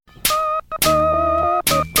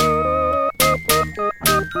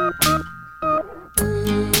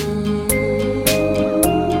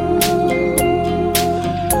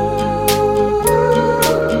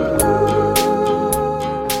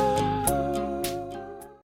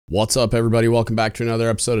What's up, everybody? Welcome back to another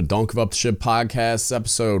episode of Don't Give Up the Ship Podcast,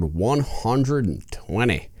 episode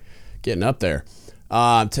 120. Getting up there.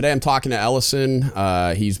 Today I'm talking to Ellison.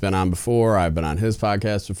 He's been on before. I've been on his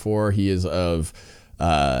podcast before. He is of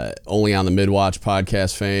Only on the Midwatch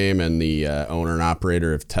podcast fame and the owner and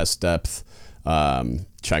operator of Test Depth.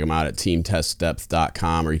 Check him out at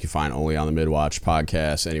teamtestdepth.com, or you can find Only on the Midwatch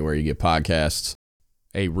podcast anywhere you get podcasts.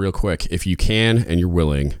 Hey, real quick, if you can and you're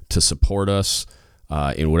willing to support us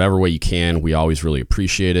in whatever way you can, we always really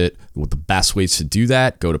appreciate it. With the best ways to do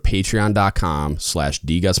that, go to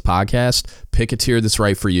patreon.com/dgutspodcast, pick a tier that's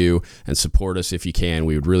right for you, and support us if you can.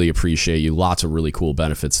 We would really appreciate you. Lots of really cool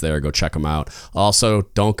benefits there. Go check them out. Also,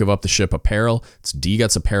 Don't Give Up the Ship apparel. It's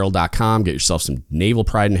dgutsapparel.com. Get yourself some naval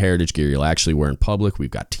pride and heritage gear you'll actually wear in public. We've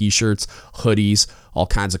got t-shirts, hoodies, all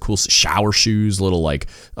kinds of cool shower shoes, little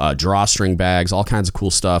drawstring bags, all kinds of cool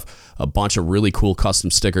stuff, a bunch of really cool custom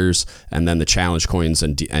stickers, and then the challenge coins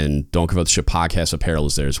and Don't Give Up the Ship podcast apparel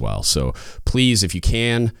is there as well. So please, if you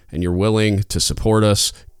can and you're willing to support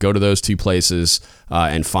us, go to those two places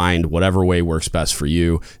and find whatever way works best for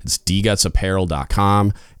you. It's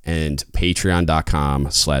dgutsapparel.com and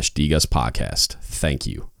patreon.com/dgutspodcast. Thank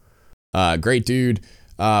you. Great dude.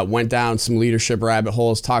 Went down some leadership rabbit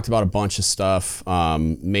holes, talked about a bunch of stuff,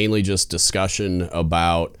 mainly just discussion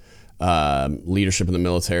about leadership in the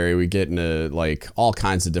military. We get into all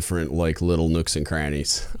kinds of different little nooks and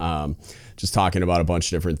crannies, just talking about a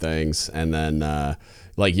bunch of different things. And then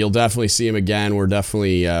you'll definitely see him again. We're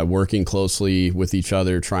definitely working closely with each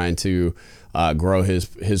other, trying to grow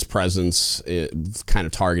his presence, kind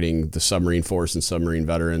of targeting the submarine force and submarine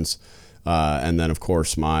veterans. And then, of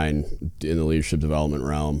course, mine in the leadership development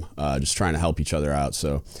realm, just trying to help each other out.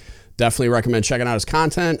 So definitely recommend checking out his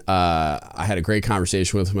content. I had a great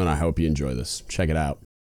conversation with him, and I hope you enjoy this. Check it out.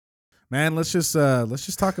 Man, let's just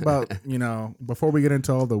talk about, before we get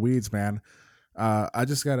into all the weeds, man, I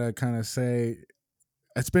just got to kind of say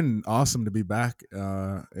it's been awesome to be back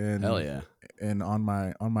and Hell yeah. And on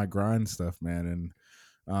my grind stuff, man.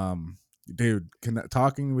 And dude,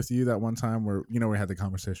 talking with you that one time where, we had the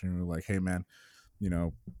conversation and we were like, hey, man,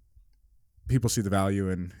 people see the value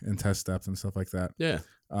in test depth and stuff like that. Yeah.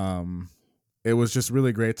 It was just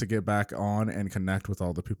really great to get back on and connect with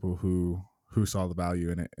all the people who saw the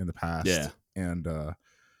value in it in the past. Yeah. And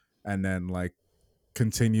then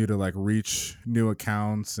continue to reach new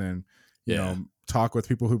accounts and, talk with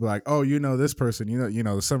people who be like, oh, this person,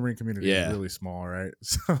 the submarine community is really small, right?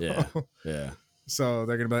 So, yeah. So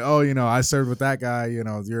they're gonna be like, oh, I served with that guy.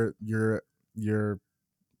 You're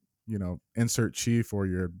insert chief or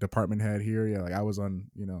your department head here. Yeah, I was on.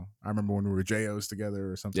 I remember when we were JOs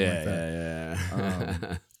together or something like that.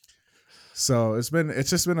 Yeah. So it's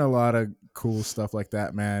just been a lot of cool stuff like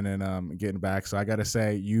that, man. And getting back. So I gotta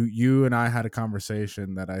say, you and I had a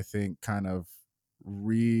conversation that I think kind of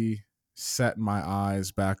reset my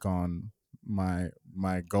eyes back on my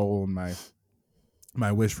goal and my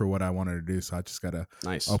wish for what I wanted to do. So I just got to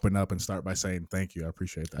open up and start by saying thank you. I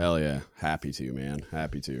appreciate that. Hell yeah. Happy to, man.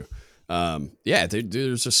 Happy to. Yeah, dude,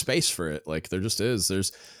 there's just space for it. There just is.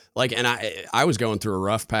 There's and I was going through a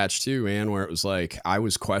rough patch too, man, where it was I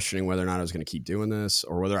was questioning whether or not I was going to keep doing this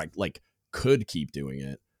or whether I could keep doing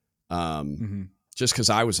it. Just cause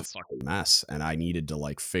I was a fucking mess and I needed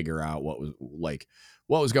to figure out what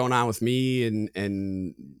was going on with me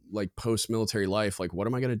and post-military life. What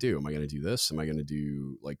am I going to do? Am I going to do this? Am I going to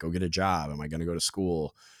do go get a job? Am I going to go to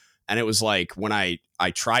school? And it was when I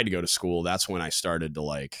tried to go to school, that's when I started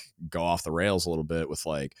to go off the rails a little bit with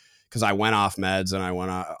cause I went off meds and I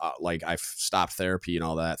went I stopped therapy and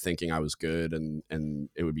all that thinking I was good and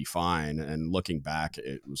it would be fine. And looking back,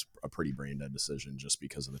 it was a pretty brain dead decision just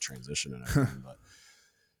because of the transition and everything.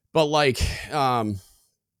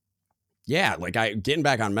 Yeah, getting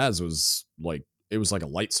back on meds was it was like a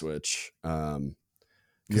light switch. And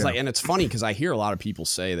it's funny because I hear a lot of people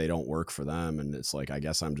say they don't work for them, and it's I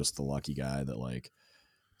guess I'm just the lucky guy that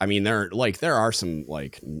there are some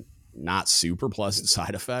not super pleasant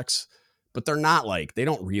side effects, but they're not they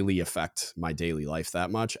don't really affect my daily life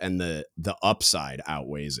that much, and the upside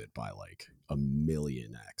outweighs it by a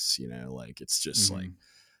million X. It's just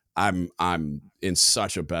I'm in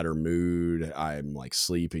such a better mood. I'm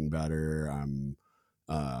sleeping better.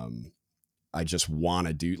 I just want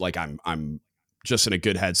to do I'm just in a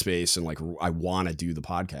good headspace and I want to do the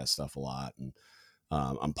podcast stuff a lot. And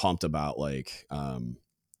I'm pumped about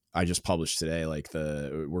I just published today,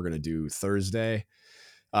 we're going to do Thursday.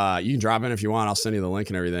 You can drop in if you want. I'll send you the link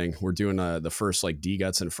and everything. We're doing the first D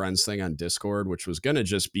Guts and Friends thing on Discord, which was going to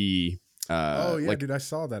just be Oh yeah, like dude, I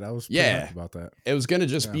saw that. I was pretty yeah, hyped about that. it was gonna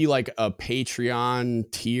just Yeah. be like a Patreon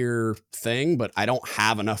tier thing, but I don't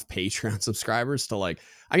have enough Patreon subscribers to like.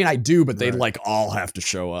 I mean, I do, but they'd Right. like all have to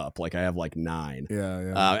show up. Like I have like 9.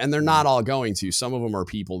 Yeah. And they're Yeah. not all going to. Some of them are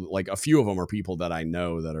people, like a few of them are people that I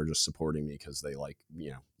know that are just supporting me because they like,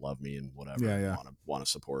 love me and whatever, Yeah. and Yeah. want to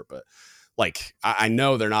support. But like, I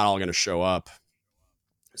know they're not all going to show up.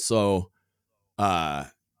 So,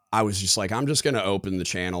 I was just like, I'm just going to open the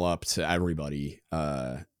channel up to everybody.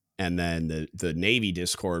 And then the Navy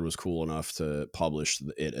Discord was cool enough to publish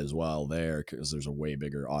it as well there because there's a way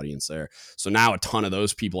bigger audience there. So now a ton of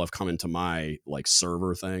those people have come into my like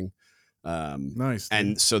server thing. Nice. Dude.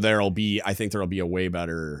 And so I think there'll be a way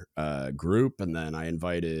better group. And then I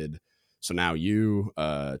invited, so now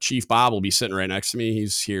Chief Bob will be sitting right next to me.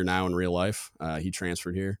 He's here now in real life. He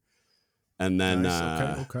transferred here. And then,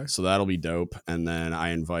 nice. Okay. So that'll be dope. And then I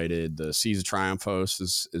invited the Seas of Triumph host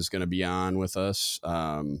is going to be on with us.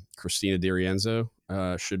 Christina D'Arienzo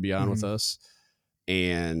should be on with us.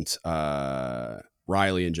 And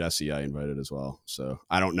Riley and Jesse I invited as well. So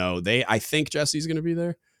I don't know. I think Jesse's going to be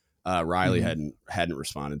there. Riley hadn't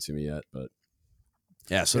responded to me yet, but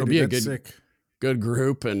yeah, so it'll be a good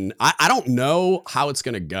group. And I don't know how it's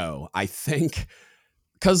going to go. I think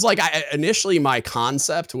because like initially my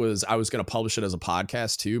concept was I was going to publish it as a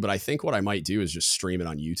podcast too, but I think what I might do is just stream it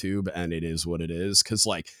on YouTube, and it is what it is. Cause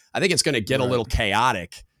like, I think it's going to get a little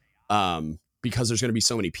chaotic because there's going to be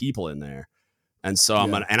so many people in there. And so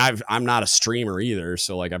I'm not a streamer either.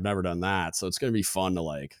 So like, I've never done that. So it's going to be fun to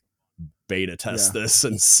like beta test this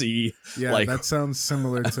and see. Yeah. Like, that sounds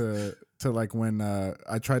similar to like when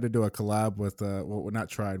I tried to do a collab with,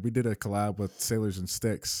 we did a collab with Sailors and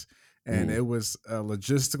Sticks. And it was a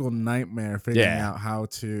logistical nightmare figuring out how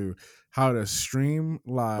to stream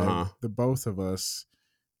live the both of us.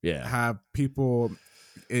 Yeah. Have people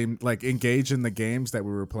engage in the games that we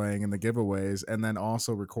were playing and the giveaways, and then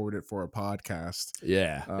also record it for a podcast.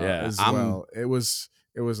 Yeah. As well. It was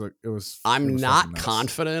I'm not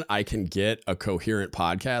confident I can get a coherent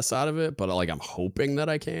podcast out of it, but like I'm hoping that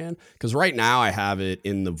I can, because right now I have it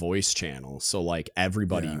in the voice channel, so like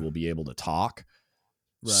everybody will be able to talk.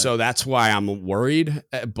 Right. So that's why I'm worried.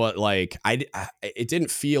 But like it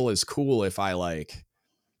didn't feel as cool if I like,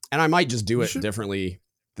 and I might just do it differently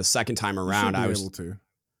the second time around. I was able to.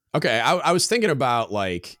 Okay, I was thinking about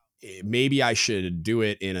like maybe I should do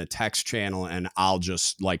it in a text channel, and I'll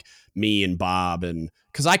just like me and Bob, and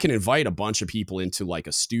because I can invite a bunch of people into like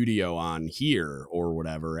a studio on here or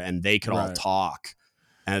whatever, and they could all talk.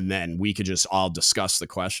 And then we could just all discuss the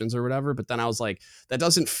questions or whatever. But then I was like, that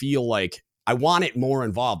doesn't feel like, I want it more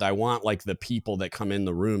involved. I want like the people that come in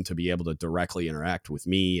the room to be able to directly interact with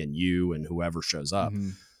me and you and whoever shows up.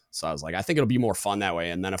 So I was like, I think it'll be more fun that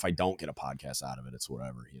way. And then if I don't get a podcast out of it, it's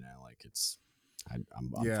whatever, like I'm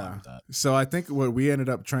fine with that. So I think what we ended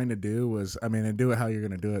up trying to do was, and do it how you're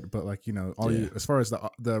going to do it. But like, as far as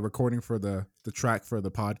the recording for the track for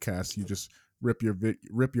the podcast, you just rip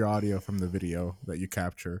your audio from the video that you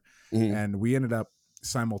capture. And we ended up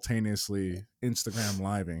simultaneously Instagram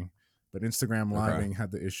living. But Instagram living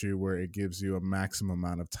had the issue where it gives you a maximum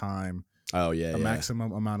amount of time.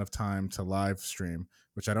 Maximum amount of time to live stream,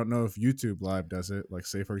 which I don't know if YouTube Live does it. Like,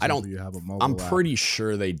 say for example, you have a mobile. I'm pretty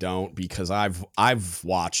sure they don't, because I've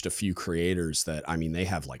watched a few creators that they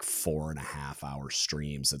have like 4.5 hour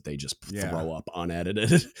streams that they just throw up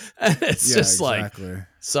unedited. It's just exactly. Like,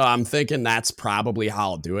 so I'm thinking that's probably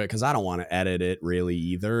how I'll do it, because I don't want to edit it really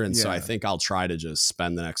either. And so I think I'll try to just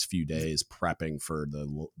spend the next few days prepping for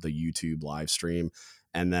the YouTube live stream,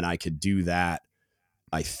 and then I could do that,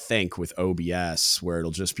 I think, with OBS, where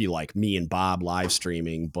it'll just be like me and Bob live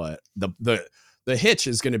streaming. But the hitch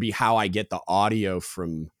is going to be how I get the audio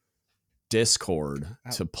from Discord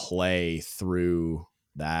to play through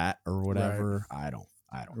that or whatever. Right. I don't.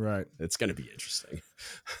 Right. It's going to be interesting.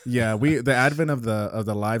 Yeah. The advent of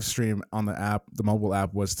the live stream on the app, the mobile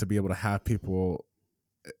app, was to be able to have people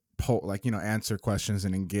answer questions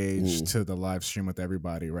and engage to the live stream with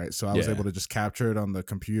everybody, right? So I was able to just capture it on the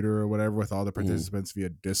computer or whatever with all the participants via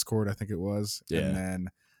Discord, I think it was. And then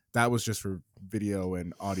that was just for video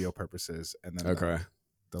and audio purposes. And then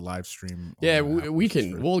the live stream. Yeah,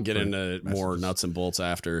 we'll get into more nuts and bolts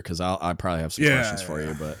after, because I probably have some questions for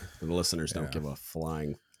you, but the listeners don't give a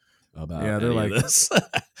flying about they're like this.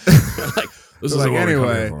 Like, this is like,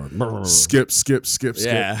 anyway, skip.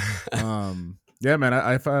 Yeah. Yeah, man.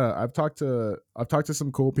 I've talked to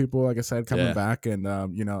some cool people, like I said, coming back, and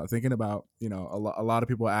thinking about a lot of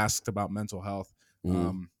people asked about mental health,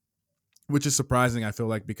 which is surprising. I feel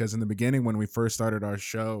like, because in the beginning when we first started our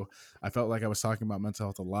show, I felt like I was talking about mental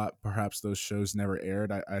health a lot. Perhaps those shows never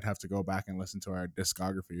aired. I'd have to go back and listen to our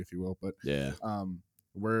discography, if you will. But Yeah. um,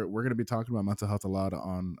 we're gonna be talking about mental health a lot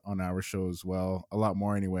on our show as well, a lot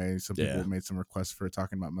more anyway. Some Yeah. people made some requests for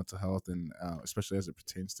talking about mental health, and especially as it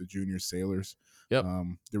pertains to junior sailors, Yep.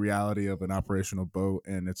 the reality of an operational boat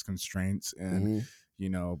and its constraints, and Hmm.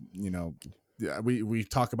 yeah, we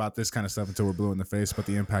talk about this kind of stuff until we're blue in the face, but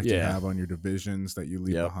the impact you Yeah. have on your divisions that you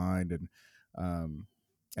leave Yep. behind, um,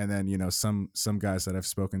 and then some guys that I've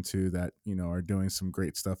spoken to that are doing some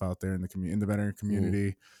great stuff out there in the community, in the veteran Hmm.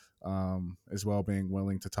 community, as well, being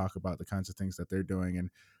willing to talk about the kinds of things that they're doing,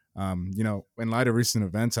 and in light of recent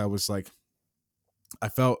events, I was like, I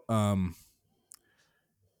felt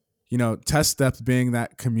test depth being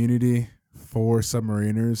that community for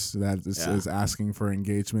submariners that Yeah. is asking for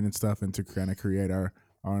engagement and stuff, and to kind of create our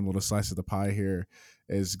own little slice of the pie here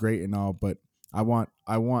is great and all, but I want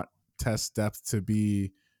test depth to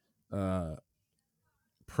be uh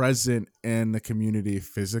present in the community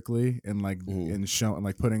physically, and like Hmm. and showing,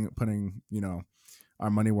 like putting our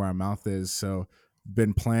money where our mouth is. So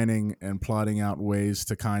been planning and plotting out ways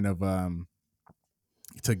to kind of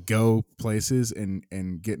to go places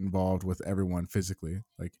and get involved with everyone physically,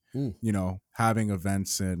 like Mm. having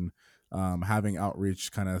events and having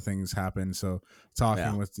outreach kind of things happen. So Yeah.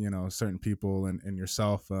 talking with certain people and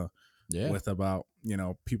yourself, Yeah. with about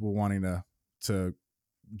people wanting to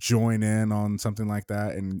join in on something like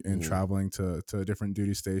that, and Hmm. traveling to different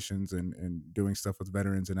duty stations, and doing stuff with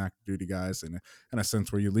veterans and active duty guys, in a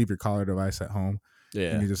sense where you leave your collar device at home and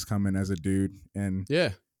Yeah. you just come in as a dude,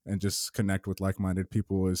 Yeah. and just connect with like-minded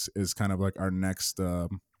people is kind of like our next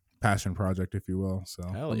passion project, if you will. So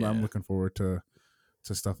Hell I'm yeah. looking forward to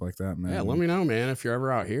stuff like that, Yeah. man. Let And me know, man. If you're ever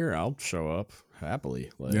out here, I'll show up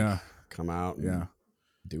happily. Like, yeah, come out and yeah,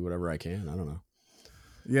 do whatever I can. I don't know.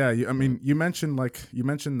 yeah. I But mean, you mentioned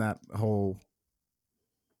that whole,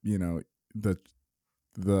 you know, the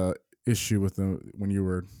the issue with the when you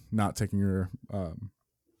were not taking your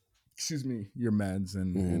excuse me, your meds,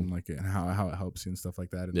 and hmm. like, and how it helps you and stuff like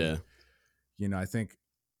that. And Yeah. I think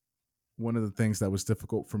one of the things that was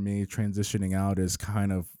difficult for me transitioning out is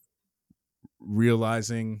kind of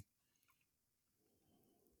realizing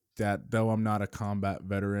that though I'm not a combat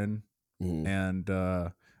veteran, Hmm. and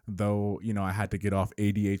though I had to get off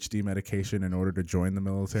ADHD medication in order to join the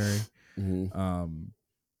military, Hmm. um,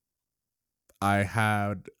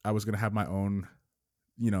 I was gonna have my own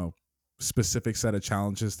you know specific set of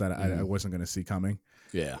challenges that I Hmm. wasn't gonna see coming,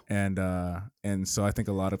 Yeah. and so I think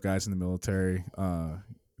a lot of guys in the military,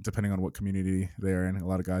 depending on what community they're in, a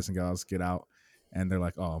lot of guys and gals get out and they're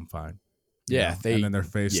like, oh, I'm fine, Yeah. and then they're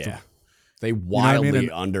faced, Yeah. They you know what I mean, wildly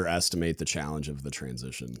and underestimate the challenge of the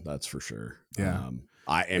transition. That's for sure. yeah,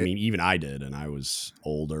 I it, mean, even I did, and I was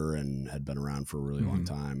older and had been around for a really long mhm.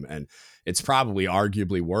 time. And it's probably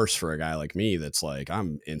arguably worse for a guy like me that's like,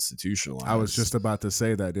 I'm I was just institutionalized. about to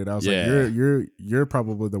say that, dude. I was like, Yeah. you're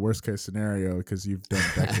probably the worst case scenario because you've done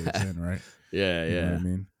decades in, right? Yeah. You know what I Yeah.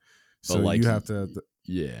 mean? But So like, you have to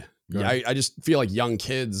yeah. go Yeah. ahead. I just feel like young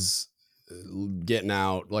kids getting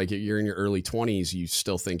out, like you're in your early 20s, you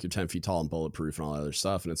still think you're 10 feet tall and bulletproof and all that other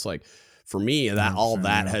stuff. And it's like, for me, that all 100%,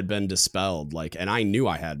 that yeah. had been dispelled. Like, and I knew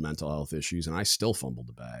I had mental health issues and I still fumbled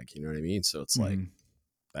the bag. You know what I mean? So it's like, Hmm.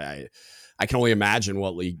 I, I can only imagine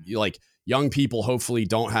what like young people hopefully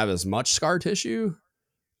don't have as much scar tissue.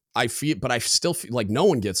 I feel, but I still feel like no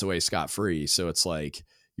one gets away scot free. So it's like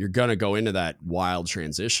you're gonna go into that wild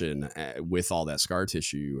transition with all that scar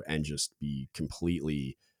tissue and just be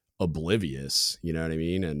completely oblivious. You know what I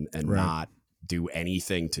mean? And Right. not do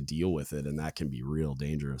anything to deal with it, and that can be real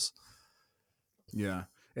dangerous. Yeah.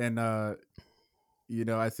 And I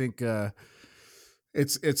think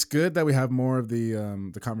it's good that we have more of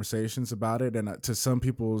the conversations about it. And to some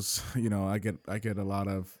people's, I get a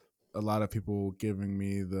lot of people giving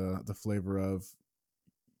me the flavor of,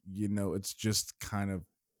 it's just kind of,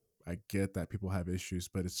 I get that people have issues,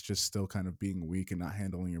 but it's just still kind of being weak and not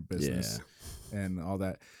handling your Yeah, business and all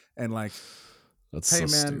that. And like, that's hey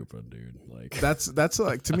so man, stupid, dude. Like, that's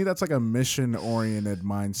like, to me, that's like a mission oriented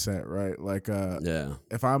mindset, right? Like, yeah,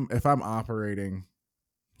 if I'm operating,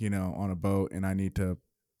 on a boat, and I need to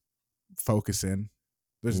focus in,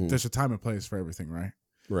 there's mhm. there's a time and place for everything, right?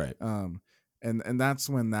 Right. um and that's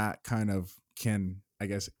when that kind of can, I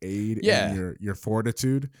guess, aid in Yeah. your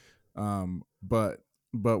fortitude.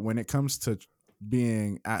 But when it comes to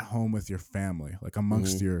being at home with your family, like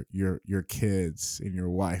amongst Hmm. your kids and your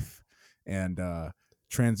wife, and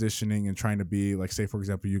transitioning and trying to be like, say for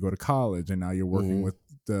example, you go to college and now you're working Hmm. with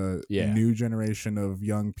the Yeah. new generation of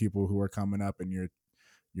young people who are coming up, and you're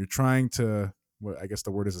you're trying to, what I guess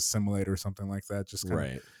the word is assimilate or something like that, just kind of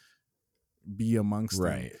Right. be amongst them.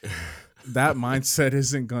 Right. That mindset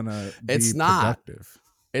isn't gonna be It's not. productive.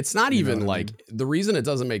 It's not You know even what I like mean? the reason it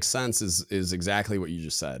doesn't make sense is exactly what you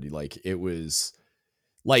just said. Like it was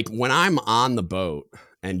like when I'm on the boat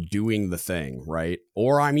and doing the thing, right?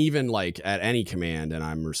 Or I'm even like at any command and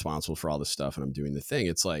I'm responsible for all this stuff and I'm doing the thing.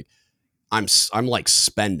 It's like I'm like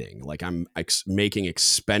spending, like I'm making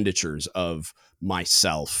expenditures of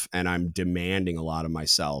myself and I'm demanding a lot of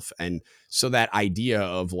myself. And so that idea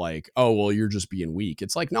of like, oh, well, you're just being weak.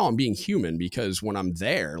 It's like, no, I'm being human because when I'm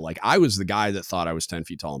there, like I was the guy that thought I was 10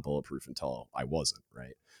 feet tall and bulletproof until I wasn't,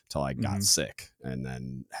 right? Until I got Mm-hmm. sick and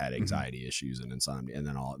then had Mm-hmm. anxiety issues and insomnia and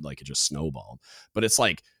then all like it just snowballed. But it's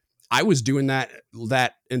like, I was doing that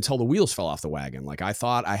until the wheels fell off the wagon. Like I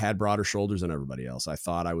thought I had broader shoulders than everybody else. I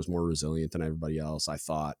thought I was more resilient than everybody else. I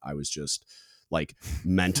thought I was just like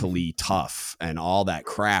mentally tough and all that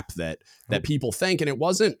crap that Oh. people think. And it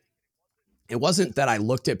wasn't that I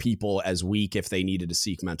looked at people as weak if they needed to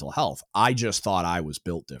seek mental health. I just thought I was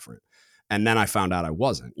built different. And then I found out I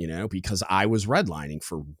wasn't, because I was redlining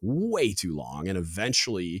for way too long and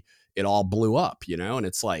eventually it all blew up, and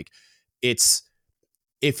it's like, it's,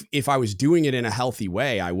 if I was doing it in a healthy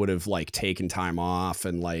way, I would have like taken time off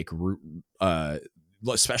and like,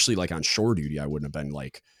 especially like on shore duty, I wouldn't have been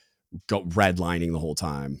like redlining the whole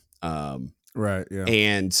time. Right. Yeah.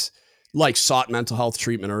 And like sought mental health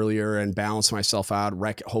treatment earlier and balanced myself out,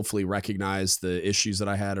 hopefully recognized the issues that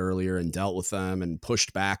I had earlier and dealt with them and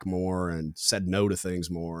pushed back more and said no to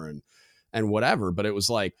things more and whatever. But it was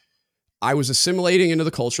like, I was assimilating into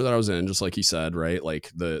the culture that I was in, just like he said, right?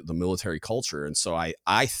 Like the military culture. And so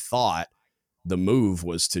I thought the move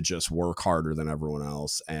was to just work harder than everyone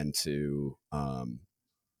else and to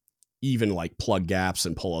even like plug gaps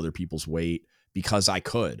and pull other people's weight because I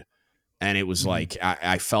could. And it was Mm-hmm. like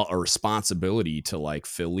I felt a responsibility to like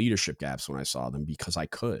fill leadership gaps when I saw them because I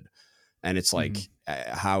could. And it's like,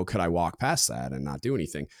 Mm-hmm. how could I walk past that and not do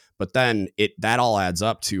anything? But then that all adds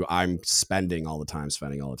up to I'm spending all the time.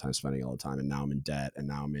 And now I'm in debt and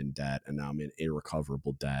now I'm in debt and now I'm in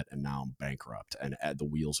irrecoverable debt and now I'm bankrupt and the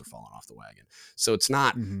wheels are falling off the wagon. So it's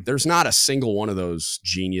not, Mm-hmm. there's not a single one of those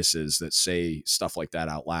geniuses that say stuff like that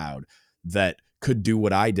out loud that could do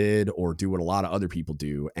what I did or do what a lot of other people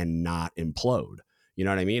do and not implode. You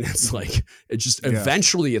know what I mean? It's like, it just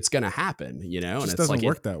eventually it's going to happen, It and just it's doesn't like,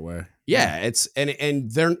 work that way. yeah, it's, and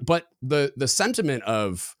there, but the sentiment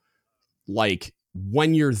of like,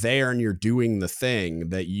 when you're there and you're doing the thing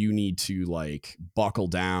that you need to like buckle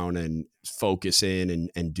down and focus in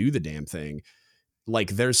and do the damn thing.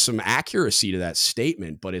 Like there's some accuracy to that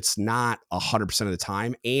statement, but it's not 100% of the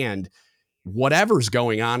time. And whatever's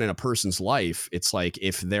going on in a person's life, it's like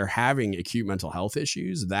if they're having acute mental health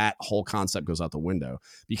issues, that whole concept goes out the window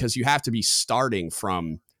because you have to be starting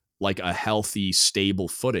from like a healthy, stable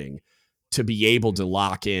footing to be able to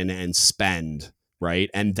lock in and spend. Right.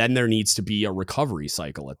 And then there needs to be a recovery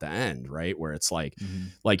cycle at the end, right? Where it's Mm-hmm.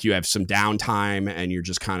 like you have some downtime and you're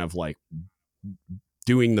just kind of like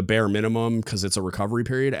doing the bare minimum because it's a recovery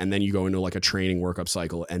period. And then you go into like a training workup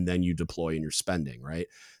cycle and then you deploy and you're spending, right?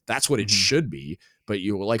 That's what it Mm-hmm. should be. But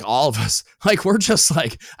you, like all of us, like we're just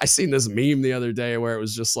like, I seen this meme the other day where it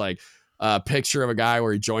was just like a picture of a guy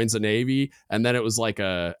where he joins the Navy. And then it was like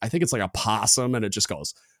I think it's like a possum and it just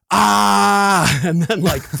goes, ah, and then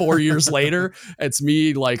like 4 years later, it's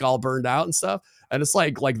me like all burned out and stuff. And it's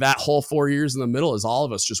like that whole 4 years in the middle is all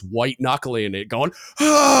of us just white knuckling it going,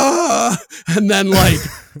 ah, and then like,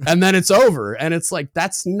 and then it's over. And it's like,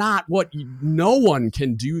 that's not what no one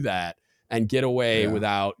can do that and get away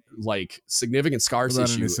without like significant scar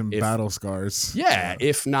tissue. Some battle scars.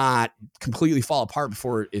 If not completely fall apart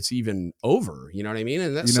before it's even over. You know what I mean?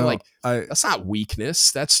 And that's that's not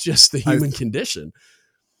weakness. That's just the human condition.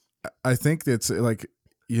 I think that's like,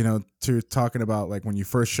 to talking about like when you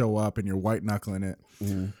first show up and you're white knuckling it,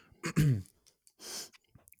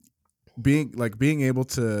 being able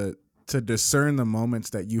to discern the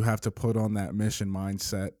moments that you have to put on that mission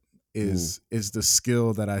mindset is the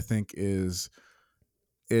skill that I think is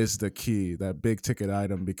the key, that big ticket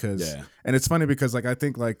item, because and it's funny because like I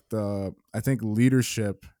think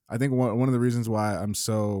leadership, I think one of the reasons why I'm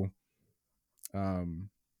so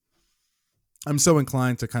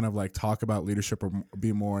inclined to kind of like talk about leadership or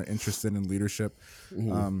be more interested in leadership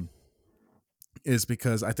is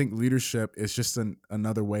because I think leadership is just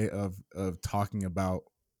another way of talking about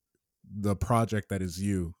the project that is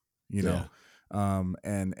you know.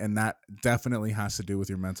 And that definitely has to do with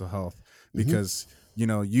your mental health because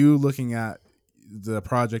you looking at the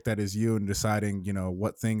project that is you and deciding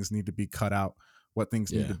what things need to be cut out, what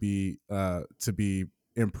things need to be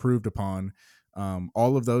improved upon.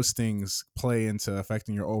 All of those things play into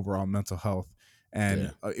affecting your overall mental health,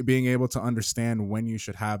 and Yeah. being able to understand when you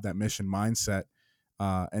should have that mission mindset,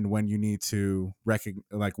 and when you need to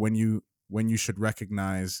like when you should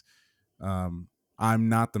recognize, um, I'm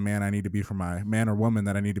not the man I need to be for my man or woman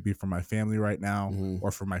that I need to be for my family right now, Hmm.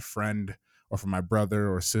 or for my friend, or for my brother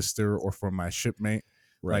or sister, or for my shipmate.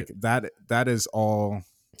 Right. Like that is all,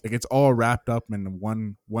 like it's all wrapped up in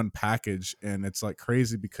one package, and it's like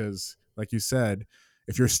crazy because, like you said,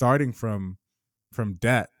 if you're starting from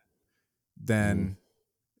debt, Hmm.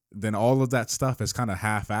 then all of that stuff is kind of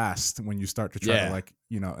half-assed when you start to try to, Yeah. like,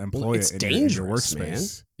 Well, employ it's it in your dangerous, man.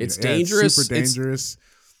 workspace. It's Yeah, it's super dangerous. dangerous.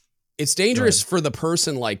 It's Go dangerous ahead. for the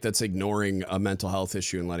person like that's ignoring a mental health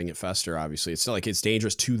issue and letting it fester. Obviously, it's like it's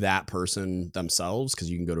dangerous to that person themselves because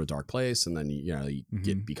you can go to a dark place and then you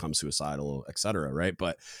Hmm. become suicidal, etc. Right?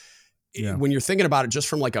 But Yeah. when you're thinking about it just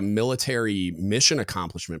from like a military mission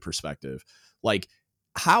accomplishment perspective, like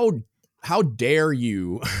how how dare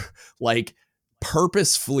you like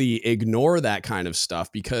purposefully ignore that kind of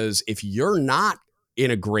stuff? Because if you're not in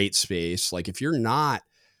a great space, like if you're not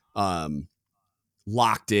um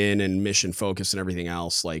locked in and mission focused and everything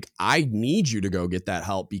else, like I need you to go get that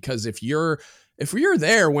help. Because if you're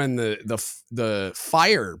there when the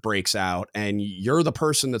fire breaks out and you're the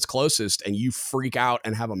person that's closest and you freak out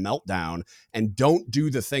and have a meltdown and don't do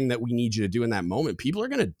the thing that we need you to do in that moment, people are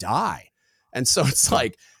going to die. And so it's Yeah.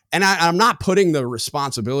 like, and I'm not putting the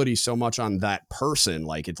responsibility so much on that person,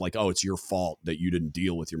 like it's like, oh, it's your fault that you didn't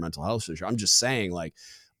deal with your mental health issue. I'm just saying, like,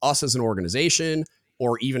 us as an organization,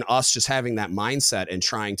 or even us just having that mindset and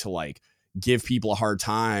trying to like give people a hard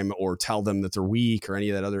time or tell them that they're weak or any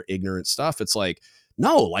of that other ignorant stuff. It's like,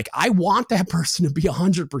 no, like I want that person to be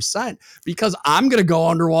 100% because I'm going to go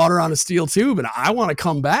underwater on a steel tube and I want to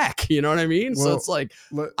come back. You know what I mean? So Well, it's like,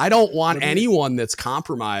 let, I don't want let me anyone that's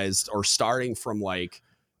compromised or starting from like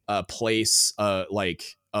a place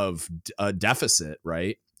like of a deficit,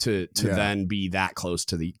 right? To yeah. then be that close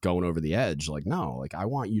to the going over the edge. Like, no, like I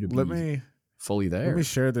want you to Let be me fully let me there.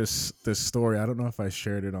 share this story. I don't know if I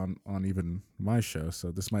shared it on even my show,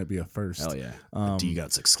 so this might be a Hell first. yeah. A D Um,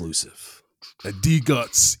 Guts exclusive. a D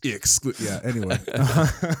guts yeah. Anyway,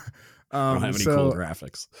 I don't have any cool so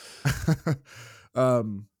graphics.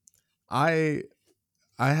 um, I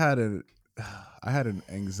I had a I had an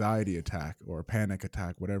anxiety attack or a panic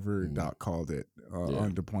attack, whatever Mm, Doc called it, yeah.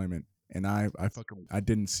 on deployment, and I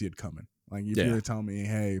didn't see it coming. Like if you Yeah. were telling me,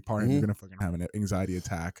 "Hey, partner, you're Hmm. gonna fucking have an anxiety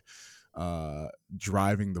attack,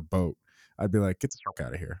 driving the boat," I'd be like, "Get the fuck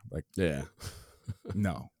out of here!" Like, Yeah.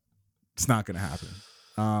 no, it's not gonna happen.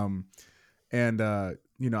 Um, and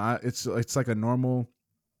it's like a normal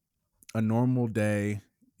day.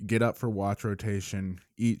 Get up for watch rotation,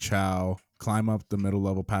 eat chow, climb up the middle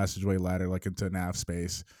level passageway ladder like into nav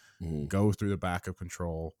space, Hmm. go through the backup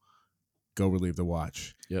control, go relieve the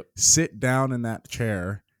watch, Yep. sit down in that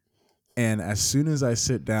chair. And as soon as I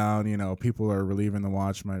sit down, people are relieving the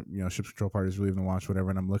watch. My, ship's control party is relieving the watch, whatever.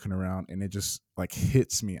 And I'm looking around, and it just like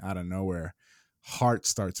hits me out of nowhere. Heart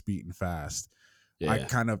starts beating fast. I Yeah.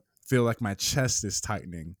 kind of feel like my chest is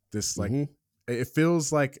tightening. This like Hmm. it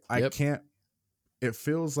feels like I Yep. can't. It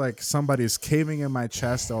feels like somebody's caving in my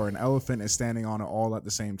chest, or an elephant is standing on it all at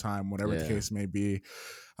the same time. Whatever the Yeah. case may be,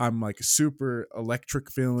 I'm like super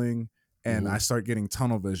electric feeling, and Hmm. I start getting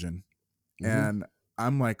tunnel vision, Hmm. and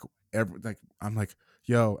I'm like, I'm like,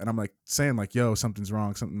 yo, and I'm like saying like, yo, something's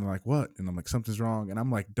wrong, something. They're like, what? And I'm like, something's wrong, and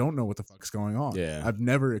I'm like, don't know what the fuck's going on. Yeah. I've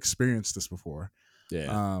never experienced this before. Yeah.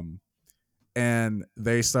 Um, and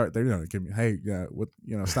they're give me, hey, yeah, what,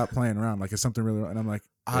 stop playing around, like it's something really wrong. And I'm like,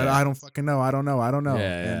 Yeah. I don't fucking know, I don't know.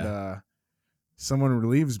 Yeah. And Yeah. someone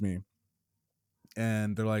relieves me,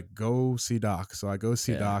 and they're like, go see Doc. So I go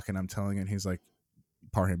see Yeah. Doc, and I'm telling him, he's like,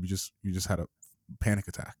 Parham, you just had a panic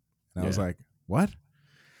attack. And I was Yeah. like, what?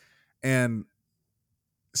 And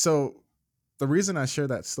so the reason I share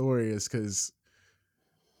that story is because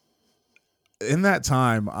in that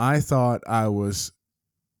time I thought I was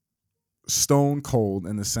stone cold,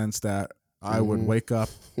 in the sense that I would Hmm. wake up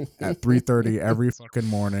at 3:30 every fucking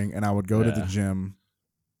morning, and I would go to the Yeah. gym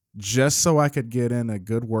just so I could get in a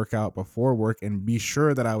good workout before work and be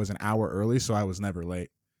sure that I was an hour early, so I was never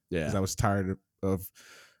late, because Yeah. I was tired of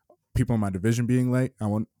people in my division being late. I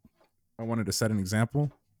wanted to set an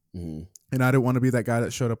example, Hmm. and I didn't want to be that guy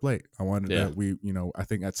that showed up late. I wanted Yeah. that I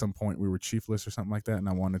think at some point we were chiefless or something like that, and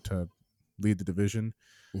I wanted to lead the division.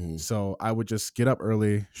 Hmm. So I would just get up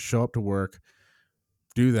early, show up to work,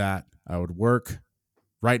 do that. I would work,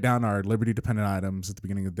 write down our Liberty dependent items at the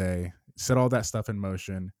beginning of the day, set all that stuff in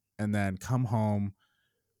motion, and then come home,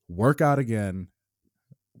 work out again,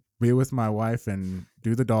 be with my wife and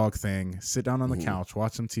do the dog thing, sit down on the Mhm. couch,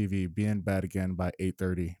 watch some TV, be in bed again by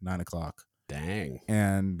 8:30, 9 o'clock. Dang.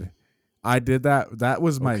 And I did that. That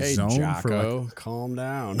was my Okay, zone for like Jocko, calm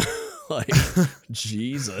down. Like, that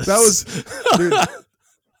Jesus. was, dude. I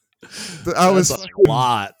That's was a fucking,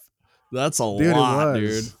 lot. That's a dude. It lot, dude.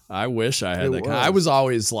 was. I wish I It had that. I was was.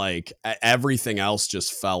 always like, everything else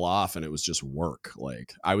just fell off and it was just work.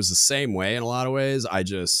 Like, I was the same way in a lot of ways.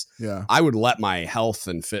 Yeah. I would let my health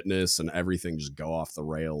and fitness and everything just go off the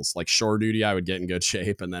rails. Like, shore duty, I would get in good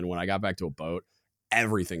shape. And then when I got back to a boat,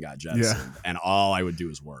 everything got Yeah. jettisoned and all I would do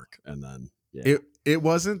is work. And then, yeah. It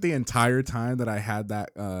wasn't the entire time that I had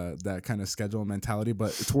that kind of schedule mentality,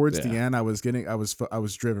 but towards the Yeah. end, I was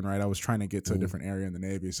driven, right. I was trying to get to a Mhm. different area in the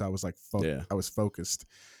Navy, so I was like, Yeah. I was focused,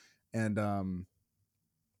 and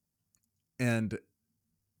and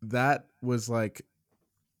that was like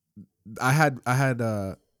I had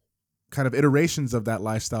kind of iterations of that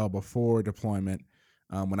lifestyle before deployment.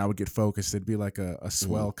 When I would get focused, it'd be like a Mhm.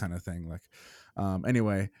 swell kind of thing. Like,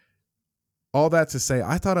 anyway, all that to say,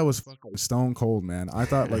 I thought I was fucking stone cold, man. I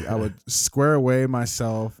thought like I would square away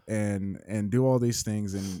myself and do all these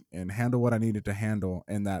things and handle what I needed to handle,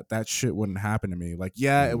 and that shit wouldn't happen to me. Like,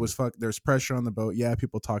 yeah, it Mhm. was fuck. There's pressure on the boat. Yeah,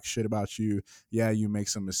 people talk shit about you. Yeah, you make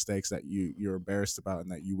some mistakes that you're embarrassed about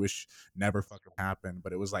and that you wish never fucking happened.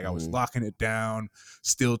 But it was like I was Mhm. locking it down,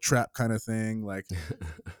 steel trap kind of thing. Like,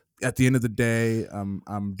 at the end of the day,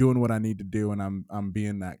 I'm doing what I need to do, and I'm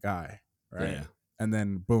being that guy, right? Yeah. And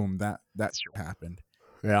then boom, that shit happened,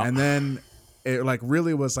 Yeah. and then it like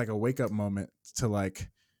really was like a wake up moment to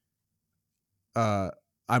like, uh,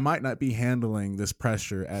 I might not be handling this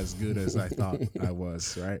pressure as good as I thought I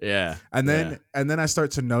was, right? Yeah. And Yeah. then I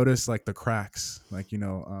start to notice like the cracks, like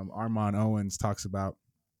Armand Owens talks about,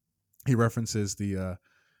 he references the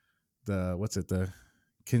what's it, the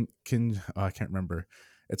I can't remember.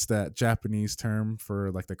 It's that Japanese term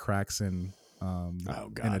for like the cracks Oh in a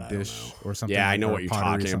God, I don't know. dish or something Yeah, I like, know or what you're pottery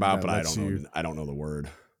or talking something about, that but I lets don't know. you. I don't know the word.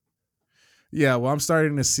 Yeah, well, I'm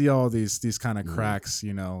starting to see all these kind of Mhm. cracks,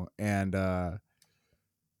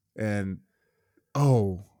 and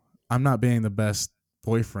oh, I'm not being the best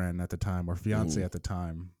boyfriend at the time or fiance Mhm. at the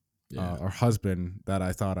time, Yeah. or husband that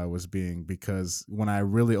I thought I was being, because when I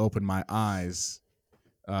really opened my eyes,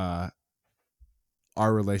 uh,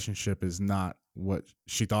 our relationship is not what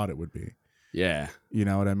she thought it would be. Yeah. You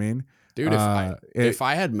know what I mean? Dude, if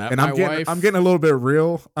I had met And my I'm wife, getting a little bit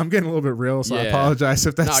real. I'm getting a little bit real, so I yeah. apologize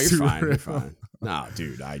if No, that's you're too fine. You're real. fine. No,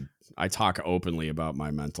 dude, I talk openly about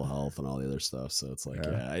my mental health and all the other stuff. So it's like,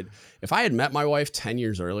 Yeah. yeah, if I had met my wife 10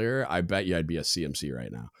 years earlier, I bet you I'd be a CMC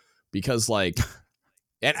right now. Because like,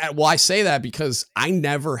 well, I say that because I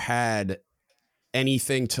never had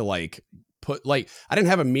anything to like put, like I didn't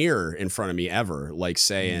have a mirror in front of me ever, like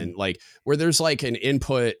saying like where there's like an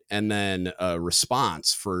input and then a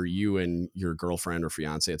response for you and your girlfriend or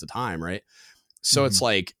fiance at the time, right? So Mm-hmm. it's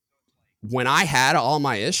like when I had all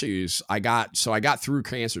my issues, I got through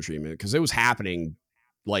cancer treatment because it was happening.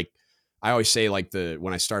 Like I always say, like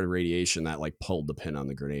when I started radiation, that like pulled the pin on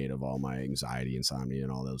the grenade of all my anxiety, insomnia,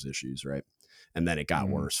 and all those issues, right? And then it got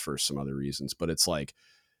Mm-hmm. worse for some other reasons. But it's like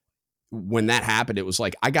when that happened, it was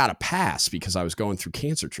like I got a pass because I was going through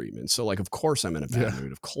cancer treatment. So like, of course I'm in a bad Yeah.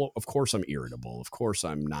 mood. Of course I'm irritable. Of course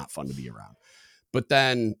I'm not fun to be around. But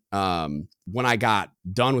then when I got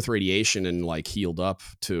done with radiation and like healed up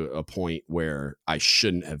to a point where I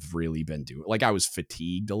shouldn't have really been doing, like I was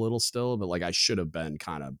fatigued a little still, but like I should have been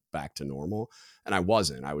kind of back to normal. And I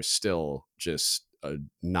wasn't. I was still just a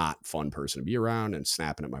not fun person to be around and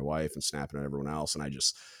snapping at my wife and snapping at everyone else. And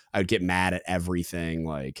I would get mad at everything,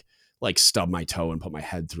 like stub my toe and put my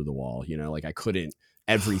head through the wall, like I couldn't,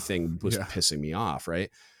 everything was Yeah. pissing me off. Right.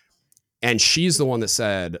 And she's the one that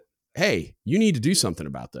said, hey, you need to do something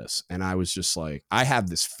about this. And I was just like, I have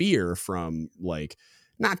this fear from like,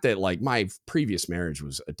 not that like my previous marriage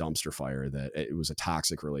was a dumpster fire, that it was a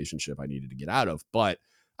toxic relationship I needed to get out of, but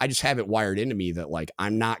I just have it wired into me that like,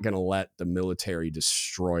 I'm not going to let the military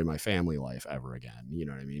destroy my family life ever again. You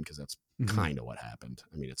know what I mean? Because that's Mm-hmm. kind of what happened.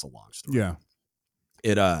 I mean, it's a long story. Yeah.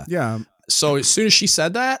 It, Yeah. so as soon as she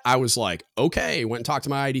said that, I was like, okay, went and talked to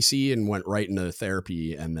my IDC and went right into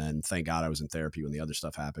therapy. And then thank God I was in therapy when the other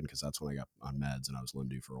stuff happened, because that's when I got on meds and I was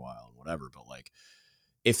limb for a while and whatever. But like,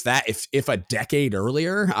 if a decade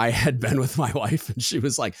earlier I had been with my wife and she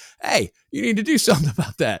was like, hey, you need to do something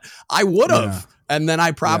about that, I would Yeah. have. And then I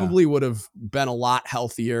Yeah. probably would have been a lot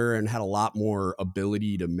healthier and had a lot more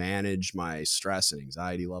ability to manage my stress and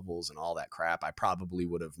anxiety levels and all that crap. I probably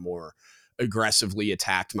would have more aggressively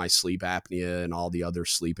attacked my sleep apnea and all the other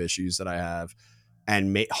sleep issues that I have,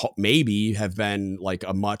 and maybe have been like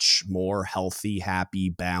a much more healthy, happy,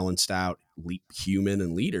 balanced out human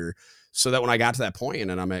and leader, so that when I got to that point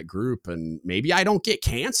and I'm at group and maybe I don't get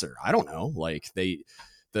cancer, I don't know, like they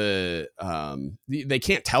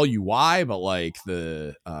can't tell you why, but like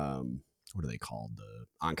what are they called, the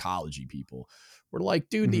oncology people were like,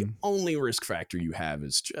 dude, the Mhm. only risk factor you have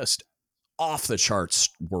is just off the charts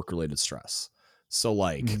work related stress. So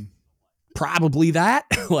like Mhm. probably that.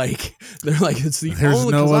 Like they're like, it's the There's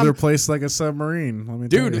only, because no other I'm, place like a submarine. Let me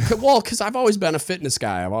tell dude, you. well, because I've always been a fitness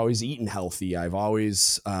guy. I've always eaten healthy. I've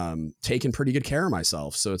always taken pretty good care of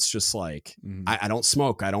myself. So it's just like, Mhm. I don't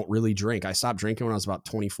smoke. I don't really drink. I stopped drinking when I was about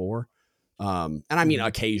 24. And I mean, Mhm.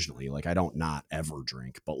 occasionally, like I don't not ever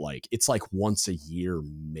drink, but like it's like once a year,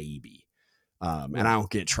 maybe. And I Right. don't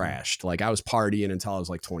get Mhm. trashed. Like I was partying until I was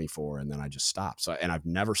like 24 and then I just stopped. So, and I've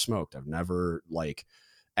never smoked. I've never like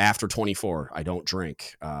after 24, I don't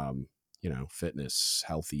drink, fitness,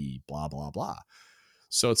 healthy, blah, blah, blah.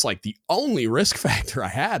 So it's like the only risk factor I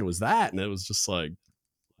had was that. And it was just like,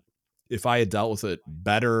 if I had dealt with it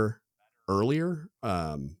better earlier,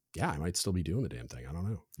 yeah, I might still be doing the damn thing. I don't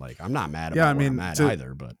know. Like, I'm not mad Yeah, I about where I'm mean, at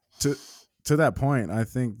either, but to to that point, I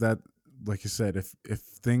think that, like you said, if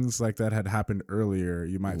things like that had happened earlier,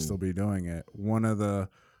 you might mm, still be doing it. One of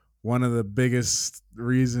the biggest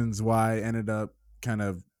reasons why I ended up kind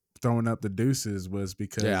of throwing up the deuces was yeah,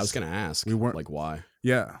 I was because going to ask, we weren't. like, why?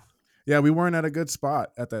 Yeah. Yeah, we weren't at a good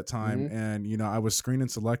spot at that time, Mm-hmm. and I was screened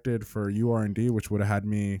and selected for UR&D, which would have had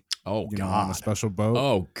me, Oh, on a God. special boat.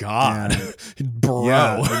 Oh God, And bro,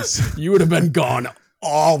 yeah, and so, you would have been gone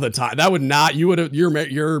all the time. That would not. You would have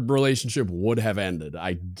your relationship would have ended.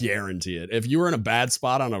 I guarantee it. If you were in a bad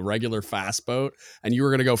spot on a regular fast boat and you were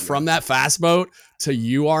going to go yeah, from that fast boat to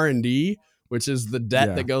UR&D, which is the debt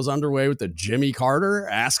that yeah, goes underway with the Jimmy Carter.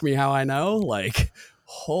 Ask me how I know. Like, yeah,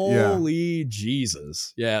 holy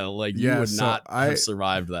Jesus, yeah. Like you yeah. would So not have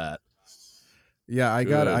survived that. yeah, I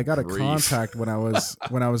Good got a grief. contact when I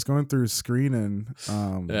was going through screening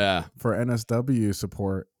Yeah. for NSW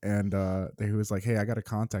support, and he was like, "Hey, I got a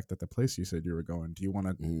contact at the place you said you were going. Do you want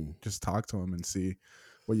to Mm. just talk to him and see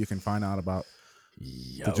what you can find out about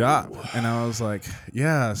the job?" Yo. And I was like,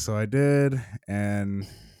 "Yeah." So I did, and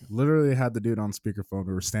literally had the dude on speakerphone.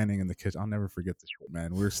 We were standing in the kitchen. I'll never forget this shit,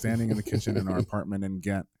 man. We were standing in the kitchen in our apartment in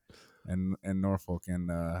Ghent and in Norfolk,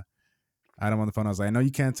 and I had him on the phone. I was like, "I know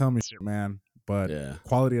you can't tell me shit, man, but Yeah.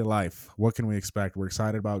 quality of life. What can we expect? We're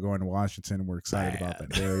excited about going to Washington. We're excited about Bad.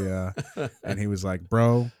 that area." And he was like,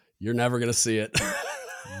 "Bro, You're never gonna see it.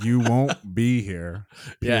 you won't be here.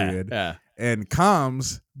 Yeah, Period." yeah. And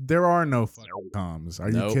comms, there are no fucking comms. Are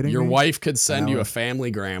you No, kidding your me? wife could And send I you a was family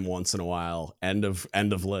gram once in a while. End of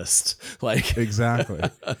list. Like, exactly.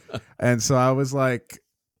 And so I was like,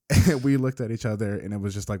 we looked at each other, and it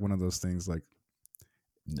was just like one of those things. Like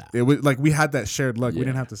no. it was like we had that shared look. We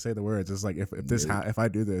didn't Yeah. have to say the words. It's like Nope. if I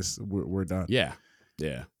do this, we're done. Yeah.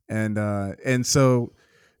 Yeah. And so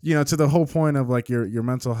to the whole point of like your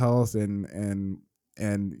mental health and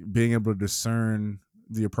being able to discern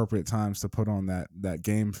the appropriate times to put on that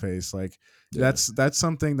game face, like Yeah. that's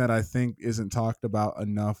something that I think isn't talked about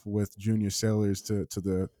enough with junior sailors to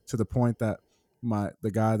the point that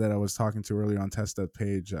the guy that I was talking to earlier on test that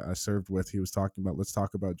page I served with, he was talking about, let's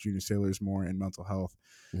talk about junior sailors more in mental health.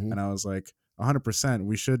 Hmm. And I was like, 100%,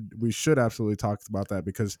 we should absolutely talk about that,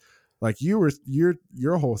 because like your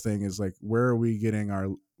whole thing is like, where are we getting our,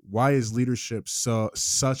 why is leadership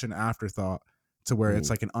such an afterthought to where it's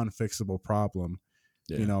Hmm. like an unfixable problem?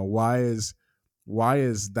 Yeah. Why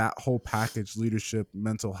is that whole package, leadership,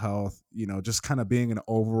 mental health, just kind of being an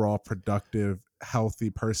overall productive, healthy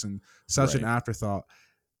person, such an Right. afterthought,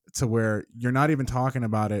 to where you're not even talking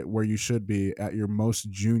about it where you should be at your most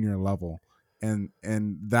junior level? And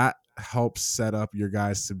that helps set up your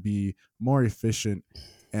guys to be more efficient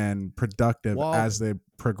and productive Well, as they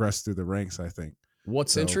progress through the ranks, I think.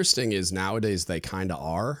 what's So interesting is nowadays they kind of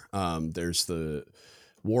are. There's the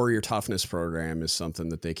Warrior Toughness program is something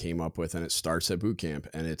that they came up with, and it starts at boot camp,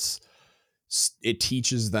 and it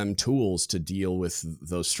teaches them tools to deal with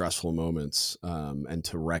those stressful moments, and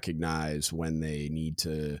to recognize when they need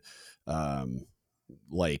to um,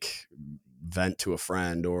 like vent to a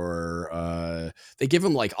friend, or they give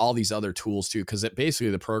them like all these other tools too, because it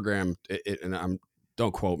basically the program and I'm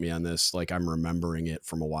don't quote me on this, like I'm remembering it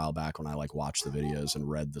from a while back when I like watched the videos and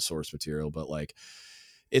read the source material, but like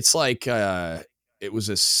it's like it was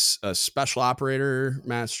a special operator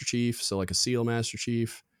master chief, so like a SEAL master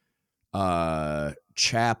chief,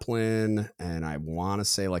 chaplain, and I want to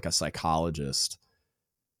say like a psychologist.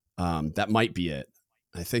 That might be it.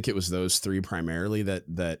 I think it was those three primarily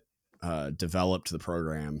that developed the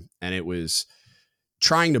program, and it was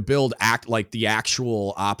trying to build the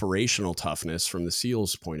actual operational toughness from the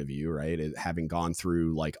SEALs point of view, right? Having gone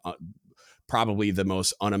through like probably the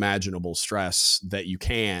most unimaginable stress that you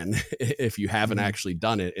can if you haven't actually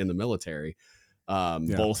done it in the military,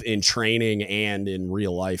 both in training and in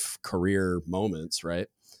real life career moments, right?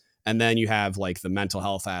 And then you have like the mental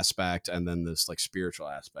health aspect and then this like spiritual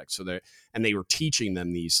aspect. So they were teaching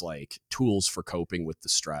them these like tools for coping with the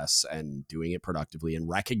stress and doing it productively and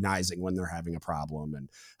recognizing when they're having a problem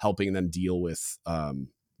and helping them deal with,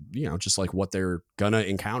 just like what they're going to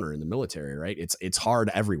encounter in the military, right? It's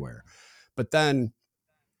hard everywhere. But then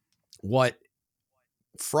what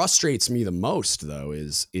frustrates me the most though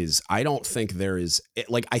is I don't think there is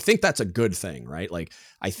like, I think that's a good thing, right? Like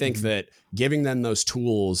I think that giving them those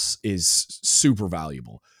tools is super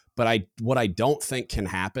valuable, but what I don't think can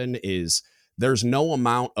happen is there's no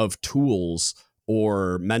amount of tools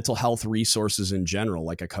or mental health resources in general,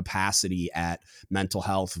 like a capacity at mental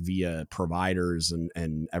health via providers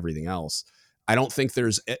and everything else. I don't think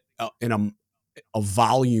there's a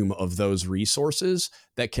volume of those resources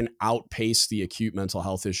that can outpace the acute mental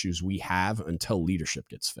health issues we have until leadership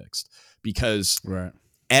gets fixed. Because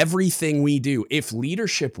everything we do, if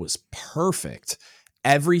leadership was perfect,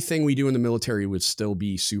 everything we do in the military would still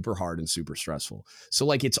be super hard and super stressful. So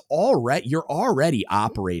like you're already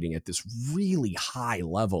operating at this really high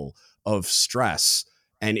level of stress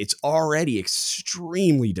and it's already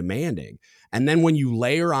extremely demanding. And then when you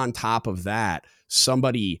layer on top of that,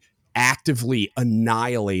 somebody actively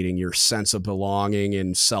annihilating your sense of belonging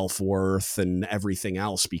and self-worth and everything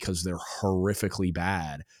else because they're horrifically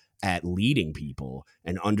bad at leading people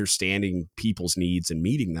and understanding people's needs and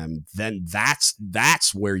meeting them, then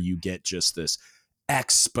that's where you get just this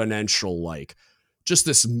exponential, like just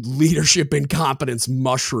this leadership incompetence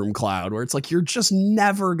mushroom cloud where it's like you're just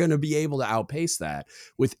never going to be able to outpace that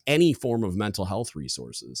with any form of mental health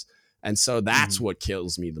resources. And so that's what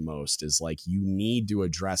kills me the most is like, you need to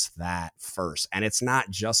address that first. And it's not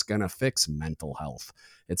just going to fix mental health.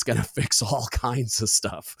 It's going to fix all kinds of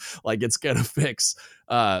stuff. Like it's going to fix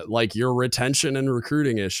like your retention and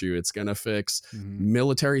recruiting issue. It's going to fix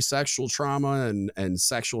military sexual trauma and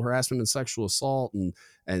sexual harassment and sexual assault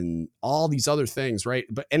and all these other things. Right.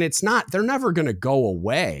 They're never going to go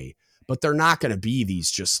away, but they're not going to be these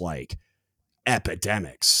just like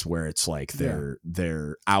epidemics where it's like they're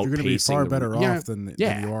outpacing. You're going to be far better off than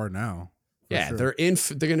you are now. Sure. They're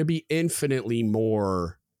going to be infinitely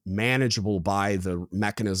more manageable by the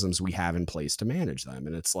mechanisms we have in place to manage them.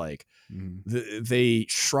 And it's like they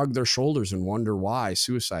shrug their shoulders and wonder why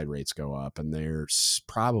suicide rates go up, and they're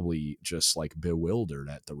probably just like bewildered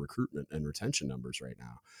at the recruitment and retention numbers right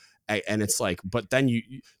now. And it's like, but then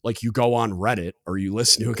you go on Reddit or you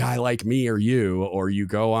listen to a guy like me or you, or you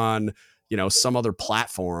go on some other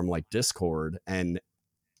platform like Discord and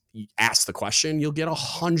you ask the question, you'll get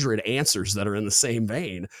 100 answers that are in the same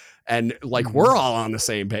vein. And like, we're all on the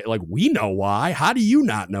same page. Like, we know why. How do you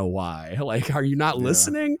not know why? Like, are you not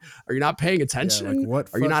listening? Are you not paying attention? Like, what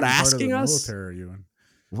are you not asking part of the us? Military are you in?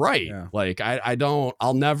 Right. Yeah. Like,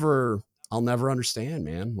 I'll never understand,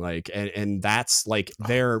 man. Like, and that's like,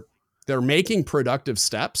 they're making productive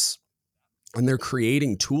steps and they're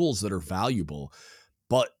creating tools that are valuable,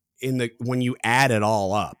 but when you add it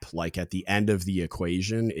all up, like at the end of the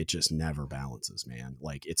equation, it just never balances, man.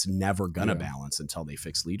 Like it's never gonna balance until they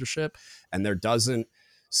fix leadership. And there doesn't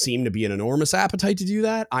seem to be an enormous appetite to do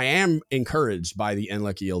that. I am encouraged by the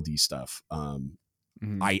NLEC ELD stuff.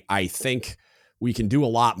 I think we can do a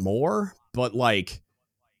lot more, but like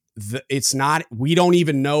it's not, we don't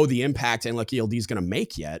even know the impact NLEC ELD is going to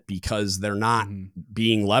make yet because they're not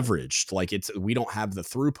being leveraged. Like we don't have the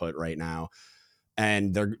throughput right now.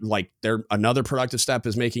 And they're another productive step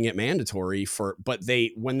is making it mandatory but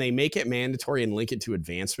when they make it mandatory and link it to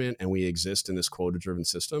advancement and we exist in this quota driven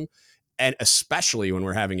system, and especially when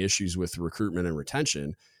we're having issues with recruitment and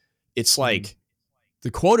retention, it's like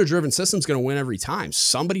the quota driven system is going to win every time.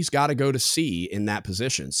 Somebody's got to go to C in that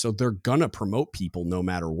position. So they're going to promote people no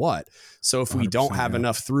matter what. So if we don't have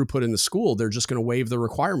enough throughput in the school, they're just going to waive the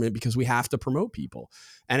requirement because we have to promote people.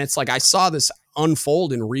 And it's like, I saw this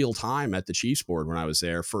unfold in real time at the Chiefs board when I was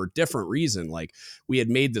there for a different reason. Like we had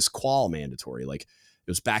made this qual mandatory. Like it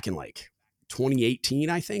was back in like 2018,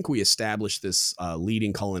 I think we established this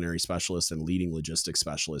leading culinary specialist and leading logistics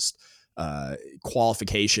specialist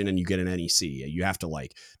qualification, and you get an NEC. You have to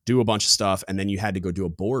like do a bunch of stuff, and then you had to go do a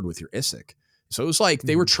board with your ISIC. So it was like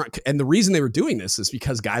they were trying, and the reason they were doing this is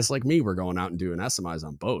because guys like me were going out and doing SMIs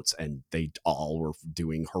on boats, and they all were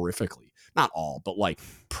doing horrifically. Not all, but like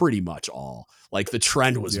pretty much all. Like the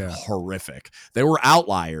trend was horrific. There were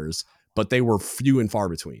outliers, but they were few and far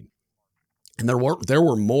between. And there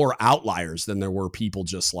were more outliers than there were people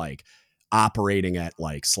just like operating at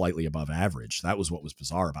like slightly above average. That was what was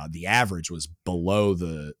bizarre about it. The average was below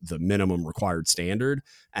the minimum required standard,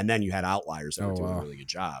 and then you had outliers that were doing a really good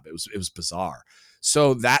job. It was bizarre.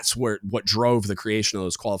 So that's what drove the creation of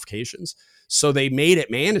those qualifications. So they made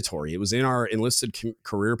it mandatory. It was in our enlisted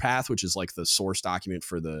career path, which is like the source document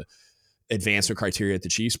for the advancement criteria at the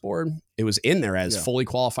Chiefs board. It was in there as fully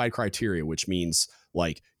qualified criteria, which means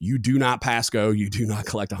like you do not pass go, you do not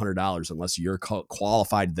collect $100 unless you're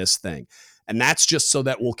qualified this thing. And that's just so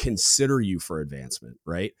that we'll consider you for advancement,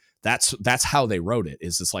 right? That's how they wrote it.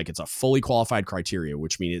 Is it's like it's a fully qualified criteria,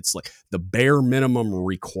 which means it's like the bare minimum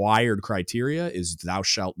required criteria is thou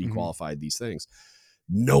shalt be qualified these things.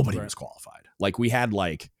 Nobody was qualified. Like we had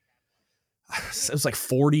like, it was like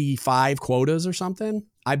 45 quotas or something.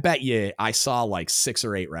 I bet you I saw like 6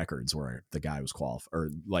 or 8 records where the guy was qualified, or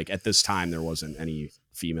like at this time there wasn't any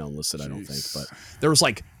female enlisted, I don't think, but there was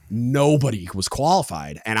like nobody was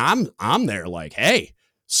qualified. And I'm there like, hey,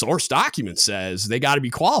 source document says they got to be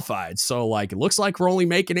qualified. So like, it looks like we're only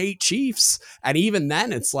making 8 chiefs. And even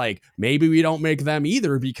then it's like, maybe we don't make them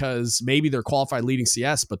either because maybe they're qualified leading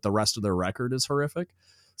CS, but the rest of their record is horrific.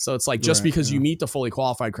 So it's like, just because you meet the fully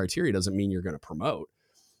qualified criteria doesn't mean you're going to promote.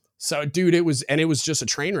 So dude, it was just a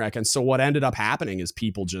train wreck. And so what ended up happening is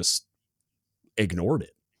people just ignored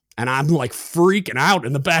it. And I'm like freaking out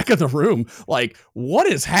in the back of the room. Like, what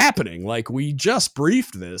is happening? Like, we just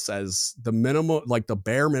briefed this as the minimum, like the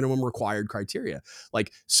bare minimum required criteria.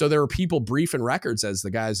 Like, so there were people briefing records as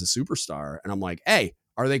the guy's a superstar. And I'm like, hey,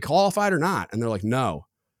 are they qualified or not? And they're like, no.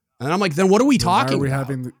 And I'm like, then what are we talking about?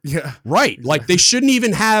 Right. Exactly. Like they shouldn't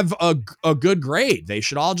even have a good grade. They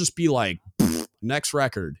should all just be like, next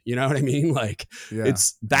record. You know what I mean? Like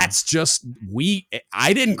that's just,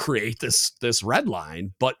 I didn't create this red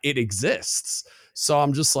line, but it exists. So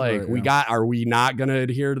I'm just like, are we not going to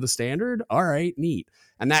adhere to the standard? All right, neat.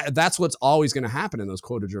 And that's what's always going to happen in those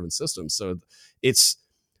quota driven systems. So it's,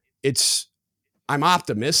 I'm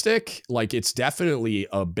optimistic. Like it's definitely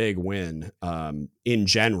a big win in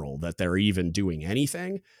general that they're even doing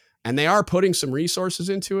anything, and they are putting some resources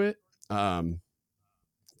into it.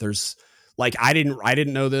 There's like, I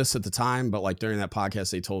didn't know this at the time, but like during that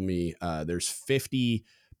podcast, they told me there's 50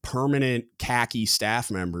 permanent khaki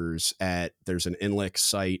staff members there's an NLIC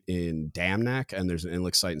site in Dam Neck and there's an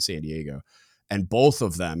NLIC site in San Diego. And both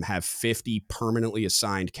of them have 50 permanently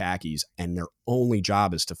assigned khakis, and their only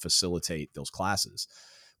job is to facilitate those classes,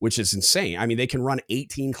 which is insane. I mean, they can run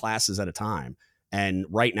 18 classes at a time. And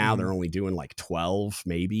right now they're only doing like 12,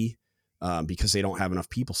 maybe, because they don't have enough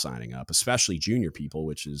people signing up, especially junior people,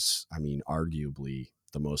 which is, I mean, arguably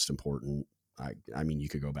the most important. I mean, you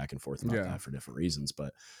could go back and forth about that for different reasons,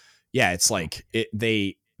 but yeah, it's like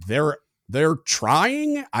they're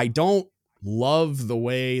trying. I don't love the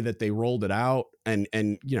way that they rolled it out, and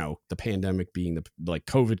you know, the pandemic being like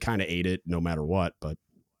COVID kind of ate it no matter what, but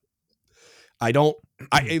I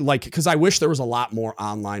like, because I wish there was a lot more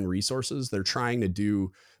online resources. They're trying to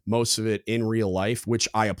do most of it in real life, which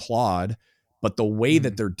I applaud, but the way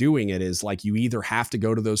that they're doing it is like, you either have to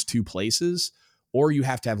go to those 2 places or you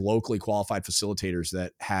have to have locally qualified facilitators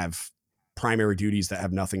that have primary duties that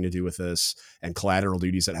have nothing to do with this, and collateral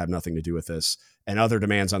duties that have nothing to do with this, and other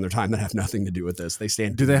demands on their time that have nothing to do with this. They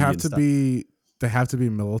stand. Do they have to be? They have to be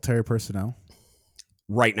military personnel.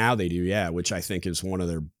 Right now, they do, yeah. Which I think is one of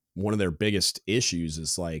their biggest issues.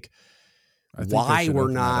 Is like why we're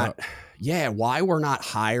not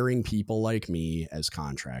hiring people like me as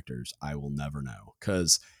contractors. I will never know,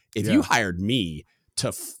 because if you hired me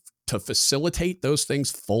to facilitate those things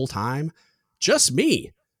full time, just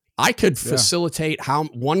me, I could facilitate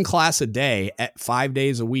one class a day at 5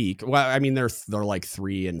 days a week. Well, I mean, they're like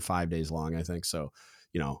 3 and 5 days long, I think. So,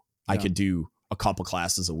 you know, I could do a couple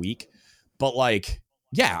classes a week, but like,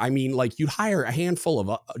 yeah, I mean, like you'd hire a handful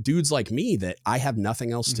of dudes like me that I have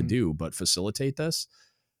nothing else to do but facilitate this.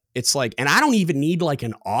 It's like, and I don't even need like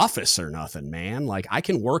an office or nothing, man. Like I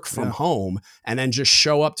can work from home and then just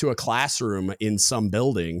show up to a classroom in some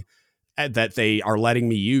building that they are letting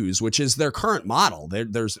me use, which is their current model.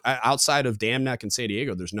 There's outside of Dam Neck and San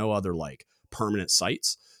Diego, there's no other like permanent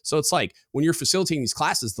sites. So it's like when you're facilitating these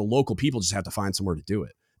classes, the local people just have to find somewhere to do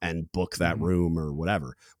it and book that room or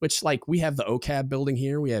whatever, which like we have the OCAB building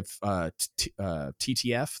here. We have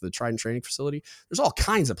TTF, the Trident Training Facility. There's all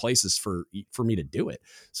kinds of places for me to do it.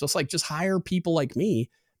 So it's like, just hire people like me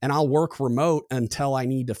and I'll work remote until I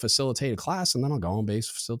need to facilitate a class, and then I'll go on base,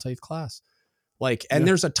 facilitate the class. Like, and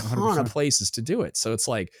there's a ton 100%. Of places to do it. So it's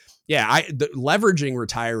like, leveraging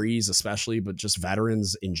retirees, especially, but just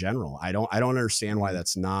veterans in general. I don't understand why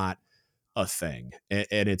that's not a thing. And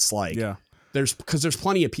it's like, there's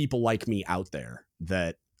plenty of people like me out there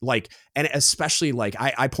that like, and especially like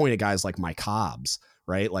I point at guys like my Cobbs,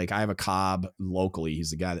 right? Like I have a Cobb locally.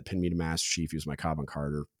 He's the guy that pinned me to Master Chief. He was my Cobb on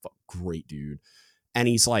Carter. Great dude. And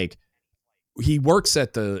he's like, he works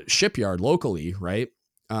at the shipyard locally, right?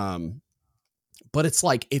 But it's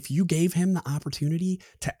like, if you gave him the opportunity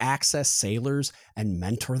to access sailors and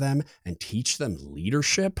mentor them and teach them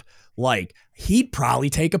leadership, like he'd probably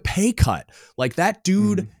take a pay cut. Like that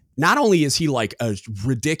dude, not only is he like a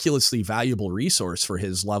ridiculously valuable resource for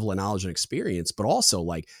his level of knowledge and experience, but also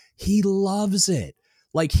like he loves it.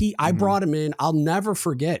 Like I brought him in. I'll never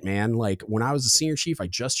forget, man. Like when I was a senior chief, I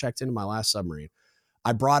just checked into my last submarine.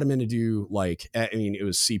 I brought him in to do like, I mean, it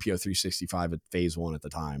was CPO 365 at phase 1 at the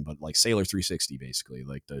time, but like Sailor 360, basically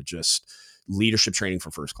like the just leadership training for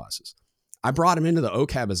first classes. I brought him into the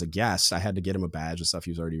OCAB as a guest. I had to get him a badge and stuff. He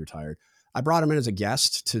was already retired. I brought him in as a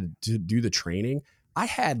guest to do the training. I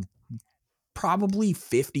had probably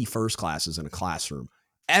 50 first classes in a classroom.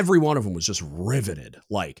 Every one of them was just riveted.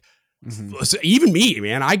 Like even me,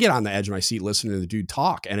 man, I get on the edge of my seat listening to the dude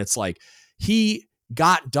talk. And it's like, he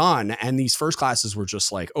got done. And these first classes were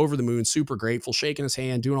just like over the moon, super grateful, shaking his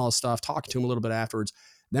hand, doing all this stuff, talking to him a little bit afterwards.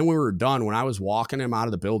 Then we were done. When I was walking him out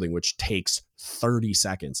of the building, which takes 30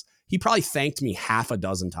 seconds, he probably thanked me half a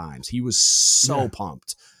dozen times. He was so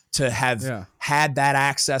pumped to have had that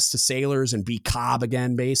access to sailors and be Cobb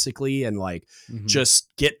again, basically. And like, just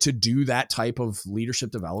get to do that type of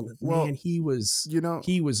leadership development. Well, man, he was,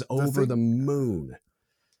 he was over the moon.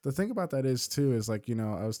 The thing about that is too, is like,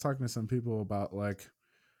 I was talking to some people about like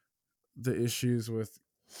the issues with,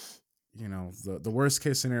 the worst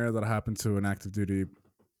case scenario that happened to an active duty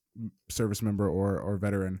service member or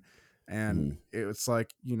veteran. And it's like,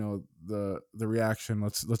 the reaction,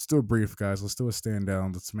 let's do a brief, guys. Let's do a stand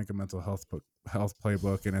down. Let's make a mental health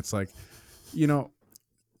playbook. And it's like,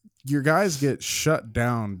 your guys get shut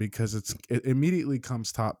down because it immediately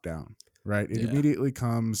comes top down, right? It immediately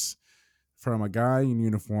comes from a guy in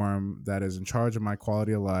uniform that is in charge of my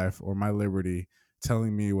quality of life or my liberty,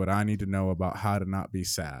 telling me what I need to know about how to not be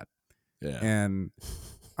sad. Yeah. And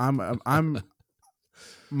I'm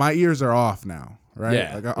my ears are off now, right?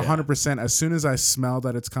 Yeah, like 100%. As soon as I smell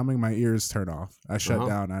that it's coming, my ears turn off. I shut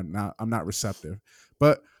down. I'm not receptive.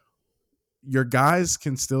 But your guys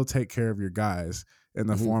can still take care of your guys in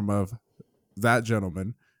the form of that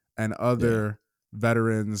gentleman and other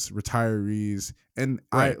veterans, retirees. And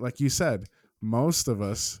like you said, most of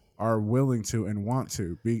us are willing to and want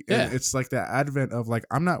to be. And it's like that advent of like,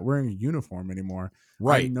 I'm not wearing a uniform anymore.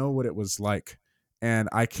 Right. I know what it was like. And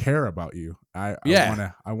I care about you. I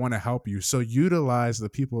want to help you. So utilize the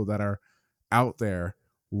people that are out there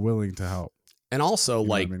willing to help. And also,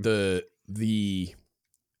 like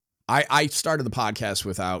I started the podcast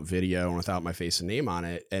without video and without my face and name on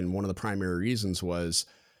it. And one of the primary reasons was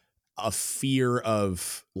a fear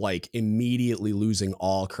of like immediately losing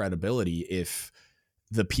all credibility if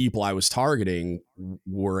the people I was targeting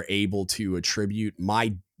were able to attribute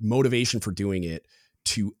my motivation for doing it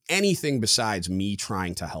to anything besides me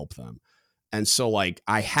trying to help them. And so like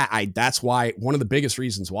that's why one of the biggest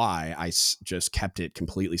reasons why I just kept it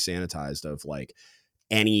completely sanitized of like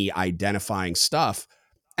any identifying stuff.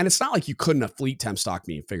 And it's not like you couldn't have fleet temp stocked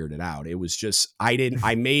me and figured it out. It was just, I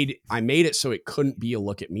made it so it couldn't be a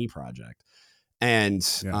look at me project. And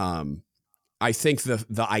I think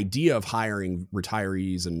the idea of hiring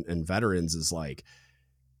retirees and veterans is like,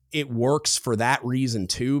 it works for that reason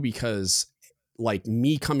too, because like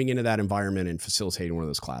me coming into that environment and facilitating one of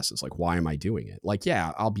those classes, like, why am I doing it? Like,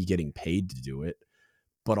 yeah, I'll be getting paid to do it,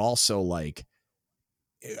 but also like,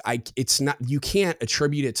 it's not, you can't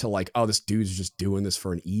attribute it to like, oh, this dude's just doing this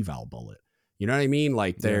for an eval bullet. You know what I mean?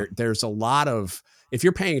 Like there's a lot of, if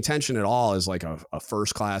you're paying attention at all as like a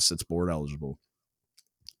first class that's board eligible,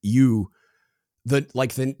 the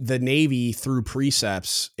Navy through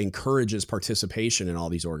precepts encourages participation in all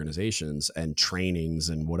these organizations and trainings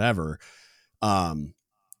and whatever,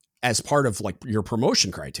 as part of like your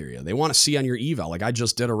promotion criteria. They want to see on your eval. Like I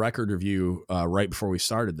just did a record review right before we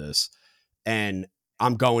started this, and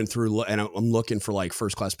I'm going through and I'm looking for like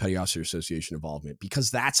first class Petty Officer Association involvement because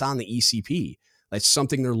that's on the ECP. That's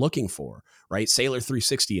something they're looking for, right? Sailor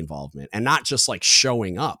 360 involvement, and not just like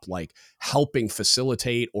showing up, like helping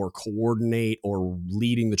facilitate or coordinate or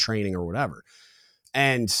leading the training or whatever.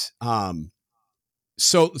 And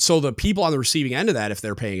so the people on the receiving end of that, if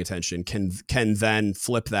they're paying attention, can then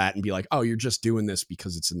flip that and be like, oh, you're just doing this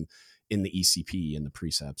because it's in the ECP and the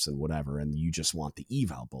precepts and whatever, and you just want the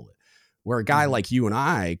eval bullet. Where a guy like you and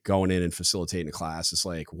I going in and facilitating a class is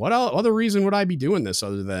like, what other reason would I be doing this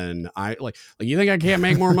other than like you think I can't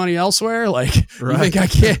make more money elsewhere? Like you think I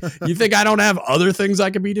can't, you think I don't have other things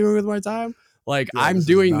I could be doing with my time? Like I'm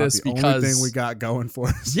doing this because only thing we got going for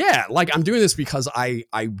us. Yeah. Like I'm doing this because I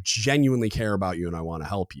genuinely care about you and I want to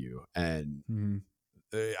help you. And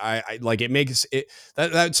I like, it makes it,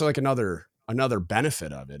 that's like another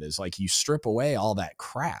benefit of it is like you strip away all that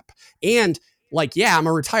crap. And like, yeah, I'm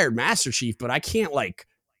a retired Master Chief, but I can't like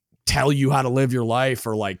tell you how to live your life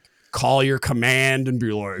or like call your command and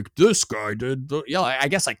be like, this guy did. Yeah, I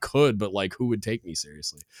guess I could, but like, who would take me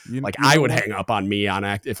seriously? I would hang up on me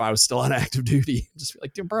if I was still on active duty. Just be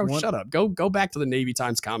like, dude, bro, shut up. Go back to the Navy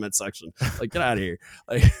Times comment section. Like, get out of here.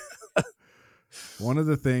 Like, one of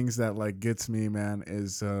the things that like gets me, man,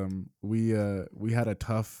 is we had a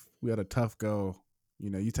tough go. You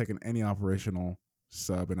know, you take any operational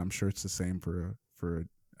sub, and I'm sure it's the same for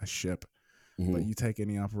a ship, but you take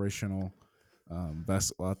any operational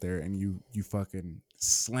vessel out there and you fucking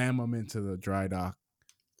slam them into the dry dock.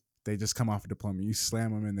 They just come off a deployment. You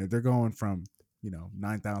slam them in there. They're going from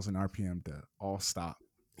 9,000 RPM to all stop.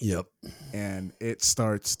 Yep. And it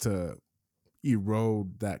starts to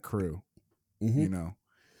erode that crew.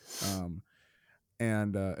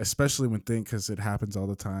 And especially when because it happens all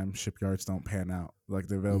the time, shipyards don't pan out. Like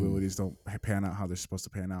the availabilities don't pan out how they're supposed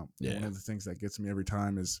to pan out. Yeah. One of the things that gets me every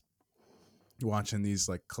time is watching these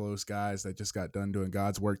like close guys that just got done doing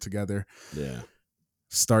God's work together. Yeah.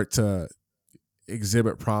 Start to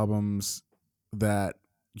exhibit problems that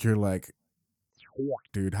you're like,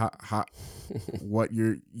 dude, how what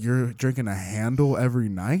you're drinking a handle every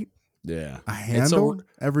night? Yeah. A handle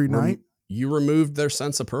every night? You removed their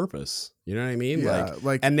sense of purpose. You know what I mean? Yeah,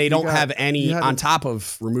 like and they don't have any, on top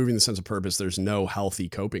of removing the sense of purpose, there's no healthy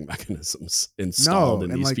coping mechanisms installed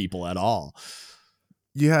in these like, people at all.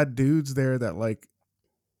 You had dudes there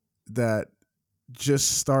that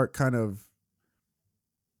just start kind of,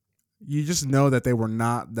 you just know that they were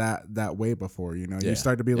not that way before, you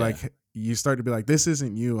start to be like, this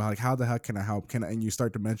isn't you. Like, how the heck can I help? And you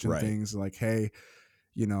start to mention things like, hey,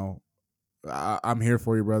 I'm here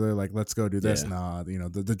for you, brother. Like, let's go do this. Nah,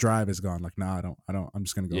 the drive is gone. Like, nah, I don't, I'm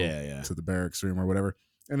just going to go to the barracks room or whatever.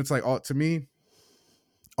 And it's like, to me,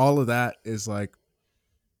 all of that is like,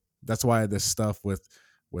 that's why this stuff with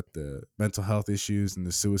the mental health issues and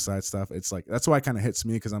the suicide stuff, it's like, that's why it kind of hits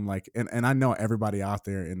me. Cause I'm like, and I know everybody out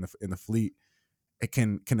there in the fleet, it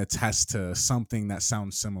can attest to something that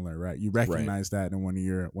sounds similar, right? You recognize that in one of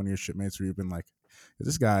your shipmates where you've been like,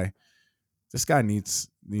 this guy needs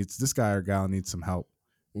this guy or gal needs some help,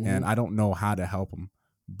 and I don't know how to help him.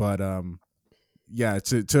 But yeah,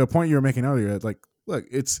 to a point you were making earlier, like, look,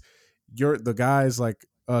 it's the guys like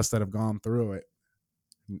us that have gone through it.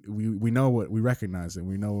 We know what, we recognize it.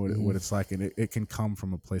 We know what it's like, and it can come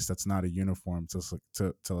from a place that's not a uniform. Just like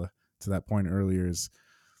to that point earlier is,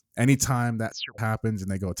 anytime that happens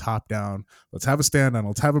and they go top down, let's have a stand on,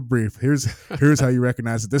 let's have a brief. Here's how you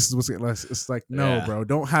recognize it. This is what's it's like, no, bro,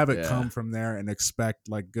 don't have it come from there and expect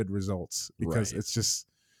like good results, because it's just,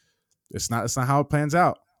 it's not how it plans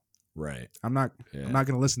out. Right. I'm not going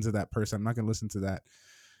to listen to that person. I'm not going to listen to that,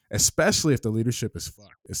 especially if the leadership is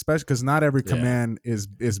fucked, especially because not every command is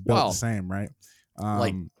built the same. Right.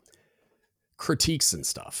 Like critiques and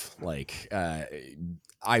stuff. Like,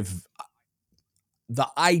 the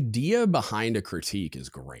idea behind a critique is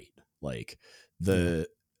great. Like the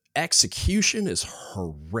execution is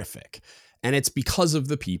horrific, and it's because of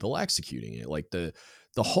the people executing it. Like the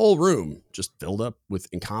whole room just filled up with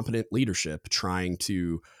incompetent leadership trying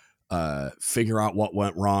to figure out what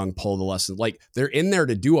went wrong, pull the lesson. Like they're in there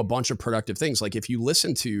to do a bunch of productive things. Like if you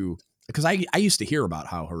listen to, because I used to hear about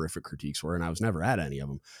how horrific critiques were and I was never at any of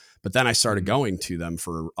them, but then I started going to them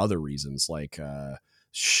for other reasons, like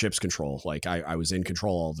ship's control. Like I was in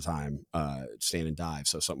control all the time, stand and dive.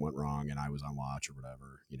 So something went wrong and I was on watch or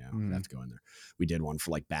whatever, I'd have to go in there. We did one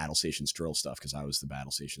for like battle stations drill stuff, because I was the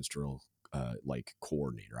battle stations drill like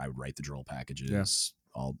coordinator. I would write the drill packages,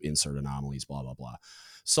 I'll insert anomalies, blah, blah, blah.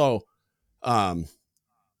 So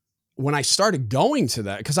when I started going to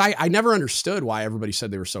that, because I never understood why everybody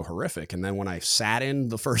said they were so horrific. And then when I sat in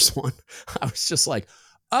the first one, I was just like,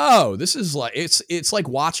 oh, this is like, it's like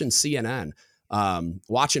watching CNN.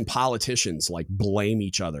 Watching politicians like blame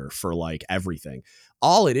each other for like everything.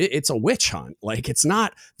 It's a witch hunt. Like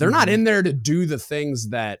they're not in there to do the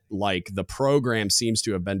things that like the program seems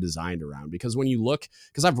to have been designed around. Because when you look,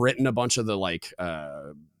 because I've written a bunch of the like,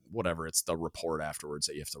 whatever, it's the report afterwards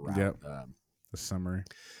that you have to write. The summary.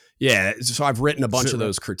 Yeah, so I've written a bunch Sit of rep.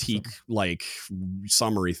 those critique like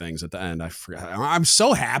summary things at the end. I forgot. I'm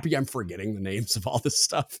so happy I'm forgetting the names of all this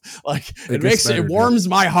stuff. Like it warms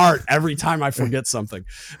my heart every time I forget something.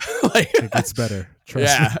 Like, it gets better.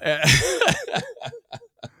 Trust me.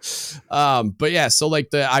 But yeah, so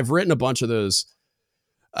like I've written a bunch of those,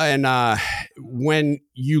 and when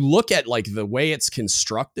you look at like the way it's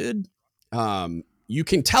constructed, you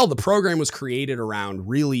can tell the program was created around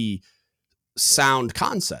really sound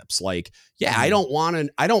concepts. Like, yeah, I don't want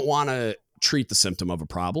to treat the symptom of a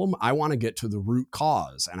problem. I want to get to the root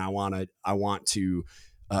cause, and I want to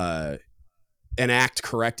enact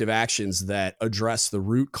corrective actions that address the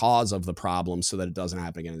root cause of the problem so that it doesn't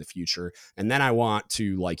happen again in the future. And then I want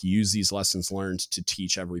to like use these lessons learned to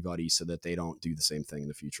teach everybody so that they don't do the same thing in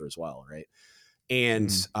the future as well. Right. And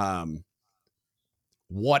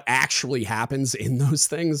what actually happens in those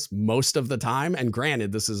things most of the time, and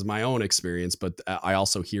granted, this is my own experience, but I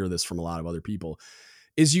also hear this from a lot of other people,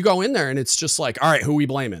 is you go in there and it's just like, all right, who are we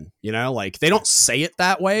blaming? You know, like they don't say it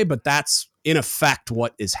that way, but that's in effect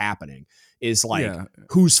what is happening. Is like,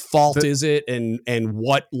 whose fault is it, and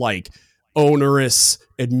what like onerous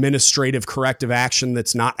administrative corrective action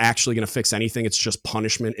that's not actually going to fix anything. It's just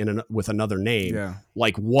punishment with another name. Yeah.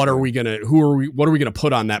 Like, what are we going to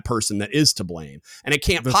put on that person that is to blame? And it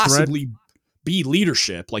can't possibly be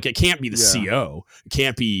leadership. Like, it can't be the CO. It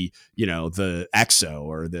can't be, the XO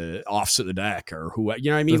or the office of the deck or who,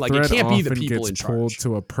 you know what I mean? Like, it can't be the people in charge. Pulled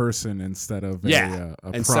to a person instead of a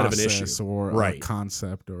instead of an issue or a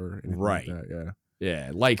concept or anything like that. Yeah.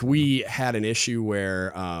 Yeah, like we had an issue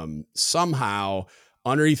where somehow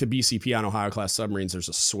underneath the BCP on Ohio class submarines, there's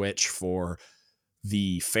a switch for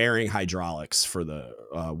the fairing hydraulics for the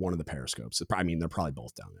one of the periscopes. I mean, they're probably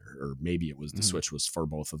both down there, or maybe it was the switch was for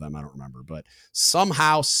both of them. I don't remember, but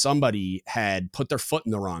somehow somebody had put their foot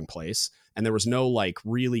in the wrong place, and there was no like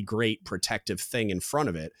really great protective thing in front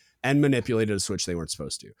of it, and manipulated a switch they weren't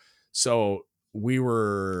supposed to. So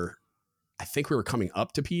I think we were coming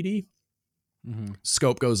up to PD.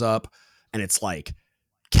 Scope goes up and it's like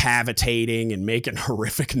cavitating and making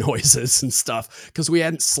horrific noises and stuff because we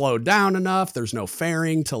hadn't slowed down enough. There's no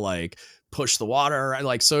fairing to like push the water.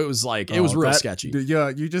 So it was like, it was real sketchy. Yeah.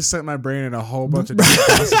 You just set my brain in a whole bunch of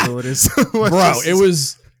different possibilities. Bro, it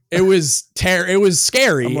was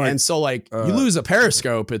scary. Like, and so like you lose a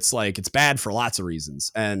periscope, it's like, it's bad for lots of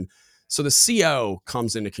reasons. And so the CO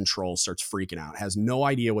comes into control, starts freaking out, has no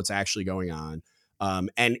idea what's actually going on.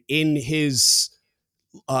 And in his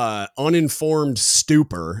uninformed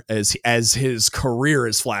stupor, as his career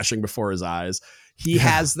is flashing before his eyes, he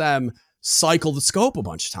has them cycle the scope a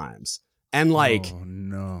bunch of times, and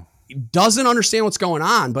doesn't understand what's going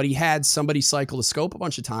on. But he had somebody cycle the scope a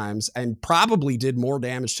bunch of times, and probably did more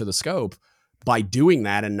damage to the scope by doing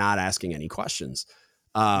that and not asking any questions.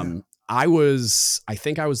 I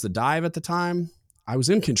think I was the dive at the time. I was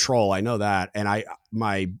in control, I know that, and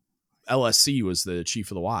my LSC was the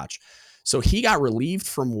chief of the watch. So he got relieved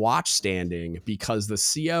from watch standing because the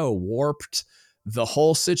CO warped the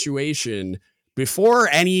whole situation before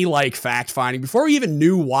any like fact finding, before we even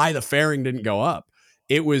knew why the fairing didn't go up.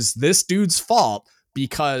 It was this dude's fault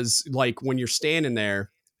because like when you're standing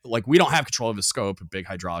there, like we don't have control of the scope, a big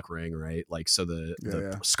hydraulic ring, right? Like, so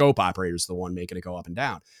the scope operator is the one making it go up and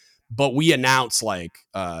down. But we announce like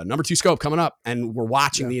number 2 scope coming up, and we're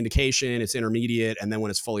watching the indication. It's intermediate, and then when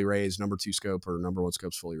it's fully raised, number 2 scope or number 1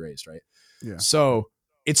 scope's fully raised, right? Yeah. So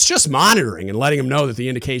it's just monitoring and letting them know that the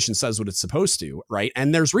indication says what it's supposed to, right?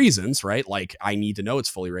 And there's reasons, right? Like I need to know it's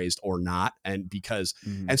fully raised or not, and because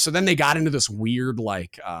and so then they got into this weird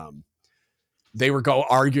like they were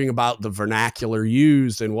arguing about the vernacular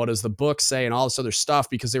used and what does the book say and all this other stuff,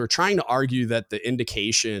 because they were trying to argue that the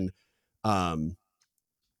indication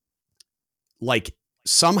like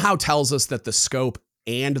somehow tells us that the scope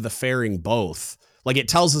and the fairing both, like it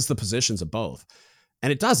tells us the positions of both,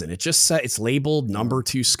 and it doesn't. It just says it's labeled number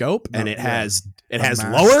 2 scope, and it has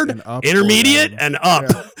lowered, intermediate, and up.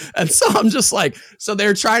 Yeah. And so I'm just like, so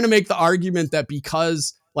they're trying to make the argument that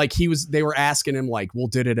because like they were asking him like, well,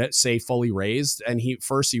 did it say fully raised? And he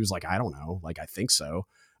was like, I don't know. Like, I think so.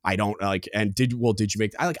 I don't like, and did you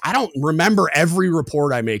make, I don't remember every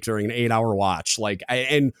report I make during an 8-hour watch. Like,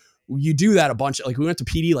 and you do that a bunch. Like we went to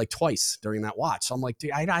PD like twice during that watch. So I'm like,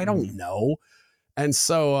 dude, I don't know. And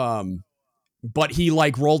so, but he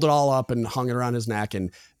like rolled it all up and hung it around his neck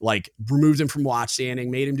and like removed him from watch standing,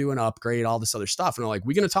 made him do an upgrade, all this other stuff. And they're like,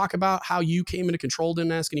 we're going to talk about how you came into control,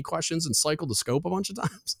 didn't ask any questions, and cycled the scope a bunch of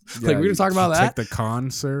times. Yeah, like we're going to talk about that. Take the con,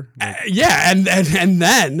 sir. Yeah. And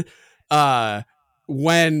then,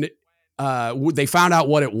 when they found out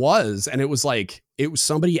what it was, and it was like it was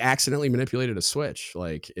somebody accidentally manipulated a switch.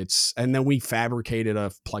 Like and then we fabricated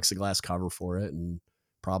a plexiglass cover for it and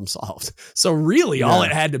problem solved. So really all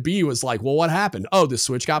it had to be was like, well, what happened? Oh, the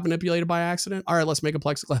switch got manipulated by accident. All right, let's make a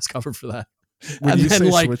plexiglass cover for that. When you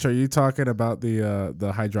say switch, are you talking about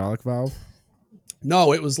the hydraulic valve?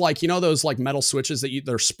 No, it was like, you know, those like metal switches that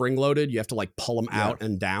they're spring loaded. You have to like pull them out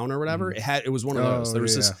and down or whatever. It was one of those. There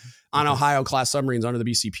was this on Ohio class submarines under the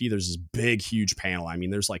BCP. There's this big, huge panel. I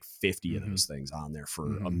mean, there's like 50 of those things on there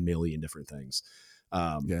for a million different things.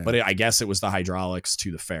 But I guess it was the hydraulics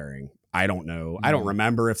to the fairing. I don't know. I don't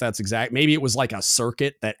remember if that's exact. Maybe it was like a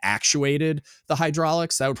circuit that actuated the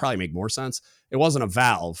hydraulics. That would probably make more sense. It wasn't a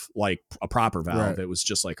valve, like a proper valve. Right. It was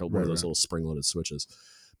just like one of those little spring loaded switches.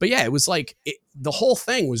 But yeah, it was like the whole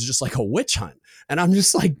thing was just like a witch hunt. And I'm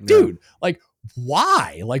just like, dude, like,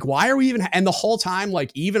 why? Like, why are we even? And the whole time, like,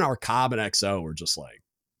 even our Cobb and XO were just like,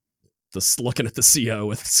 looking at the CO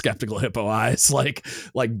with skeptical hippo eyes. Like,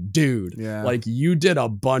 dude, like you did a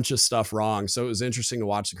bunch of stuff wrong. So it was interesting to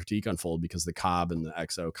watch the critique unfold because the Cobb and the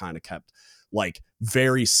XO kind of kept like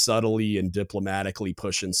very subtly and diplomatically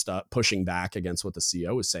pushing back against what the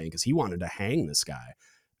CO was saying because he wanted to hang this guy.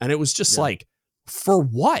 And it was just like, for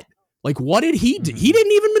what? Like, what did he do? He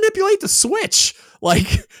didn't even manipulate the switch.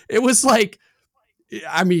 Like, it was like,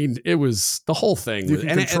 I mean, it was the whole thing. You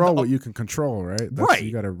can control what you can control, right? Right.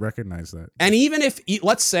 You got to recognize that. And even if,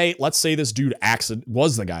 let's say this dude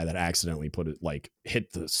was the guy that accidentally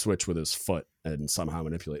hit the switch with his foot and somehow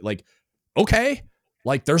manipulate. Like, okay,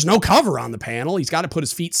 like there's no cover on the panel. He's got to put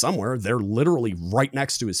his feet somewhere. They're literally right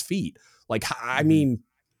next to his feet. Like, I mean,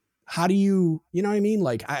 how do you know what I mean?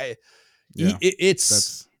 Like,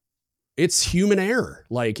 it's human error.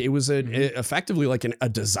 Like it was effectively like a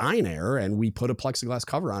design error, and we put a plexiglass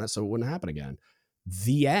cover on it so it wouldn't happen again.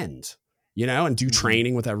 The end, you know, and do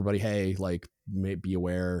training with everybody. Hey, like be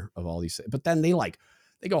aware of all these things. But then they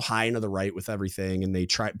go high into the right with everything, and they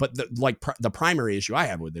try. But the primary issue I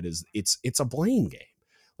have with it is it's a blame game.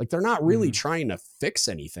 Like they're not really trying to fix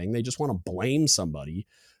anything. They just want to blame somebody,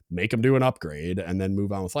 make them do an upgrade, and then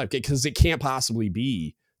move on with life. Because it can't possibly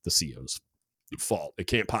be the CO's fault. It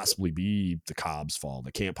can't possibly be the Cobb's fault.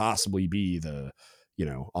 It can't possibly be the,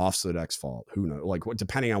 Offset X fault. Who knows? Like,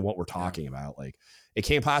 depending on what we're talking about, like, it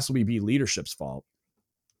can't possibly be leadership's fault.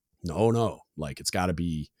 No. Like, it's got to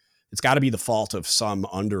be the fault of some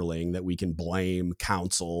underling that we can blame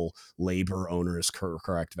council, labor, owners,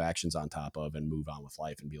 corrective actions on top of, and move on with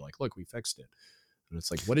life and be like, look, we fixed it. And it's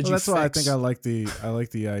like, what did you fix? That's why I think I like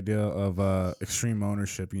the idea of extreme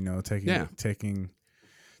ownership.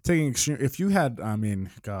 Taking extreme. If you had, I mean,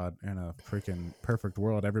 God, in a freaking perfect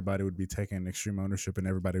world, everybody would be taking extreme ownership, and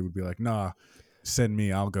everybody would be like, "Nah, send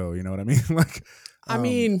me, I'll go." You know what I mean? Like,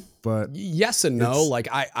 but yes and no. Like,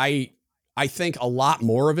 I think a lot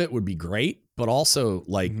more of it would be great, but also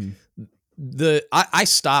like I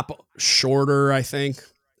stop shorter, I think,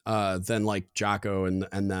 than like Jocko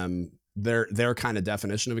and them. Their kind of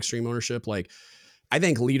definition of extreme ownership. Like, I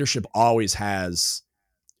think leadership always has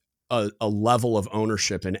a level of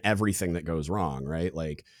ownership in everything that goes wrong, right?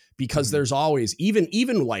 Like, because there's always even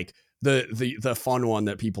like the fun one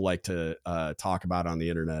that people like to talk about on the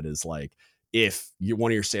internet is like, if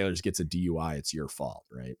one of your sailors gets a DUI, it's your fault,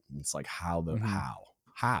 right? And it's like, how?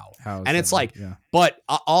 And it's like, but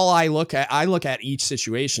I look at each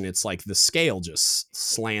situation, it's like the scale just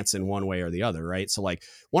slants in one way or the other, right? So like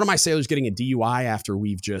one of my sailors getting a DUI after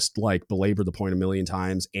we've just like belabored the point a million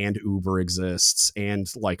times, and Uber exists, and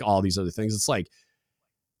like all these other things. It's like,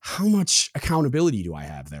 how much accountability do I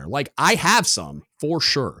have there? Like, I have some for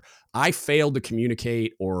sure. I failed to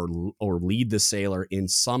communicate or lead the sailor in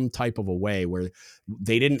some type of a way where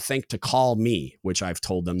they didn't think to call me, which I've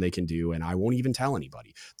told them they can do, and I won't even tell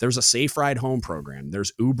anybody. There's a safe ride home program.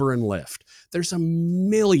 There's Uber and Lyft. There's a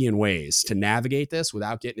million ways to navigate this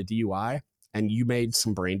without getting a DUI, and you made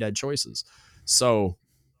some brain dead choices. So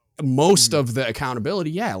most of the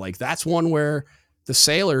accountability, like that's one where the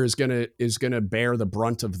sailor is gonna bear the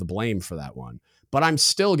brunt of the blame for that one. But I'm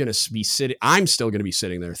still going to be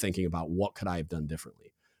sitting there thinking about what could I have done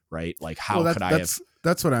differently, right? Like, how could I have?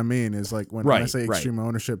 That's what I mean is like when I say extreme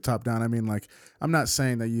ownership top down, I mean, like, I'm not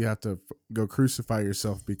saying that you have to go crucify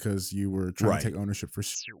yourself because you were trying to take ownership for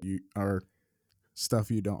you or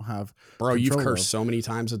stuff you don't have. Bro, you've cursed so many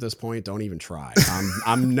times at this point. Don't even try.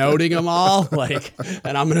 I'm noting them all, like,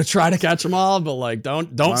 and I'm going to try to catch them all, but like,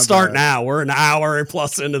 don't start now. We're an hour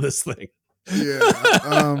plus into this thing.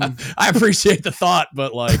 I appreciate the thought,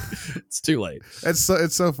 but like, it's too late. It's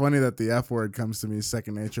so funny that the F word comes to me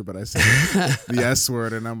second nature, but I say the S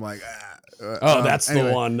word and I'm like, that's anyway.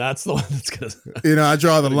 The one. That's the one that's gonna. I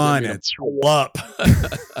draw the line. It's up.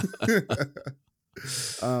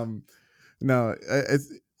 um, no,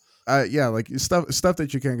 yeah, like stuff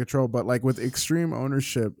that you can't control. But like with extreme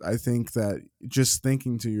ownership, I think that just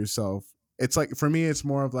thinking to yourself, it's like for me, it's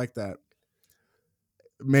more of like that.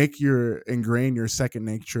 Ingrain your second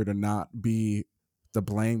nature to not be the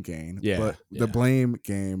blame game, Yeah, but the yeah, blame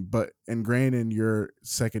game, but ingrain in your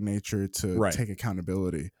second nature to right. take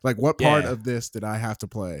accountability. Like, what part Yeah, of this did I have to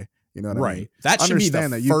play? You know what I mean? right. That should be the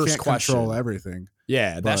Understand that you first can't control question. everything,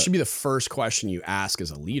 Yeah, that but should be the first question you ask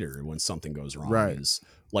as a leader when something goes wrong right. is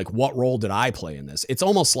like, what role did I play in this? It's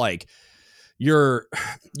almost like you're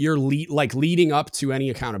like leading up to any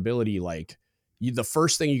accountability, like the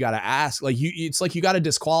first thing you got to ask, like it's like you got to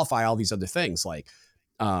disqualify all these other things, like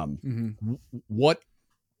um Hmm.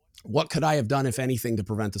 what could I have done, if anything, to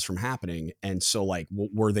prevent this from happening? And so, like,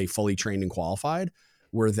 were they fully trained and qualified?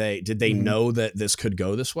 Did they Hmm. know that this could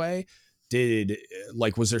go this way?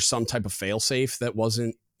 Was there some type of fail safe that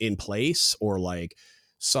wasn't in place, or like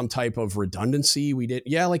some type of redundancy we did?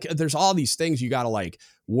 Yeah. Like, there's all these things you got to like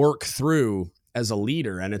work through as a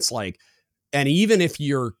leader. And it's like, and even if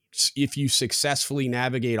you successfully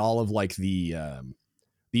navigate all of like the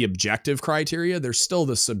objective criteria, there's still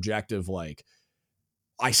the subjective, like,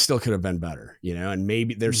 I still could have been better, and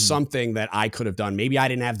maybe there's Hmm. something that I could have done. Maybe I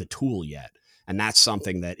didn't have the tool yet. And that's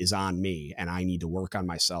something that is on me, and I need to work on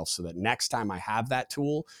myself so that next time I have that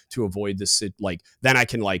tool to avoid this, like, then I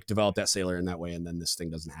can like develop that sailor in that way. And then this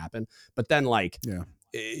thing doesn't happen. But then like, Yeah.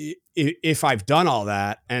 if I've done all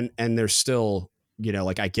that and there's still,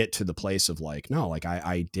 like I get to the place of like, no, like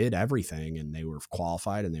I did everything, and they were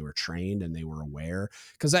qualified and they were trained and they were aware.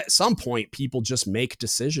 Cause at some point people just make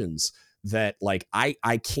decisions that like, I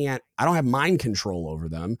don't have mind control over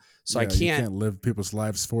them. So I Yeah, you can't. can't live people's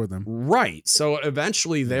lives for them. Right. So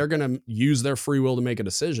eventually Yeah. they're going to use their free will to make a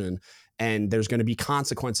decision, and there's going to be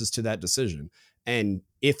consequences to that decision. And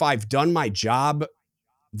if I've done my job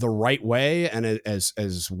the right way and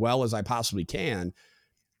as well as I possibly can,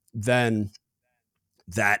 then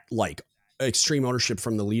that like extreme ownership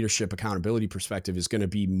from the leadership accountability perspective is going to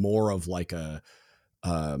be more of like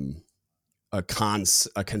um a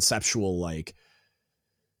conceptual, like,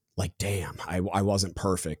 damn, I wasn't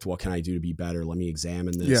perfect. What can I do to be better? Let me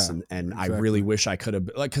examine this. Yeah, And I really exactly. wish I could have,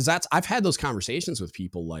 like, cause I've had those conversations with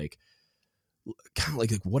people, like, kind of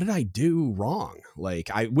like, what did I do wrong?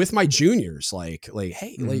 Like with my juniors, like,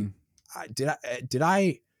 hey, like, Hmm. did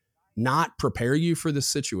I not prepare you for this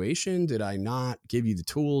situation? Did I not give you the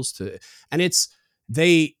tools to, and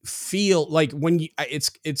they feel like when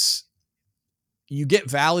it's, you get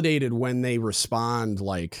validated when they respond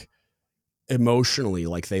like emotionally,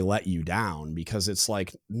 like they let you down, because it's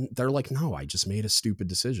like they're like, no, I just made a stupid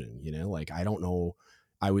decision, like, I don't know,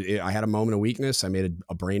 I had a moment of weakness, I made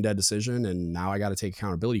a brain dead decision, and now I got to take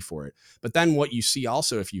accountability for it. But then what you see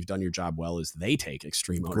also, if you've done your job well, is they take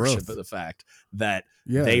extreme ownership of Growth. the fact that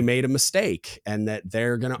they Yeah. made a mistake, and that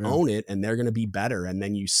they're going to Yeah. own it, and they're going to be better. And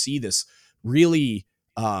then you see this really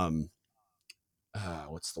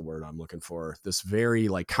what's the word I'm looking for? This very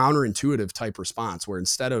like counterintuitive type response, where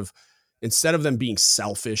instead of them being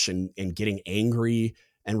selfish and getting angry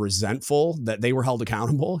and resentful that they were held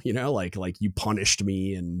accountable, like you punished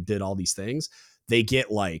me and did all these things, they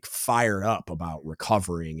get like fired up about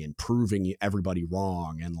recovering and proving everybody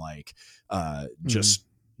wrong, and like Hmm. just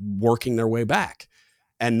working their way back.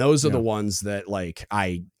 And those are the Yeah. ones that like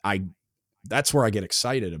I that's where I get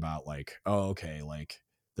excited about, like, oh, okay, like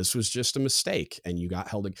this was just a mistake and you got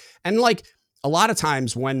held. And like a lot of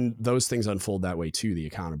times when those things unfold that way too, the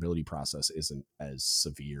accountability process isn't as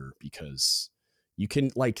severe, because you can,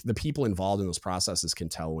 like, the people involved in those processes can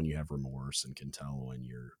tell when you have remorse, and can tell when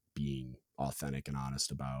you're being authentic and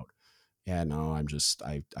honest about, yeah, no, I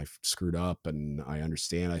screwed up, and I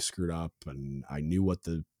understand I screwed up, and I knew what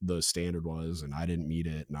the standard was, and I didn't meet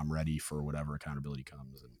it, and I'm ready for whatever accountability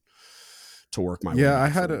comes, and to work my way Yeah,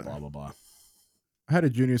 back from it, blah blah blah. I had a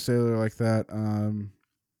junior sailor like that.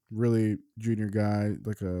 Really junior guy,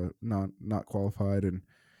 like a not qualified, and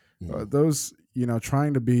Mm. those,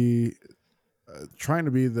 trying to be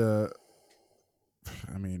the.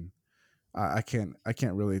 I mean, I can't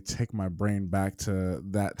really take my brain back to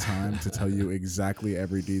that time to tell you exactly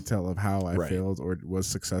every detail of how I Right. failed or was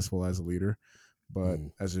successful as a leader, but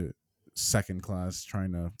Mm. as a second class,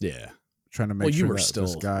 Yeah. trying to Well, make you sure were that this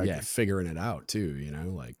still, guy. yeah, figuring it out too,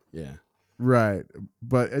 like, yeah. Right,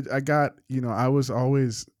 but I got, I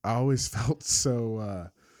always felt so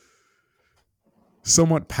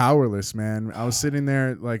somewhat powerless, man. I was sitting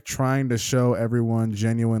there like trying to show everyone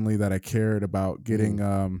genuinely that I cared about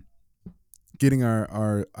Mm. getting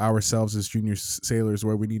our ourselves as junior sailors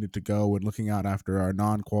where we needed to go, and looking out after our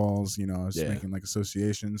non-quals. I was Yeah. making like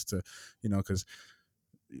associations to, because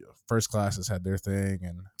first classes had their thing,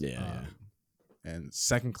 Yeah. and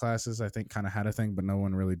second classes I think kind of had a thing, but no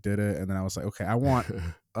one really did it. And then I was like, okay, I want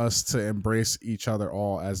us to embrace each other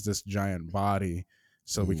all as this giant body,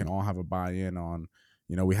 so we can all have a buy-in on,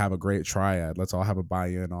 we have a great triad. Let's all have a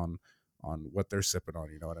buy-in on what they're sipping on.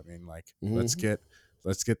 You know what I mean? Like, let's get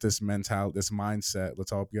this this mindset.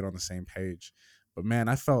 Let's all get on the same page. But man,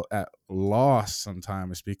 I felt at loss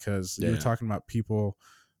sometimes, because you were talking about people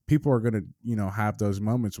are gonna have those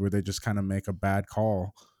moments where they just kind of make a bad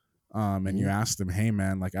call. And you ask them, hey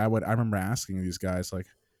man, like I remember asking these guys, like,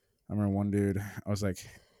 I remember one dude, I was like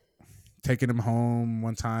taking him home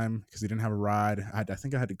one time because he didn't have a ride. I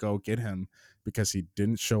think I had to go get him because he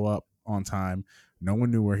didn't show up on time. No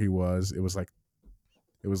one knew where he was. It was like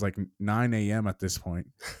 9 a.m. at this point.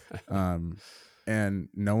 And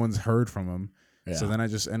no one's heard from him. Yeah. So then I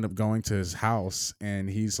just end up going to his house, and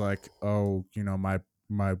he's like, oh,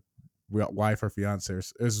 my wife or fiance,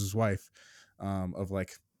 is his wife, of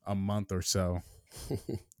like a month or so,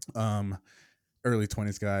 early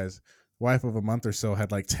 20s guys, wife of a month or so,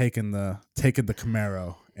 had like taken the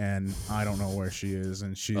Camaro, and I don't know where she is,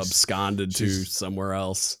 and she's absconded to somewhere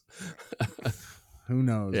else. Who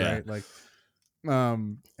knows, right? Like,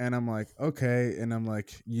 and I'm like, okay, and I'm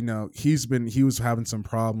like, he was having some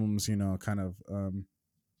problems, kind of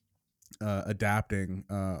adapting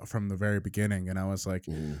from the very beginning, and I was like,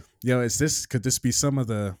 could this be some of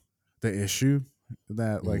the issue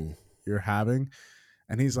that like you're having?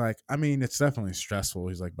 And he's like, I mean, it's definitely stressful.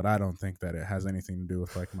 He's like, but I don't think that it has anything to do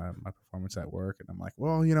with like my performance at work. And I'm like,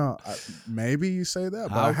 well, maybe you say that,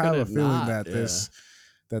 but I have a feeling that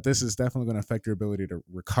this is definitely going to affect your ability to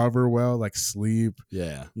recover well, like sleep.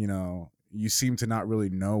 Yeah. You seem to not really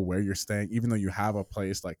know where you're staying, even though you have a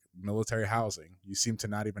place like military housing. You seem to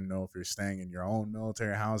not even know if you're staying in your own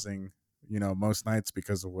military housing, most nights,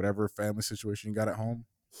 because of whatever family situation you got at home.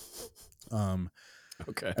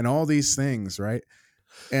 Okay. And all these things, right?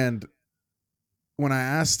 And when I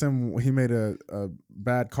asked him, he made a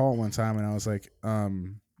bad call one time, and I was like,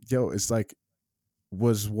 it's like,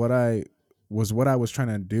 was what I was trying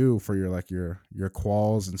to do for your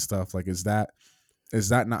quals and stuff, like, is that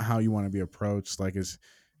not how you want to be approached? Like, is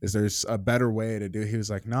there a better way to do it? He was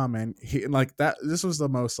like, nah, man. He like that. This was the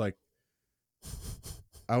most, like,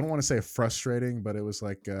 I don't want to say frustrating, but it was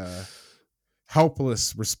like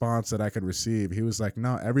helpless response that I could receive. He was like,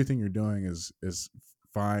 no, everything you're doing is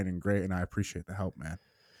fine and great, and I appreciate the help, man.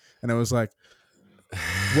 And it was like,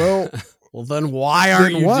 well, well, then why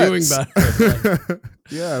aren't you doing better?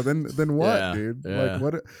 Yeah, then what, dude? Yeah. Like,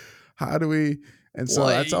 what? How do we? And so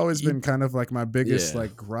that's always been kind of like my biggest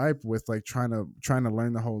like gripe with like trying to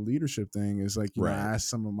learn the whole leadership thing, is like, I asked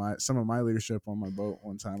some of my leadership on my boat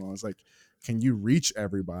one time. I was like, can you reach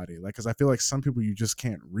everybody? Like, because I feel like some people you just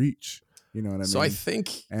can't reach. You know what I mean? So I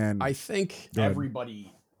think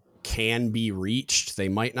everybody can be reached. They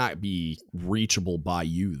might not be reachable by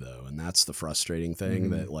you, though, and that's the frustrating thing.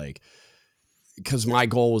 That, like, because my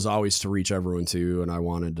goal was always to reach everyone too, and I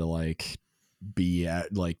wanted to like be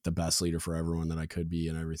at like the best leader for everyone that I could be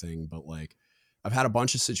and everything. But like, I've had a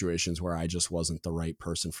bunch of situations where I just wasn't the right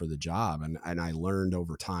person for the job, and I learned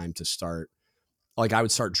over time to start, like, I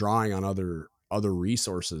would start drawing on other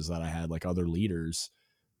resources that I had, like other leaders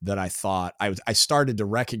that I thought I started to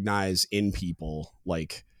recognize in people,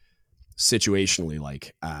 like situationally,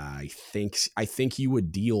 like, I think you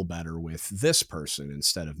would deal better with this person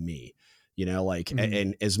instead of me, like,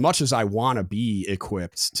 and as much as I want to be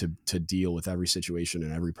equipped to deal with every situation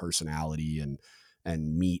and every personality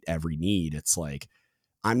and meet every need, it's like,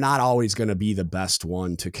 I'm not always going to be the best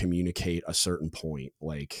one to communicate a certain point.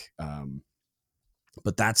 Like,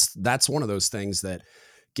 but that's one of those things that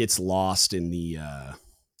gets lost in the,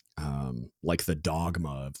 like the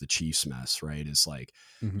dogma of the Chiefs mess, right? Is like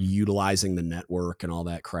utilizing the network and all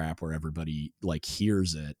that crap where everybody like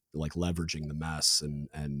hears it, like leveraging the mess,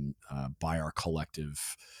 and by our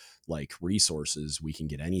collective like resources, we can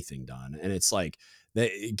get anything done. And it's like,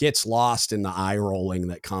 it gets lost in the eye rolling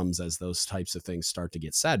that comes as those types of things start to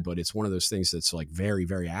get said. But it's one of those things that's like very,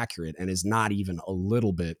 very accurate and is not even a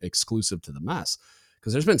little bit exclusive to the mess.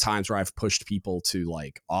 Because there's been times where I've pushed people to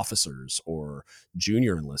like officers or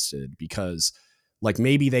junior enlisted because like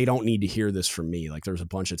maybe they don't need to hear this from me. Like there's a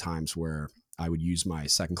bunch of times where I would use my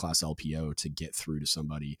second class LPO to get through to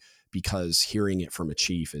somebody because hearing it from a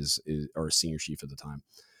chief is or a senior chief at the time,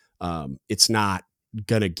 it's not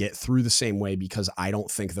going to get through the same way because I don't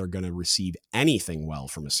think they're going to receive anything well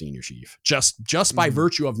from a senior chief just by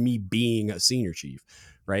virtue of me being a senior chief.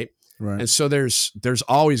 Right. Right. And so there's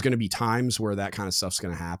always going to be times where that kind of stuff's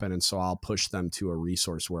going to happen. And so I'll push them to a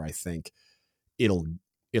resource where I think it'll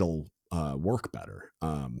work better.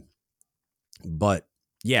 But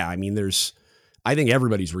yeah, I mean, I think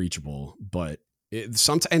everybody's reachable, but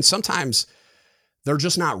sometimes they're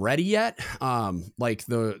just not ready yet. Like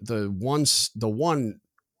not the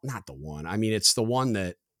one, I mean, it's the one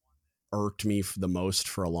that irked me the most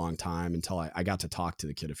for a long time until I got to talk to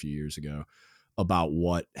the kid a few years ago about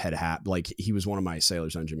what had happened. Like, he was one of my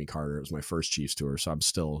sailors on Jimmy Carter. It was my first Chiefs tour. So I'm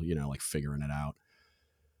still, like figuring it out.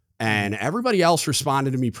 And everybody else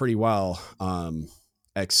responded to me pretty well.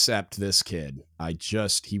 Except this kid.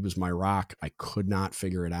 He was my rock. I could not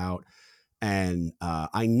figure it out. And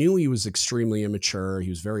I knew he was extremely immature. He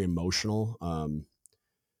was very emotional.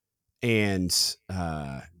 And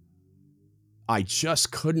I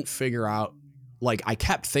just couldn't figure out, like, I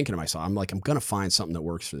kept thinking to myself, I'm like, I'm going to find something that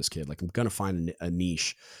works for this kid. Like, I'm going to find a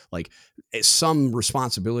niche, like it's some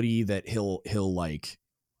responsibility that he'll like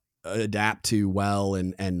adapt to well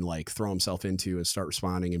and like throw himself into and start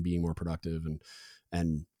responding and being more productive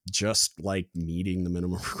and just like meeting the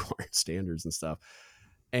minimum required standards and stuff.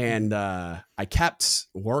 And I kept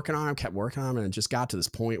working on him, and it just got to this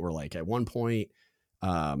point where, like, at one point,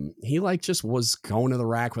 he like just was going to the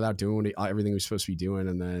rack without doing everything he was supposed to be doing.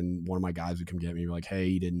 And then one of my guys would come get me like, hey,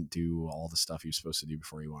 he didn't do all the stuff he was supposed to do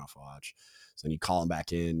before he went off watch. So then you call him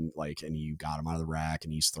back in, like, and you got him out of the rack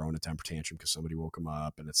and he's throwing a temper tantrum because somebody woke him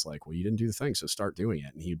up. And it's like, well, you didn't do the thing, so start doing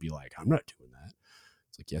it. And he'd be like, I'm not doing that.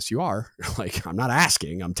 It's like, yes, you are. Like, I'm not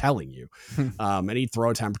asking, I'm telling you. And he'd throw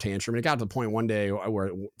a temper tantrum. And it got to the point one day where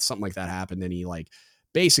something like that happened. And he like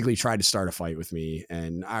basically tried to start a fight with me.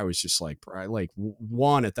 And I was just like,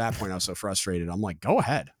 at that point, I was so frustrated. I'm like, go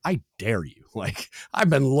ahead. I dare you. Like, I've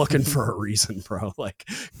been looking for a reason, bro. Like,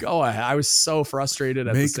 go ahead. I was so frustrated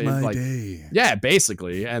at the same, like, day. Yeah,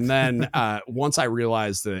 basically. And then once I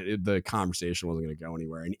realized that the conversation wasn't going to go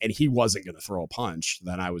anywhere and he wasn't going to throw a punch,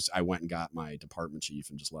 then I went and got my department chief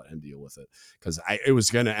and just let him deal with it, because it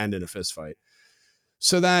was going to end in a fist fight.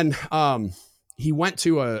 So then, he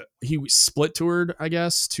split toured, I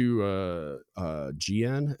guess, to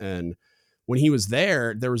GN. And when he was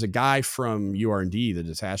there was a guy from UR&D, the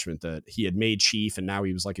detachment, that he had made chief, and now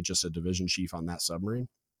he was like just a division chief on that submarine.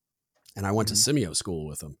 And I went to Simeo school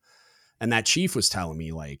with him. And that chief was telling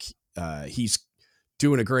me, like, he's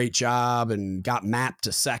doing a great job and got mapped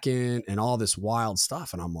to second and all this wild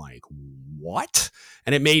stuff. And I'm like, what?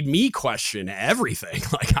 And it made me question everything.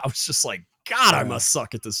 Like, I was just like, God, I must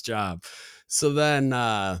suck at this job. So then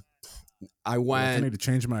I went. I need to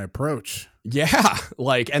change my approach. Yeah.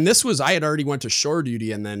 Like, and I had already went to shore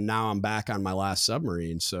duty, and then now I'm back on my last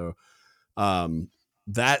submarine. So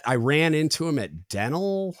that I ran into him at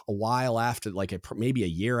Dental a while after, like maybe a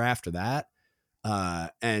year after that,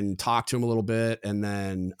 and talked to him a little bit. And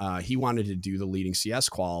then he wanted to do the leading CS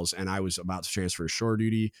quals, and I was about to transfer to shore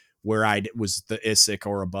duty, where I was the ISIC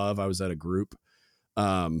or above. I was at a group.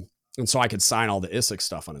 And so I could sign all the ISIC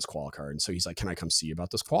stuff on his qual card. And so he's like, can I come see you about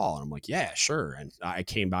this qual? And I'm like, yeah, sure. And I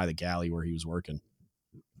came by the galley where he was working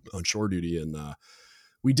on shore duty, and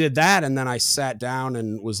we did that. And then I sat down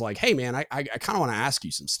and was like, hey man, I kind of want to ask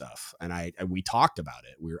you some stuff. And we talked about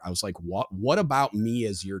it. I was like, what about me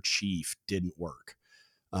as your chief didn't work?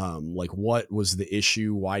 Like, what was the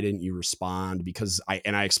issue? Why didn't you respond? Because I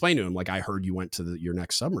explained to him, like, I heard you went to your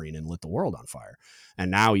next submarine and lit the world on fire. And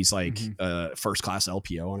now he's like first class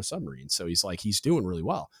LPO on a submarine. So he's like, he's doing really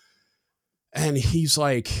well. And he's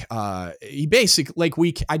like, he basically,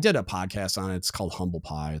 like, I did a podcast on it. It's called Humble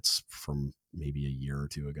Pie. It's from maybe a year or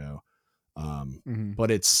two ago. But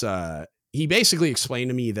it's, he basically explained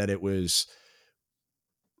to me that it was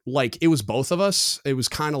both of us. It was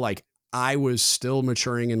kind of like, I was still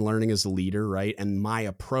maturing and learning as a leader, right? And my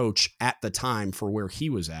approach at the time for where he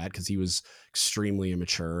was at, because he was extremely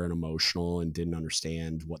immature and emotional and didn't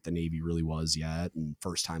understand what the Navy really was yet, and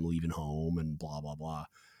first time leaving home and blah, blah, blah.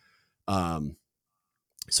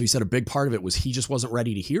 So he said a big part of it was he just wasn't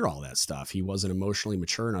ready to hear all that stuff. He wasn't emotionally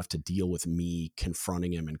mature enough to deal with me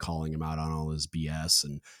confronting him and calling him out on all his BS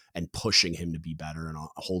and pushing him to be better and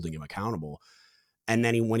holding him accountable. And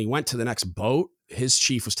then when he went to the next boat, his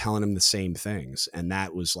chief was telling him the same things. And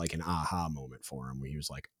that was like an aha moment for him, where he was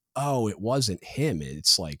like, oh, it wasn't him.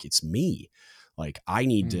 It's like, it's me. Like, I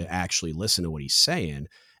need to actually listen to what he's saying.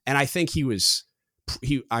 And I think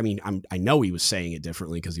I know he was saying it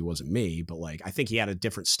differently because he wasn't me, but like, I think he had a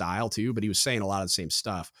different style too, but he was saying a lot of the same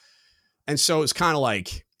stuff. And so it's kind of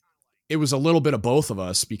like, it was a little bit of both of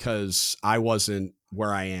us, because I wasn't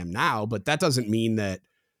where I am now, but that doesn't mean that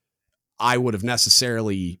I would have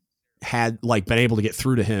necessarily been able to get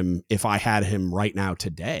through to him if I had him right now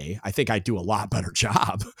today. I think I'd do a lot better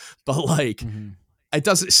job, but like, it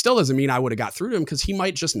still doesn't mean I would have got through to him, because he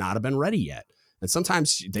might just not have been ready yet. And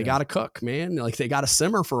sometimes they got to cook, man. Like they got to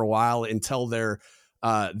simmer for a while until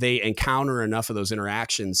they encounter enough of those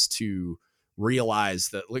interactions to realize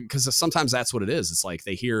that, because sometimes that's what it is. It's like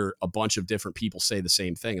they hear a bunch of different people say the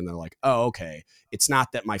same thing and they're like, oh, okay. It's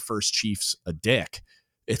not that my first chief's a dick.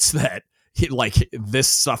 It's that like this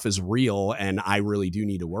stuff is real and I really do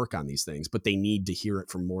need to work on these things, but they need to hear it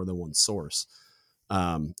from more than one source.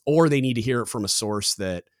 Or they need to hear it from a source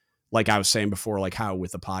that, like I was saying before, like how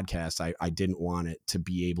with the podcast, I didn't want it to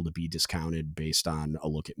be able to be discounted based on a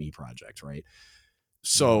Look at Me project. Right.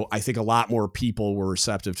 So I think a lot more people were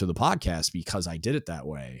receptive to the podcast because I did it that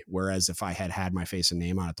way. Whereas if I had my face and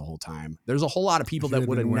name on it the whole time, there's a whole lot of people that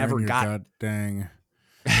would have never got dang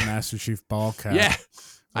Master Chief ball cap. Yeah.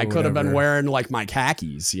 I could have been wearing like my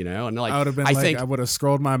khakis, you know, and like I would have been I would have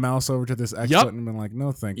scrolled my mouse over to this X button and been like,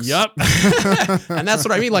 no thanks. Yep. And that's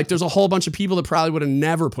what I mean. Like there's a whole bunch of people that probably would have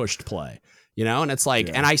never pushed play, you know, and it's like,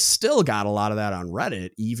 and I still got a lot of that on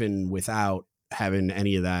Reddit, even without having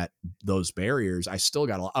any of those barriers. I still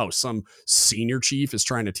got some senior chief is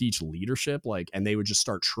trying to teach leadership, like, and they would just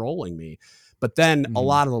start trolling me. But then a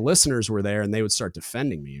lot of the listeners were there and they would start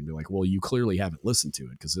defending me and be like, well, you clearly haven't listened to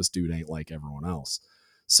it because this dude ain't like everyone else.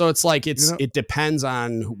 So it's like, it depends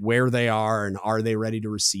on where they are and are they ready to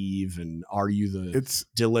receive, and are you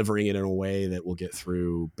delivering it in a way that will get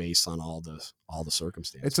through based on all the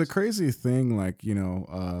circumstances. It's a crazy thing, like, you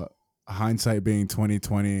know, hindsight being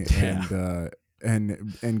 20/20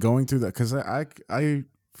 and going through that, because I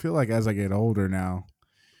feel like as I get older now,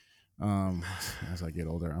 as I get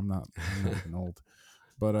older, I'm not even old,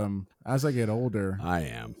 but as I get older,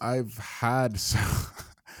 I've had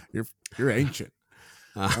you're ancient.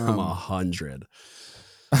 I'm 100.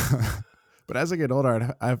 But as I get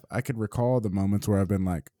older, I could recall the moments where I've been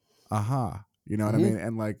like, aha, you know what I mean?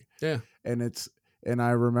 And like, and I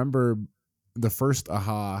remember the first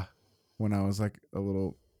aha when I was like a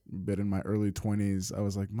little bit in my early 20s. I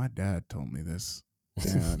was like, my dad told me this.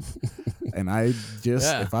 And I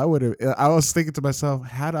just, if I would have, I was thinking to myself,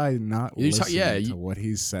 had I not listened to what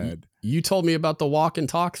he said. You told me about the walk and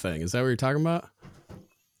talk thing. Is that what you're talking about?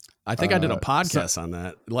 I think I did a podcast on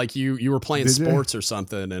that. Like you were playing sports or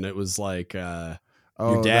something, and it was like your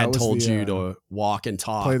dad told you to walk and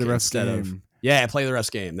talk, play the rest game. Play the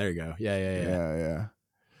rest game. There you go. Yeah.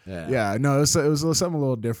 No, it was something a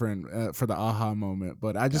little different for the aha moment.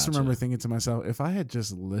 But I just remember thinking to myself, if I had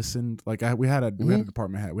just listened, like we had a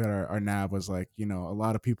department head, we had our nav was like, you know, a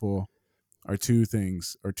lot of people are two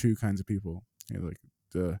kinds of people. You know, like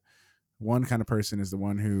the one kind of person is the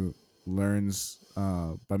one who learns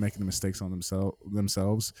by making the mistakes on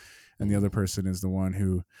themselves, and the other person is the one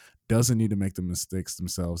who doesn't need to make the mistakes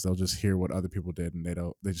themselves. They'll just hear what other people did and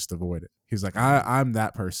they just avoid it. He's like, I'm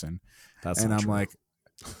that person. That's and I'm true.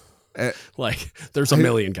 Like there's a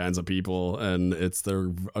million kinds of people, and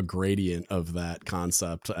they're a gradient of that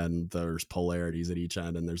concept, and there's polarities at each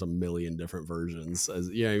end, and there's a million different versions. As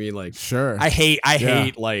you know what I mean? Like, sure. I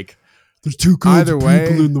hate like there's two kinds of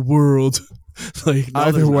people in the world. Like, no,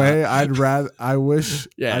 either way, I wish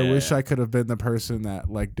I could have been the person that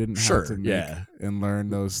like didn't have to make and learn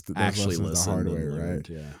those lessons the hard way, right?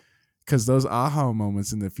 Yeah. Because those aha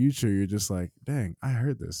moments in the future, you're just like, dang, I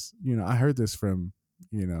heard this. You know, I heard this from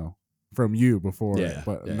you before,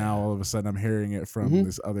 but now all of a sudden I'm hearing it from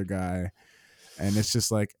this other guy, and it's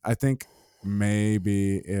just like, I think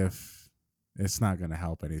maybe if it's not going to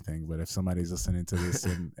help anything, but if somebody's listening to this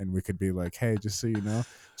and we could be like, hey, just so you know,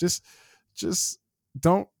 just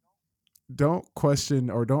don't question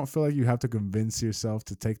or don't feel like you have to convince yourself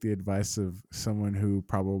to take the advice of someone who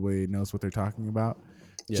probably knows what they're talking about.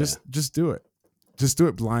 Just do it. Just do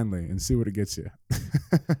it blindly and see what it gets you.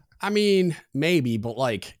 I mean, maybe, but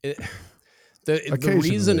like the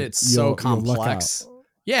reason it's so complex.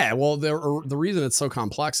 Yeah, well, the reason it's so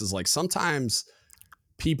complex is like sometimes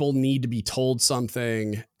people need to be told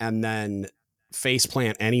something and then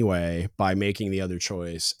faceplant anyway by making the other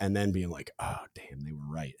choice and then being like, oh, damn, they were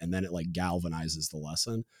right. And then it like galvanizes the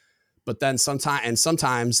lesson. But then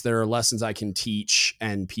sometimes there are lessons I can teach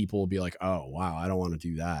and people will be like, oh, wow, I don't want to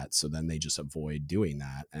do that. So then they just avoid doing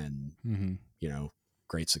that. And, you know,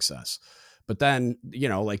 great success. But then, you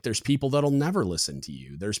know, like there's people that'll never listen to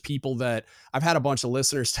you. There's people that I've had a bunch of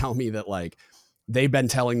listeners tell me that like they've been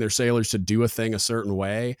telling their sailors to do a thing a certain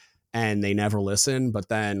way and they never listen. But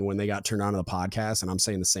then when they got turned on to the podcast and I'm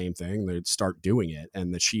saying the same thing, they start doing it.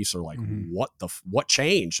 And the Chiefs are like, what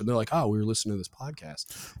changed? And they're like, oh, we were listening to this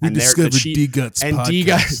podcast. We discovered D-Guts and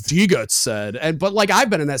D-Guts said, but like, I've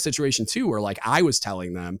been in that situation too, where like I was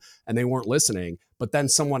telling them and they weren't listening, but then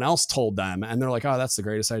someone else told them and they're like, oh, that's the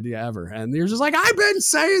greatest idea ever. And you're just like, I've been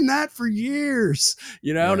saying that for years,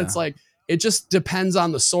 you know? And it's like, it just depends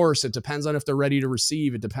on the source. It depends on if they're ready to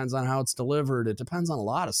receive. It depends on how it's delivered. It depends on a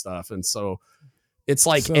lot of stuff. And so it's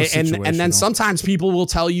like, So and then situational. sometimes people will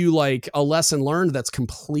tell you like a lesson learned that's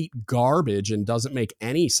complete garbage and doesn't make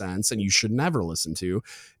any sense and you should never listen to.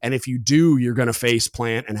 And if you do, you're going to face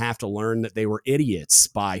plant and have to learn that they were idiots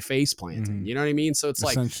by face planting. You know what I mean? So it's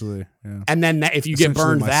like, Essentially, yeah. and then if you get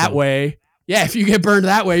burned that way, if you get burned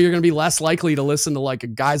that way, you're going to be less likely to listen to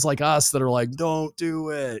like guys like us that are like, don't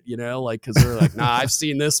do it, you know, like, cause they're like, nah, I've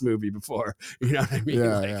seen this movie before. You know what I mean?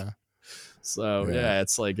 Yeah, like, yeah. So yeah,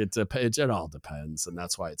 it's like it all depends, and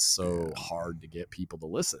that's why it's so hard to get people to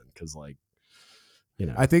listen because, like, you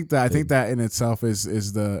know, I think that in itself is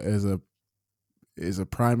a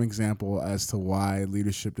prime example as to why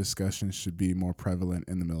leadership discussions should be more prevalent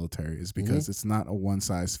in the military. Is because it's not a one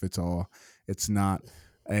size fits all. It's not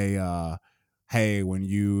a hey, when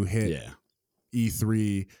you hit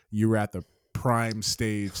E3, you were at the prime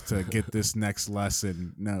stage to get this next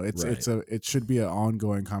lesson. No, it should be an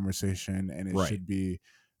ongoing conversation, and it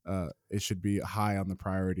should be high on the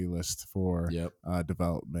priority list for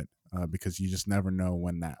development because you just never know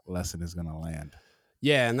when that lesson is going to land.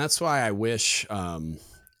 Yeah, and that's why I wish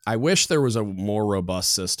there was a more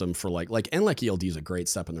robust system for like NLEC ELD is a great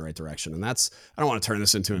step in the right direction. And that's, I don't want to turn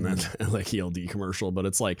this into an NLEC ELD commercial, but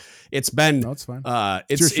it's like, it's been, no, it's fine.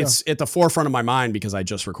 It's at the forefront of my mind because I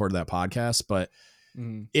just recorded that podcast, but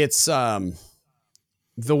it's,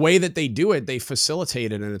 the way that they do it, they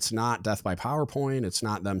facilitate it, and it's not death by PowerPoint. It's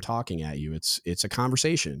not them talking at you. It's a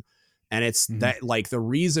conversation. And it's that, like, the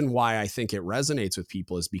reason why I think it resonates with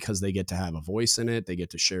people is because they get to have a voice in it. They get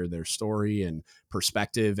to share their story and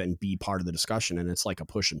perspective and be part of the discussion. And it's like a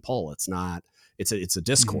push and pull. It's not, it's a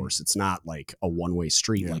discourse. It's not like a one-way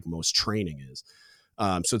street like most training is.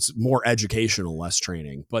 So it's more educational, less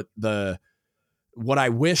training. But what I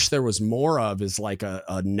wish there was more of is like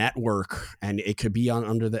a network, and it could be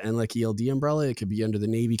under the NLEC ELD umbrella. It could be under the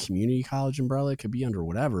Navy Community College umbrella. It could be under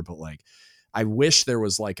whatever, but like, I wish there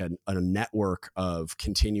was like a network of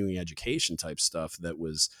continuing education type stuff that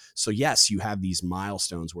was, so yes, you have these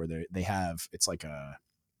milestones where they have, it's like I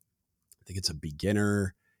think it's a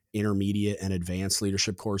beginner, intermediate, and advanced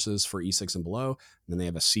leadership courses for E6 and below. And then they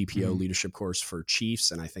have a CPO leadership course for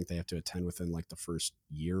chiefs. And I think they have to attend within like the first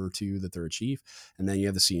year or two that they're a chief. And then you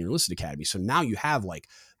have the senior enlisted academy. So now you have like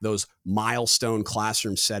those milestone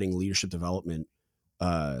classroom setting leadership development,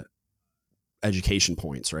 education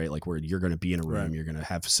points, right? Like where you're going to be in a room, you're going to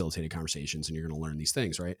have facilitated conversations, and you're going to learn these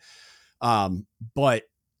things. Right. But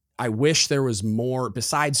I wish there was more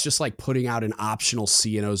besides just like putting out an optional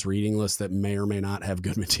CNO's reading list that may or may not have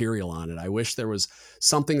good material on it. I wish there was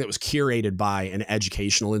something that was curated by an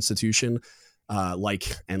educational institution, like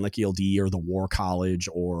NLEC ELD or the War College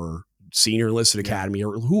or Senior Enlisted Academy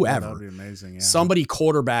or whoever. That would be amazing. Yeah. Somebody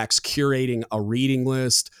quarterbacks curating a reading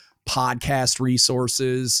list, podcast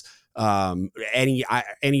resources, any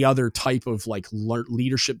other type of like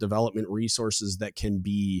leadership development resources that can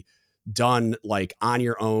be done like on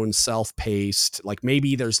your own, self-paced. Like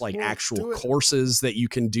maybe there's like actual courses that you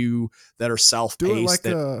can do that are self-paced.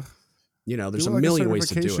 There's a million ways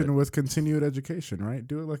to do it with continued education, right?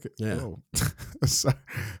 Do it like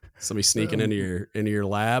somebody sneaking into your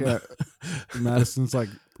lab. Yeah. Madison's like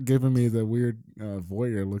giving me the weird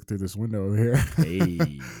voyeur look through this window over here.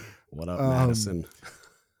 Hey, what up, Madison?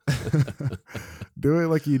 Do it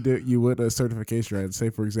like you would a certification, right? Say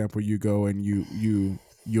for example, you go and you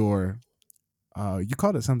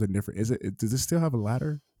called it something different. Does it still have a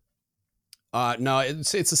ladder? No,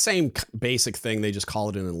 it's the same basic thing. They just call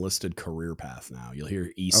it an enlisted career path now. You'll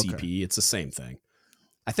hear ECP. Okay. It's the same thing.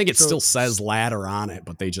 I think it still says ladder on it,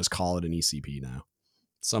 but they just call it an ECP now.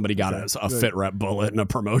 Somebody got a fit rep bullet and a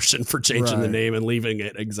promotion for changing the name and leaving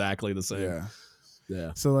it exactly the same. Yeah.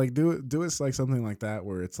 Yeah. So like do it like something like that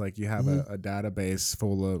where it's like you have a database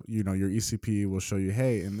full of, your ECP will show you,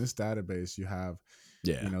 hey, in this database you have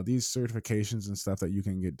these certifications and stuff that you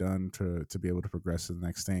can get done to be able to progress to the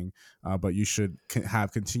next thing. But you should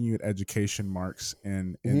have continued education marks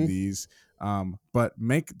in these, but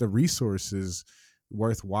make the resources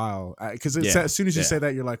worthwhile. Because as soon as you say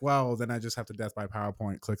that, you're like, well, then I just have to death by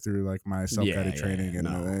PowerPoint, click through like my self-guided training.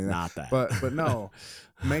 And not that. But no,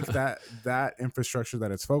 make that infrastructure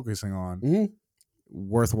that it's focusing on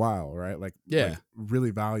worthwhile, right? Like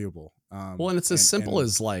really valuable. Well, and it's as simple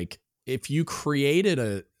as like, if you created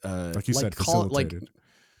like you said, call it like,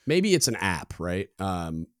 maybe it's an app, right?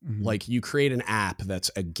 Like you create an app that's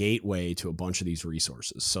a gateway to a bunch of these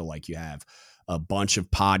resources. So like you have a bunch of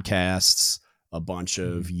podcasts, a bunch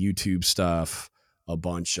of YouTube stuff, a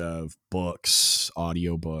bunch of books,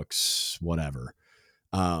 audiobooks, whatever.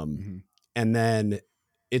 And then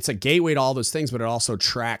it's a gateway to all those things, but it also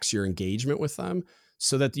tracks your engagement with them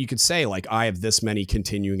so that you could say like, I have this many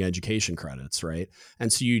continuing education credits. Right.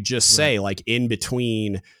 And so you just say like in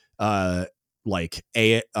between, like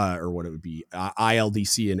or what it would be,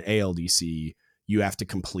 ILDC and ALDC, you have to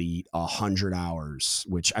complete 100 hours,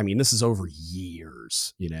 which, I mean, this is over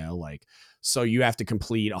years, you know, like, so you have to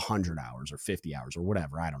complete 100 hours or 50 hours or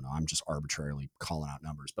whatever. I don't know. I'm just arbitrarily calling out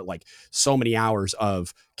numbers, but like so many hours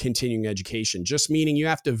of continuing education, just meaning you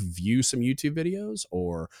have to view some YouTube videos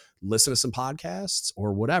or listen to some podcasts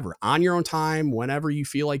or whatever on your own time, whenever you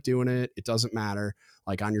feel like doing it. It doesn't matter.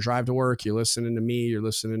 Like on your drive to work, you're listening to me, you're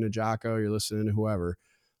listening to Jocko, you're listening to whoever.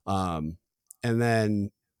 And then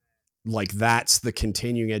like, that's the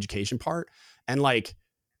continuing education part. And like,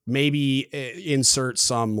 maybe insert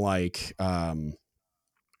some like,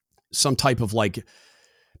 some type of like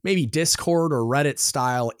maybe Discord or Reddit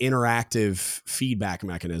style interactive feedback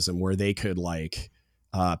mechanism where they could like,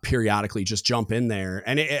 periodically just jump in there.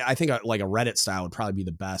 And I think like a Reddit style would probably be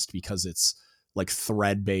the best because it's like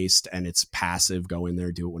thread based and it's passive. Go in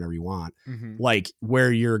there, do it whenever you want. Mm-hmm. Like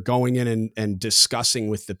where you're going in and discussing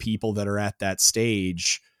with the people that are at that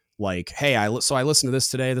stage. Like, hey, so I listened to this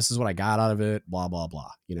today. This is what I got out of it, blah, blah,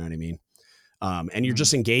 blah. You know what I mean? And you're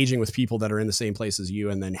just engaging with people that are in the same place as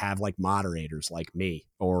you, and then have like moderators like me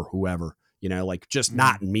or whoever, you know, like just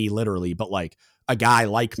not me literally, but like a guy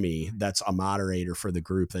like me that's a moderator for the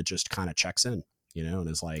group that just kind of checks in, you know, and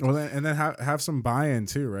is like, well, and then have some buy-in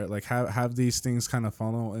too, right? Like have these things kind of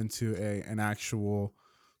funnel into an actual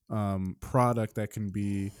product that can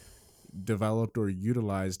be developed or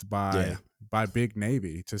utilized by Big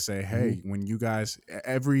Navy to say, hey, when you guys,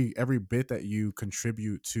 every bit that you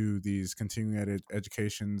contribute to these continued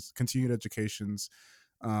educations,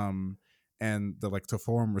 and the like to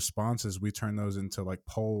forum responses, we turn those into like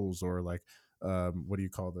polls or like what do you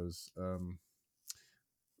call those,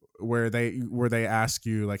 where they ask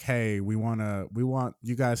you like, hey, we want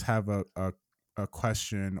you guys have a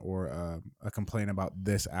question or a complaint about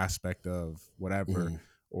this aspect of whatever,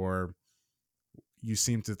 or you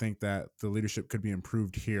seem to think that the leadership could be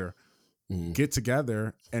improved here. Get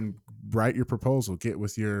together and write your proposal. Get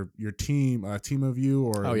with your team, a team of you,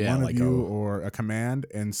 or one of you, or a command,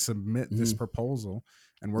 and submit this proposal.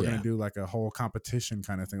 And we're going to do like a whole competition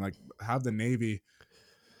kind of thing. Like have the Navy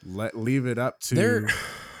leave it up to.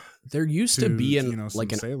 There used to be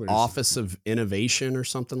like an sailors. Office of Innovation or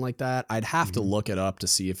something like that. I'd have to look it up to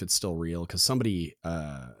see if it's still real. Cause somebody,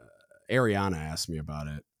 Ariana asked me about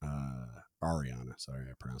it. Ariana, sorry,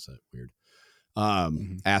 I pronounced that weird.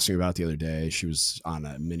 Asked me about it the other day. She was on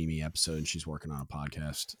a mini-me episode and she's working on a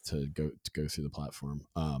podcast to go through the platform.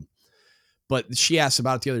 But she asked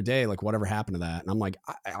about it the other day, like whatever happened to that. And I'm like,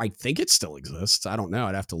 I think it still exists. I don't know.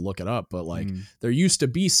 I'd have to look it up, but like there used to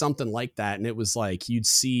be something like that. And it was like, you'd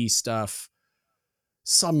see stuff,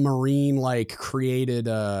 some Marine like created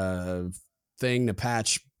a thing to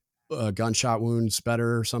patch gunshot wounds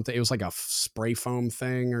better or something. It was like a spray foam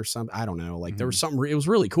thing or something. I don't know. Like there was something, it was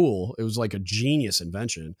really cool. It was like a genius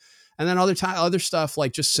invention. And then other stuff,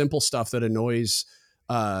 like just simple stuff that annoys,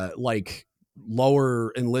 like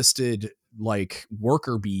lower enlisted, like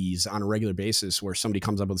worker bees on a regular basis, where somebody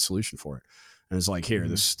comes up with a solution for it. And it's like, here,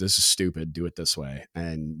 this is stupid. Do it this way.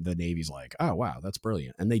 And the Navy's like, oh, wow, that's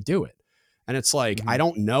brilliant. And they do it. And it's like, I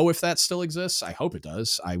don't know if that still exists. I hope it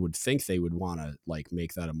does. I would think they would want to like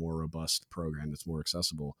make that a more robust program that's more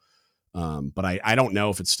accessible. But I don't know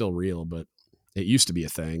if it's still real, but it used to be a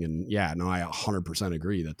thing. And yeah, no, I 100%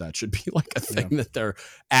 agree that should be like a thing that they're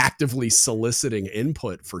actively soliciting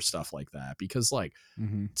input for stuff like that. Because like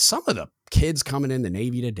some of the kids coming in the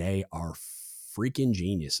Navy today are freaking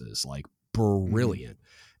geniuses, like brilliant.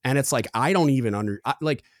 And it's like, I don't even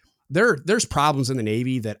like, there's problems in the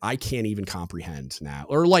Navy that I can't even comprehend now,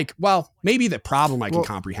 or like, well, maybe the problem I can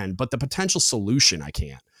comprehend, but the potential solution I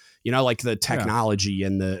can't, you know, like the technology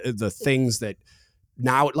and the things that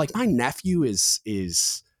now, like my nephew is,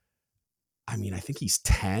 I mean, I think he's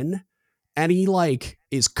 10 and he like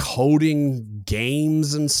is coding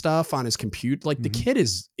games and stuff on his computer. Like the kid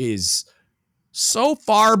is so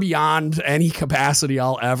far beyond any capacity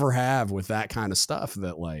I'll ever have with that kind of stuff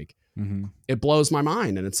that like, it blows my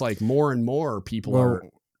mind. And it's like more and more people are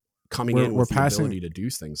coming in with the ability to do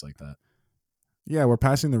things like that. Yeah, we're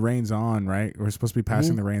passing the reins on, right? We're supposed to be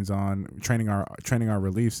passing the reins on, training our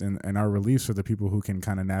reliefs, and our reliefs are the people who can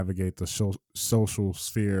kind of navigate the social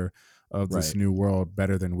sphere of this new world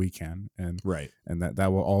better than we can, and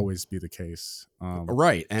that will always be the case.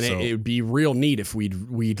 Right, and so, it would be real neat if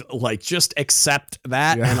we'd like just accept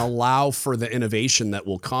that and allow for the innovation that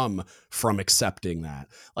will come from accepting that.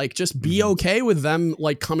 Like, just be okay with them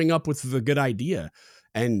like coming up with the good idea.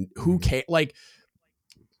 And who can like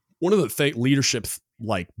one of the leadership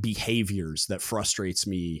like behaviors that frustrates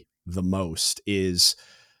me the most is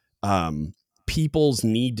people's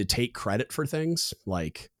need to take credit for things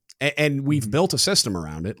like, and we've built a system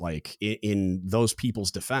around it. Like in those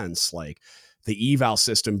people's defense, like the eval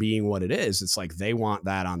system being what it is, it's like they want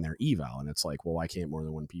that on their eval. And it's like, well, why can't more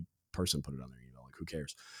than one person put it on their eval? Like, who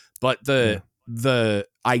cares? But the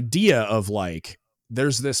idea of like,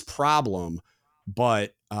 there's this problem,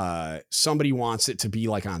 but somebody wants it to be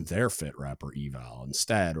like on their fit rep or eval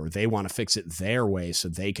instead, or they want to fix it their way so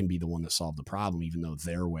they can be the one that solved the problem, even though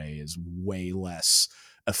their way is way less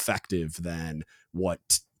effective than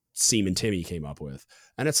what Seaman Timmy came up with.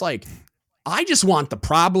 And it's like, I just want the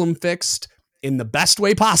problem fixed in the best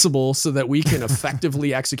way possible so that we can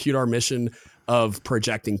effectively execute our mission of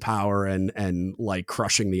projecting power and like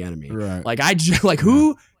crushing the enemy. Right. Like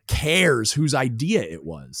who cares whose idea it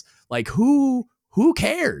was? Like who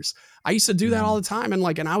cares? I used to do that all the time.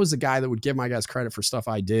 And I was the guy that would give my guys credit for stuff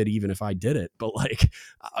I did, even if I did it. But like,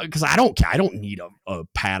 cause I don't need a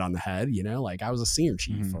pat on the head, you know, like I was a senior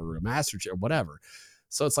chief or a master chief or whatever.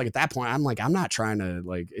 So it's like, at that point, I'm like, I'm not trying to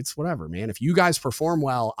like, it's whatever, man. If you guys perform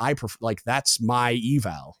well, like, that's my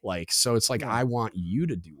eval. Like, so it's like, I want you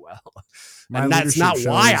to do well. And that's not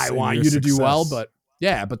why I want you to do well, but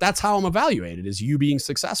yeah, but that's how I'm evaluated, is you being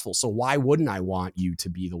successful. So why wouldn't I want you to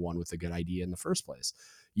be the one with a good idea in the first place?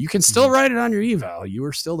 You can still write it on your eval. You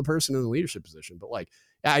are still the person in the leadership position. But like,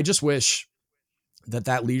 yeah, I just wish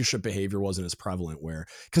that leadership behavior wasn't as prevalent, where,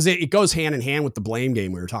 because it goes hand in hand with the blame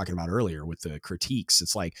game we were talking about earlier with the critiques.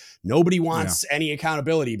 It's like nobody wants any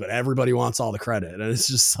accountability, but everybody wants all the credit. And it's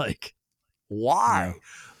just like, why?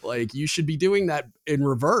 Like, you should be doing that in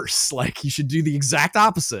reverse. Like, you should do the exact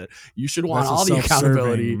opposite. You should want all the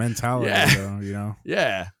accountability mentality, though, you know?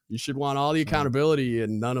 Yeah. You should want all the accountability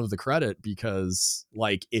and none of the credit, because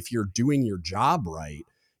like, if you're doing your job right,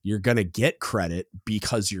 you're going to get credit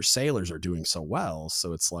because your sailors are doing so well.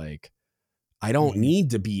 So it's like, I don't need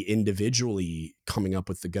to be individually coming up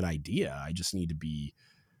with the good idea. I just need to be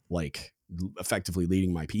like effectively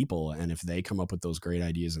leading my people. And if they come up with those great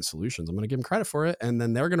ideas and solutions, I'm going to give them credit for it. And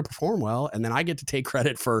then they're going to perform well. And then I get to take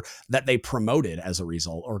credit for that they promoted as a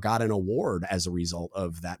result, or got an award as a result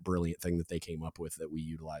of that brilliant thing that they came up with that we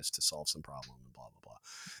utilized to solve some problem and blah, blah, blah.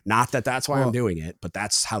 Not that that's why I'm doing it, but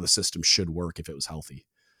that's how the system should work if it was healthy.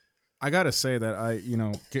 I gotta say that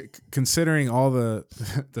considering all the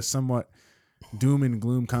somewhat doom and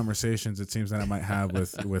gloom conversations it seems that I might have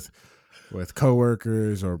with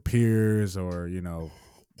coworkers or peers, or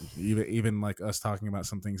even like us talking about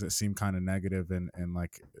some things that seem kind of negative, and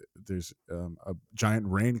like there's a giant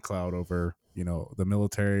rain cloud over the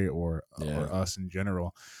military or us in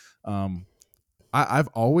general. I've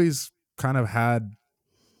always kind of had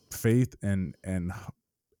faith and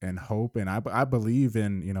hope, and I believe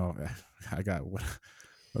in I got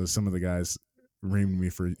some of the guys reamed me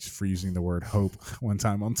for using the word hope one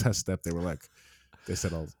time on test step. They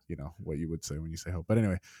said all what you would say when you say hope, but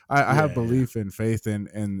anyway, I have belief and faith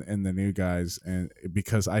in the new guys, and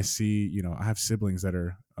because I see I have siblings that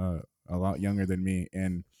are a lot younger than me,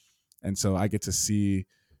 and so I get to see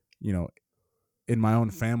in my own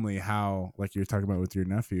family how, like you're talking about with your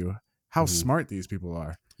nephew, how smart these people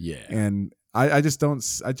are. Yeah. And I just don't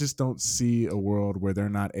see a world where they're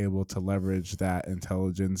not able to leverage that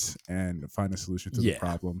intelligence and find a solution to the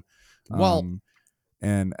problem. Well,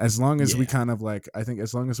 and as long as we kind of I think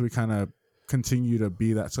as long as we kind of continue to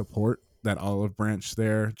be that support, that olive branch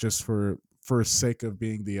there, just for sake of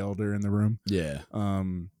being the elder in the room. Yeah.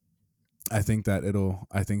 I think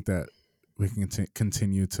that we can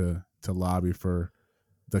continue to lobby for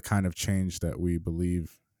the kind of change that we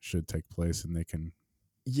believe should take place, and they can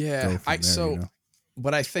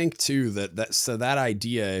but I think too that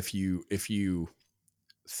idea, if you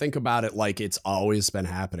think about it, like, it's always been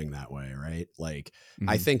happening that way, right? Like,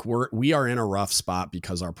 I think we are in a rough spot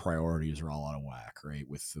because our priorities are all out of whack, right?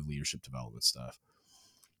 With the leadership development stuff.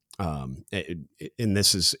 And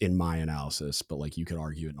this is in my analysis, but like, you could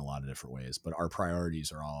argue it in a lot of different ways, but our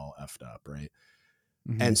priorities are all effed up, right?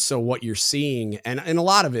 And so what you're seeing, and a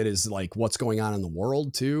lot of it is like what's going on in the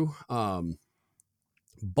world too.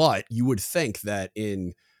 But you would think that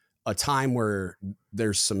in a time where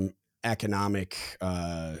there's some economic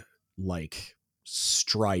like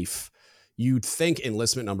strife, you'd think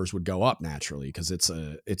enlistment numbers would go up naturally, because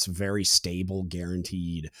it's very stable,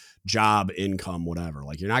 guaranteed job, income, whatever.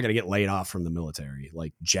 Like, you're not going to get laid off from the military,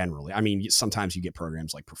 like, generally. I mean, sometimes you get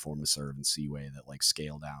programs like Perform to Serve and Seaway that like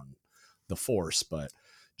scale down the force, but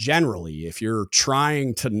generally, if you're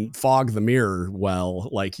trying to fog the mirror well,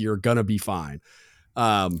 like, you're gonna be fine.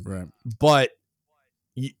 Right. But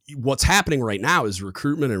what's happening right now is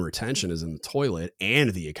recruitment and retention is in the toilet,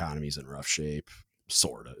 and the economy's in rough shape,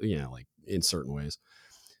 sort of, like in certain ways.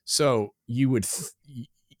 So you would,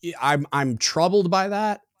 I'm troubled by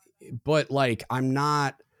that, but like, I'm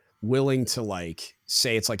not willing to like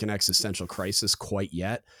say it's like an existential crisis quite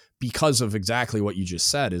yet, because of exactly what you just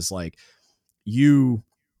said is like,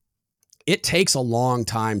 it takes a long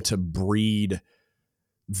time to breed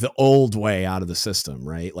the old way out of the system,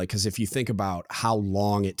 right? Like, because if you think about how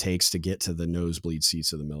long it takes to get to the nosebleed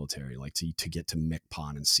seats of the military, like to get to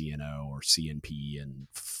MCPON and CNO or CNP and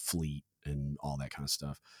fleet and all that kind of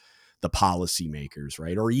stuff, the policymakers,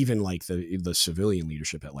 right? Or even like the civilian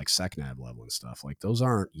leadership at like SecNav level and stuff, like those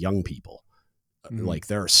aren't young people. Mm-hmm. Like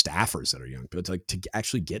there are staffers that are young, but like to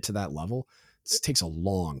actually get to that level, it takes a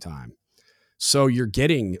long time. So you're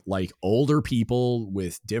getting like older people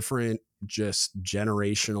with different just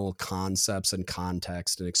generational concepts and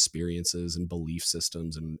context and experiences and belief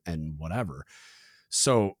systems and whatever.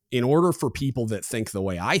 So in order for people that think the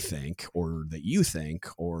way I think, or that you think,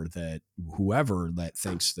 or that whoever that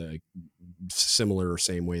thinks the similar or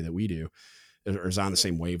same way that we do, or is on the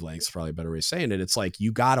same wavelengths, probably a better way of saying it, it's like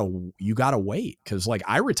you gotta wait, because like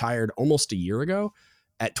I retired almost a year ago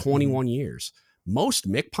at 21 years. Most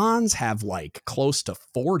MCPONs have like close to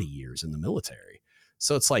 40 years in the military.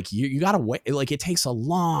 So it's like you got to wait. Like it takes a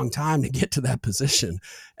long time to get to that position.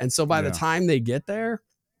 And so by the time they get there,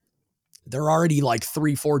 they're already like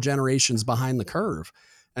 3-4 generations behind the curve.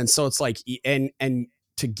 And so it's like, and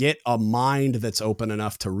to get a mind that's open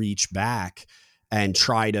enough to reach back and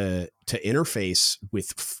try to interface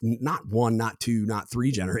with not 1, not 2, not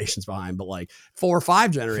 3 generations behind, but like 4 or 5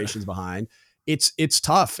 generations behind, it's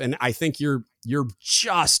tough. And I think you're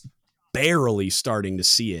just barely starting to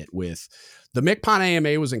see it with the MCPON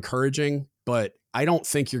AMA was encouraging, but I don't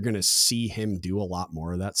think you're going to see him do a lot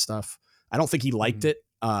more of that stuff. I don't think he liked it.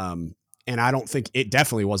 And I don't think it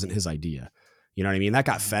definitely wasn't his idea. You know what I mean? That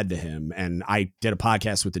got fed to him. And I did a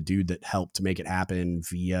podcast with the dude that helped to make it happen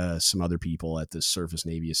via some other people at the Surface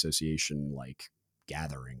Navy Association, like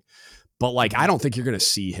gathering. But like, I don't think you're going to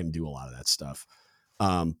see him do a lot of that stuff.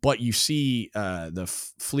 But you see the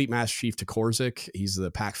Fleet Master Chief Tokorzik, he's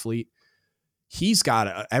the Pac Fleet. He's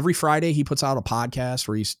got every Friday he puts out a podcast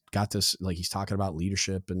where he's got this, like he's talking about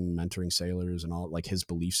leadership and mentoring sailors and all, like his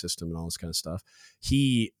belief system and all this kind of stuff.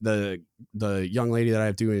 The young lady that I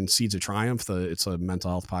have doing Seeds of Triumph, it's a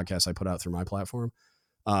mental health podcast I put out through my platform.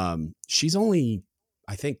 She's only,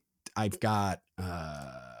 I think I've got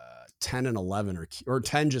 10 and 11 or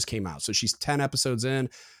 10 just came out. So she's 10 episodes in.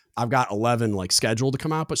 I've got 11 like scheduled to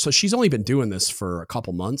come out, but so she's only been doing this for a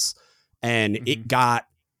couple months, and it got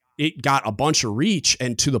a bunch of reach,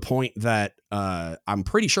 and to the point that I'm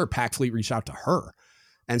pretty sure Pac Fleet reached out to her.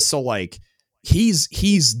 And so like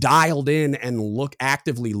he's dialed in and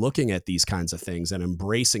actively looking at these kinds of things and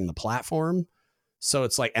embracing the platform. So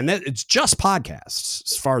it's like, and then it's just podcasts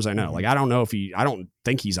as far as I know. Like, I don't know if I don't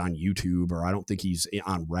think he's on YouTube, or I don't think he's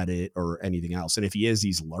on Reddit or anything else. And if he is,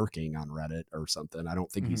 he's lurking on Reddit or something. I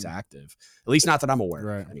don't think he's active, at least not that I'm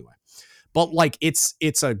aware of anyway. But like, it's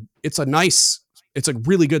a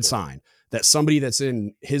really good sign that somebody that's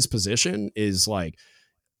in his position is like,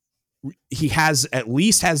 he at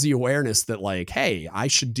least has the awareness that like, hey, I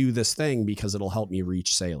should do this thing because it'll help me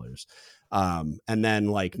reach sailors. And then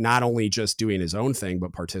like not only just doing his own thing,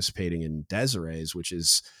 but participating in Desiree's, which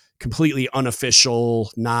is completely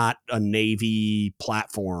unofficial, not a Navy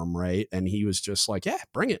platform. Right. And he was just like, yeah,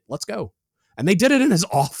 bring it, let's go. And they did it in his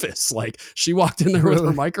office. Like she walked in there with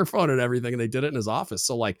her microphone and everything, and they did it in his office.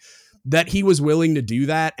 So like that he was willing to do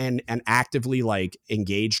that and actively like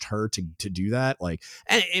engaged her to do that. Like,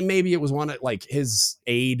 and maybe it was one of like his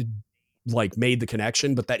aide like made the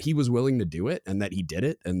connection, but that he was willing to do it and that he did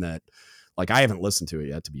it. And that, like, I haven't listened to it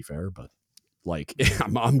yet, to be fair, but like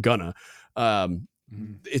I'm gonna,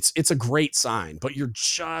 it's a great sign. But you're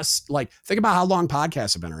just like, think about how long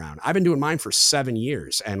podcasts have been around. I've been doing mine for 7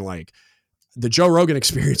 years, and like the Joe Rogan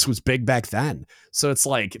Experience was big back then. So it's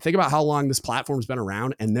like, think about how long this platform's been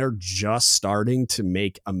around, and they're just starting to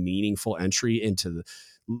make a meaningful entry into the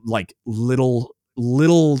like little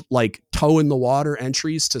like toe in the water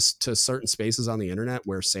entries to certain spaces on the internet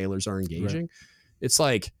where sailors are engaging. Right. It's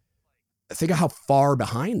like, think of how far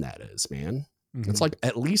behind that is, man. It's like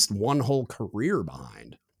at least one whole career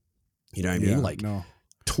behind. You know what I mean? Like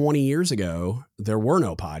 20 years ago, there were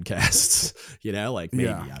no podcasts, like maybe,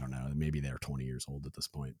 I don't know, maybe they're 20 years old at this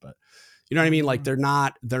point, but you know what I mean? Like they're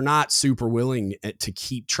not super willing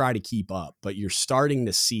to try to keep up, but you're starting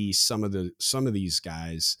to see some of these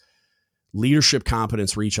guys' leadership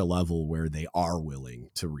competence reach a level where they are willing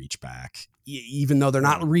to reach back even though they're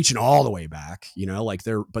not reaching all the way back, you know, like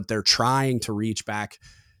they're trying to reach back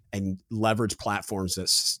and leverage platforms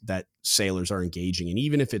that sailors are engaging in,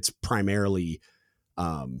 even if it's primarily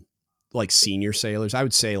like senior sailors. I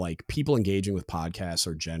would say like people engaging with podcasts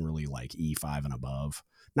are generally like E5 and above.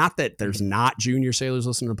 Not that there's not junior sailors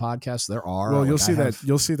listening to podcasts. There are. Well, like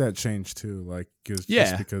you'll see that change too. Like, just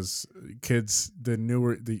because kids,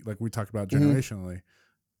 like we talked about generationally,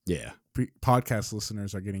 podcast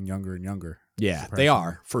listeners are getting younger and younger. Yeah, they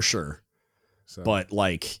are for sure. So. But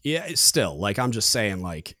like, yeah, it's still like, I'm just saying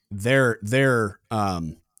like they're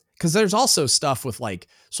because there's also stuff with like,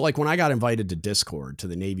 so like when I got invited to Discord, to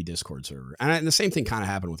the Navy Discord server, and the same thing kind of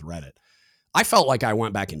happened with Reddit. I felt like I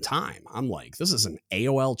went back in time. I'm like, this is an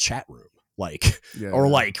AOL chat room, like,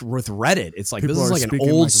 like with Reddit, it's like, people this is like an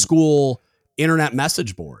old school internet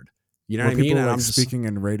message board. You know what I mean? And like I'm speaking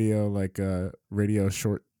in radio, like radio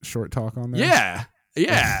short talk on there. Yeah.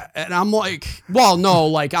 Yeah. And I'm like, well, no,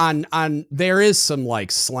 like on there is some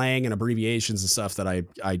like slang and abbreviations and stuff that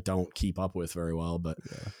I don't keep up with very well, but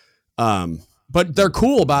they're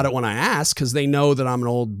cool about it when I ask, because they know that I'm an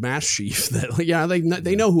old master chief that,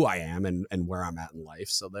 they know who I am and where I'm at in life.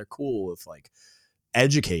 So they're cool with like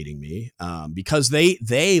educating me because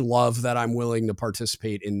they love that I'm willing to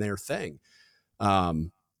participate in their thing.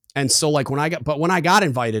 And so like when I got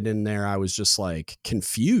invited in there, I was just like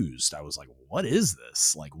confused. I was like, what is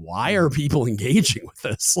this? Like, why are people engaging with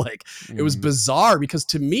this? Like, it was bizarre because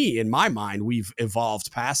to me, in my mind, we've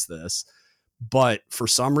evolved past this. But for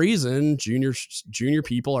some reason, junior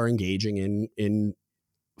people are engaging in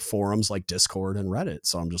forums like Discord and Reddit.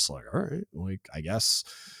 So I'm just like, all right, like, I guess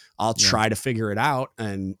I'll try to figure it out.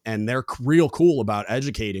 And they're real cool about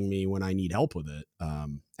educating me when I need help with it,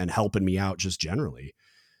 and helping me out just generally,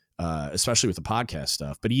 especially with the podcast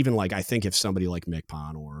stuff. But even like, I think if somebody like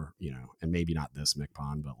McPon or, and maybe not this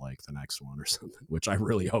McPon, but like the next one or something, which I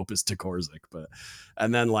really hope is Korsik,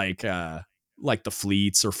 and then like the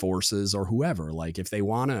fleets or forces or whoever, like if you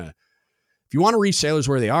want to reach sailors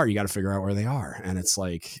where they are, you got to figure out where they are. And it's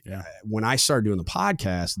like, when I started doing the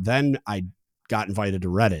podcast, then I got invited to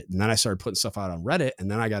Reddit, and then I started putting stuff out on Reddit, and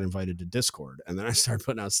then I got invited to Discord, and then I started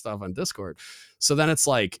putting out stuff on Discord. So then it's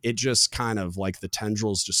like, it just kind of like the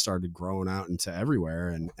tendrils just started growing out into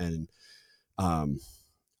everywhere. And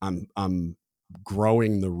I'm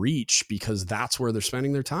growing the reach because that's where they're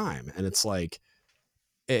spending their time. And it's like,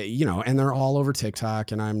 and they're all over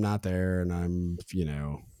TikTok, and I'm not there, and I'm,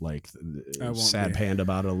 like sad panda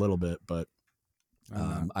about it a little bit, but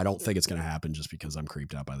I don't think it's going to happen just because I'm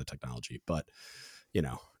creeped out by the technology, but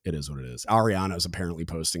it is what it is. Ariana's apparently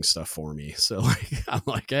posting stuff for me. So like, I'm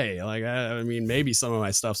like, hey, like, I mean, maybe some of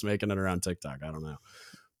my stuff's making it around TikTok. I don't know,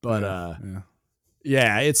 but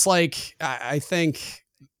it's like, I think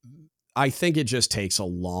it just takes a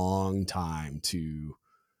long time to,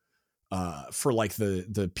 for like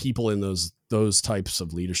the people in those types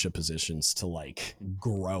of leadership positions to like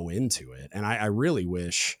grow into it. And I really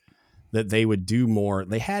wish that they would do more.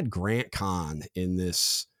 They had Grant Kahn in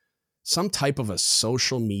this, some type of a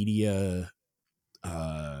social media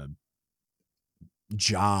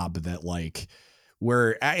job that like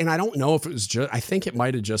where, and I don't know if it was just, I think it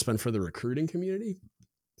might've just been for the recruiting community,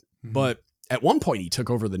 but at one point he took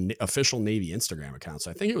over the official Navy Instagram account.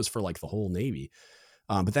 So I think it was for like the whole Navy.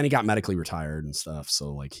 But then he got medically retired and stuff.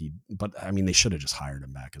 So like but I mean, they should have just hired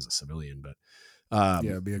him back as a civilian, but be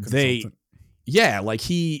a consultant. Like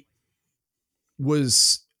he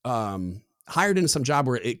was hired into some job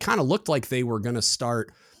where it kind of looked like they were going to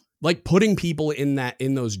start like putting people in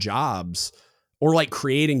those jobs, or like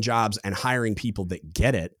creating jobs and hiring people that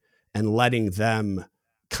get it and letting them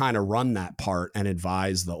kind of run that part and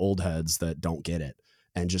advise the old heads that don't get it.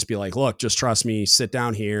 And just be like, look, just trust me, sit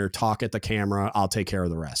down here, talk at the camera. I'll take care of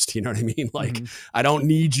the rest. You know what I mean? Like, I don't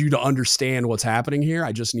need you to understand what's happening here.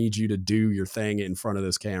 I just need you to do your thing in front of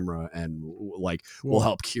this camera, and like, we'll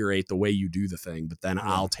help curate the way you do the thing. But then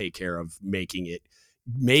I'll take care of making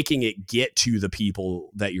it get to the people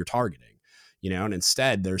that you're targeting, and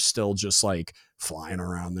instead they're still just like flying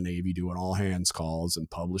around the Navy, doing all hands calls and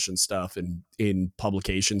publishing stuff in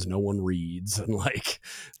publications no one reads. And like,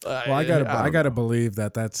 well, I gotta believe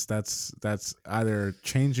that's either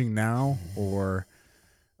changing now or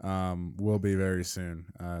will be very soon.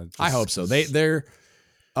 I hope so. They're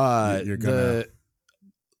the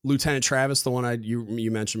Lieutenant Travis, the one you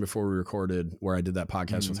mentioned before we recorded, where I did that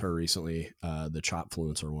podcast with her recently, the Chop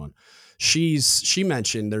Fluencer one. She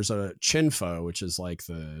mentioned there's a CHINFO, which is like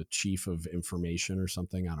the Chief of Information or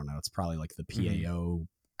something. I don't know. It's probably like the PAO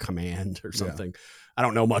command or something. Yeah. I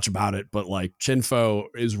don't know much about it, but like CHINFO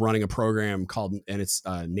is running a program called, and it's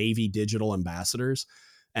Navy Digital Ambassadors.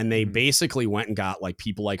 And they Mhm. basically went and got like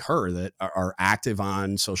people like her that are active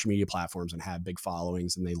on social media platforms and have big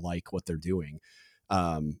followings and they like what they're doing.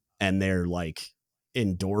 And they're like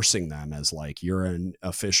endorsing them as like, you're an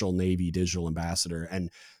official Navy digital ambassador. And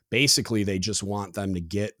basically they just want them to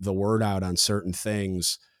get the word out on certain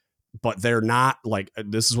things, but they're not like,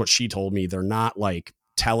 this is what she told me. They're not like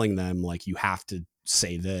telling them like, you have to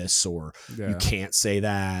say this or you Yeah. can't say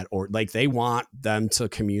that, or like they want them to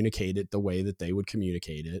communicate it the way that they would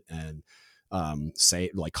communicate it and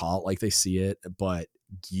say like, call it like they see it, but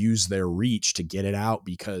use their reach to get it out.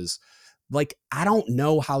 Because like, I don't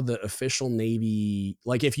know how the official Navy,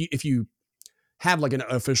 like if you have like an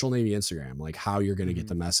official Navy Instagram, like how you're going to get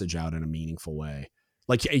the Mhm. message out in a meaningful way.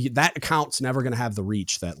 Like that account's never going to have the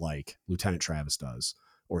reach that like Lieutenant Travis does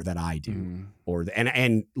or that I do. Mhm. Or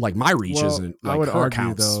and like my reach Well, isn't I like would her argue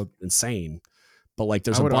account's though. insane, but like I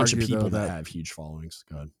there's a would bunch of argue though people that that have huge followings.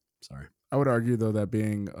 Go ahead. Sorry. I would argue though that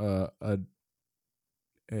being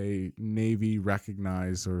a Navy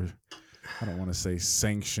recognized, or I don't want to say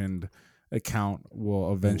sanctioned account, will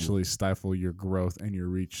Ooh. eventually stifle your growth and your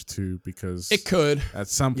reach too, It because could. at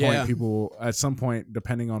some point Yeah. people, at some point,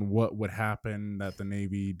 depending on what would happen that the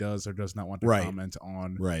Navy does or does not want to Right. comment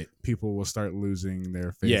on, Right. people will start losing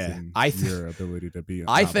their faith Yeah. in I your ability to be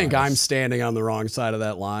I not think I'm biased. standing on the wrong side of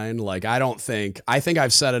that line. Like, I think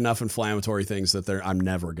I've said enough inflammatory things that I'm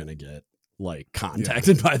never going to get like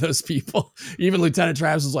contacted by those people. Even Lieutenant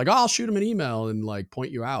Travis is like, oh, I'll shoot him an email and like point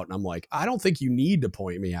you out. And I'm like, I don't think you need to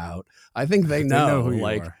point me out. I think they They know, know who you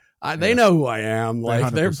like, are. they know who I am. They Like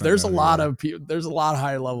 100% there's know a who you lot are. of people, there's a lot of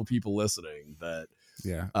high level people listening that,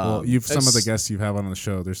 Yeah. Well, you've some of the it's, guests you have on the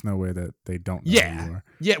show. There's no way that they don't know who yeah. you are.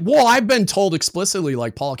 Yeah. Well, I've been told explicitly,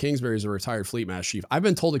 like Paul Kingsbury is a retired Fleet Master Chief. I've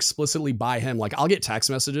been told explicitly by him, like I'll get text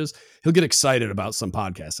messages. He'll get excited about some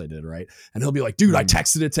podcast I did, right? And he'll be like, dude, I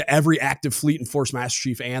texted it to every active Fleet and Force Master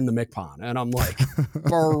Chief and the MCPON. And I'm like,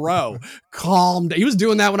 bro, calm down. He was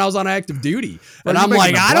doing that when I was on active duty. Bro, And I'm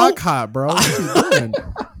like, I don't. hot, bro. What you doing?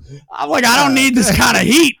 I'm like, I don't need this kind of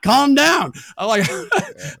heat. Calm down. I'm like,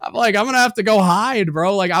 I'm gonna have to go hide,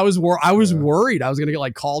 bro. Like I was worried I was gonna get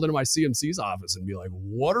like called into my CMC's office and be like,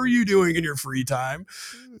 what are you doing in your free time?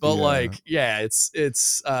 But like, yeah,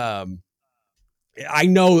 I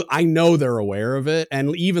know they're aware of it,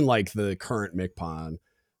 and even like the current MCPON.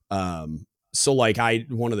 So like I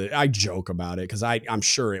joke about it because I'm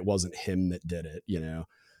sure it wasn't him that did it, you know.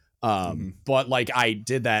 But like I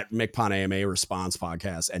did that MCPON AMA response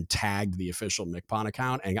podcast and tagged the official MCPON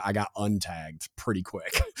account and I got untagged pretty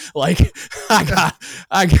quick. Like I got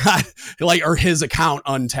like, or his account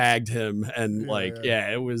untagged him and like,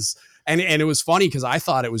 it was, and it was funny because I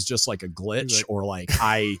thought it was just like a glitch or like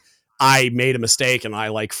I made a mistake and I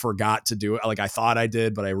like forgot to do it. Like I thought I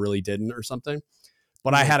did, but I really didn't or something.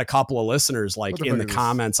 But I had a couple of listeners like in the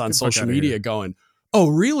comments on social media going, oh,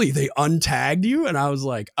 really? They untagged you? And I was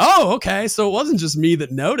like, oh, okay. So it wasn't just me that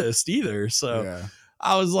noticed either. So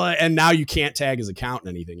I was like, and now you can't tag his account in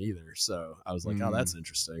anything either. So I was like, oh, that's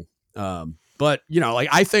interesting. But you know, like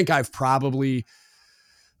I think I've probably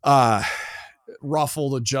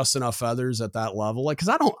ruffled just enough feathers at that level. Like, cause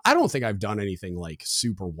I don't think I've done anything like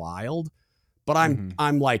super wild, but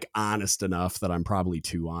I'm like honest enough that I'm probably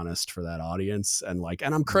too honest for that audience. And like,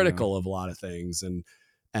 and I'm critical of a lot of things. And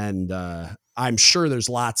I'm sure there's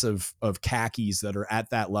lots of khakis that are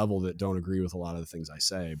at that level that don't agree with a lot of the things I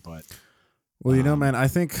say, but well, you know, man, I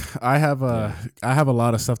think I have a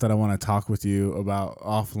lot of stuff that I want to talk with you about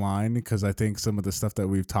offline, because I think some of the stuff that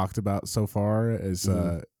we've talked about so far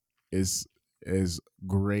is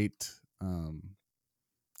great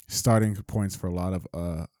starting points for a lot of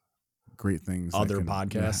great things, other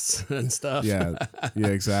podcasts and stuff. Yeah,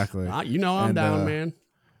 exactly. You know, I'm down, man.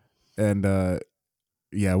 And we'll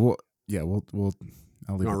I'll leave You want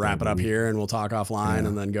to wrap it up here and we'll talk offline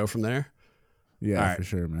and then go from there? Yeah, right. For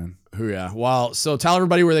sure, man. Yeah. Well, so tell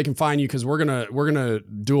everybody where they can find you, because we're gonna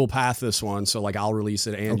dual path this one. So like I'll release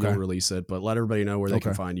it and you'll release it, but let everybody know where they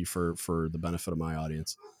can find you for the benefit of my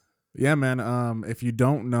audience. Yeah, man. If you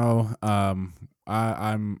don't know, I'm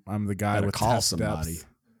the guy with call test somebody. Depth.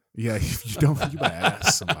 Yeah, if you don't, you better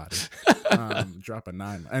ask somebody. Drop a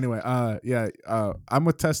 9. Anyway, I'm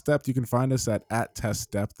with Test Depth. You can find us at Test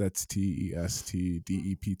Depth. That's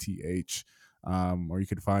TESTDEPTH. Or you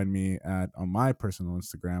can find me on my personal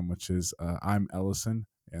Instagram, which is I'm Ellison,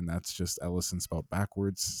 and that's just Ellison spelled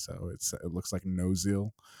backwards, so it looks like no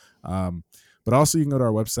zeal. But also you can go to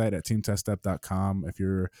our website at teamtestdepth.com if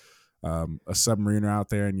you're a submariner out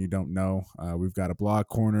there and you don't know, we've got a blog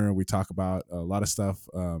corner. We talk about a lot of stuff,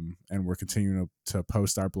 and we're continuing to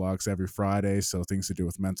post our blogs every Friday. So things to do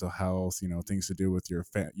with mental health, things to do with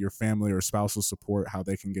your family or spousal support, how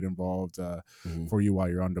they can get involved for you while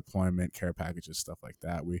you're on deployment, care packages, stuff like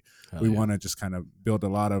that. We want to just kind of build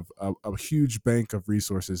a huge bank of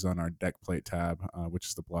resources on our deck plate tab, which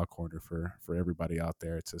is the blog corner for everybody out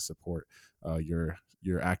there to support your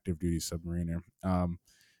active duty submariner.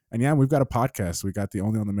 And yeah, we've got a podcast. We got the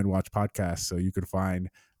Only on the Midwatch podcast, so you could find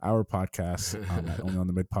our podcast at Only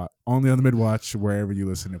on the Midwatch wherever you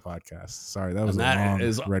listen to podcasts. Sorry, that was a long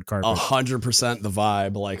red carpet. 100% the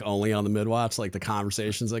vibe. Like Only on the Midwatch, like the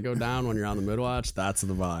conversations that go down when you're on the Midwatch. That's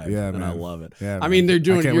the vibe. Yeah, and man. I love it. Yeah, I mean, you're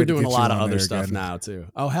doing a lot of other stuff now too.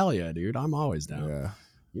 Oh hell yeah, dude! I'm always down. Yeah.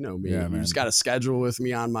 You know me. Yeah, you just got to schedule with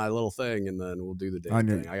me on my little thing, and then we'll do the damn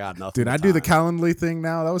thing. I got nothing. Dude, I do the Calendly thing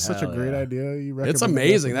now. That was such a great idea. It's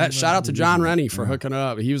amazing. That shout out to John Rennie for hooking it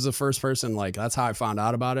up. He was the first person. Like that's how I found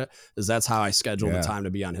out about it. That's how I scheduled the time to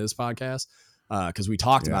be on his podcast. Because we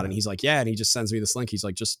talked about it, and he's like, yeah, and he just sends me this link. He's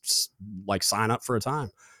like, just like sign up for a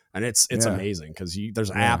time, and it's amazing because there's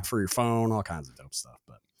an app for your phone, all kinds of dope stuff.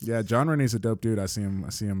 But yeah, John Rennie's a dope dude. I see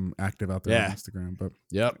him active out there on Instagram. But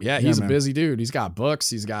he's a busy dude. He's got books.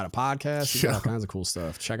 He's got a podcast. He's got all kinds of cool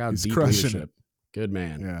stuff. Check out Deep Leadership. Good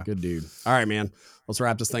man. Yeah. Good dude. All right, man. Let's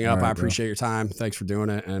wrap this thing up. Right, I appreciate your time. Thanks for doing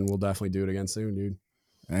it, and we'll definitely do it again soon, dude.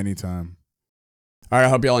 Anytime. All right. I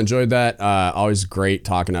hope y'all enjoyed that. Always great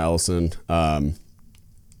talking to Ellison.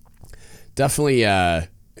 Definitely.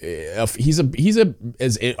 He's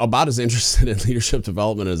about as interested in leadership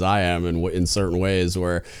development as I am in certain ways,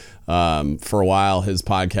 where for a while his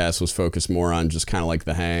podcast was focused more on just kind of like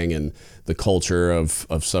the hang and the culture of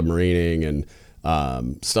submarining and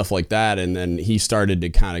stuff like that, and then he started to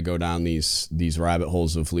kind of go down these rabbit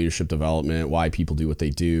holes of leadership development, why people do what they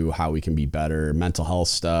do, how we can be better, mental health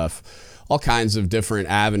stuff, all kinds of different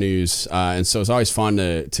avenues, and so it's always fun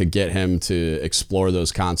to get him to explore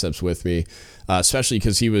those concepts with me. Especially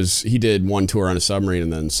because he did one tour on a submarine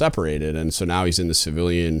and then separated, and so now he's in the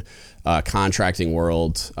civilian contracting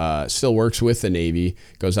world. Still works with the Navy,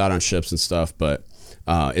 goes out on ships and stuff, but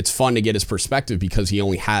it's fun to get his perspective because he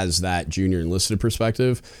only has that junior enlisted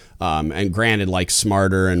perspective. And granted, like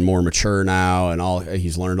smarter and more mature now, and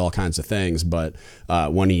he's learned all kinds of things. But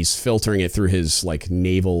when he's filtering it through his like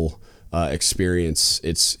naval experience,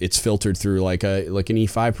 it's filtered through like an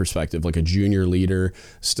E5 perspective, like a junior leader.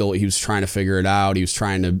 Still, he was trying to figure it out. He was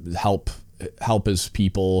trying to help his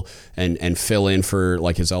people and fill in for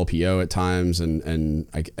like his LPO at times. And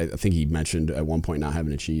I think he mentioned at one point not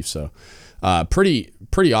having a chief. So pretty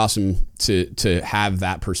awesome to have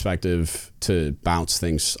that perspective to bounce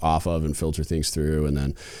things off of and filter things through. And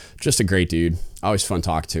then just a great dude. Always fun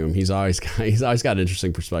talking to him. He's always got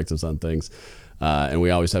interesting perspectives on things. And we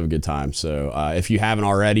always have a good time. So if you haven't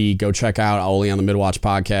already, go check out Only on the Midwatch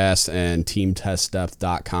podcast and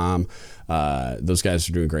teamtestdepth.com. Those guys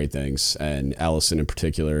are doing great things. And Ellison in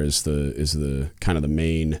particular is the kind of the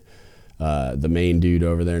main dude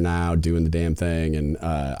over there now doing the damn thing. And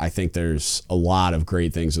I think there's a lot of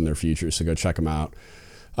great things in their future. So go check them out.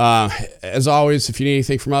 As always, if you need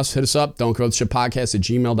anything from us, hit us up. Don't Give Up the Ship Podcast at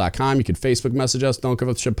gmail.com. You can Facebook message us, Don't Give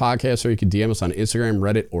Up the Ship Podcast, or you can DM us on Instagram,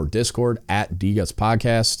 Reddit, or Discord at DGuts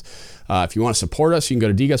Podcast. If you want to support us, you can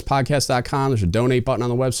go to dgutspodcast.com. There's a donate button on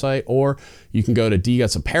the website, or you can go to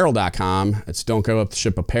dgutsapparel.com. It's Don't Go Up the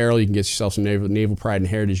Ship Apparel. You can get yourself some naval pride and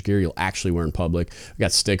heritage gear you'll actually wear in public. We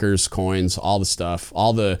got stickers, coins, all the stuff,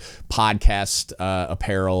 all the podcast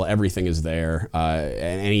apparel. Everything is there.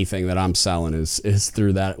 And anything that I'm selling is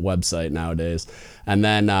through that website nowadays. And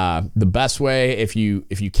then the best way, if you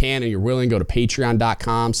can and you're willing, go to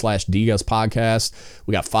patreon.com/dgutspodcast.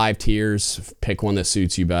 We got 5 tiers. Pick one that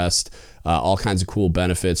suits you best. All kinds of cool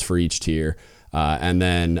benefits for each tier. And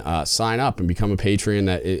then sign up and become a patron.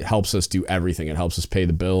 It helps us do everything. It helps us pay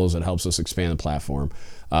the bills. It helps us expand the platform.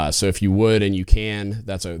 So if you would and you can,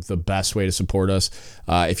 that's the best way to support us.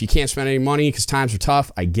 If you can't spend any money because times are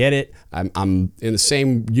tough, I get it. I'm in the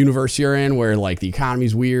same universe you're in where like the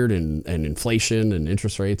economy's weird and inflation and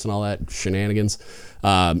interest rates and all that shenanigans.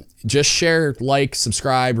 Just share, like,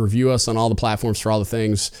 subscribe, review us on all the platforms for all the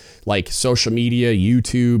things like social media,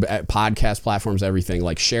 YouTube, podcast platforms, everything.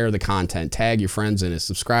 Like share the content, tag your friends in it,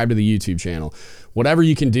 subscribe to the YouTube channel. Whatever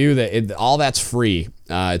you can do, all that's free.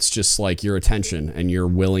 It's just like your attention and your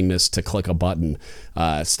willingness to click a button,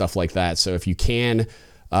 stuff like that. So if you can,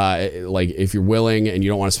 if you're willing and you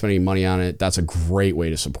don't want to spend any money on it, that's a great way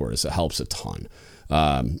to support us. It helps a ton.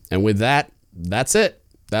 And with that, that's it.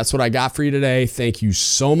 That's what I got for you today. Thank you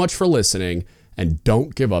so much for listening, and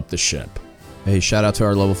don't give up the ship. Hey, shout out to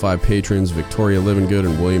our level 5 patrons, Victoria Livingood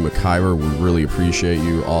and William McIver. We really appreciate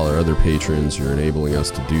you. All our other patrons, you're enabling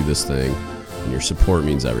us to do this thing, and your support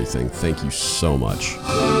means everything. Thank you so much.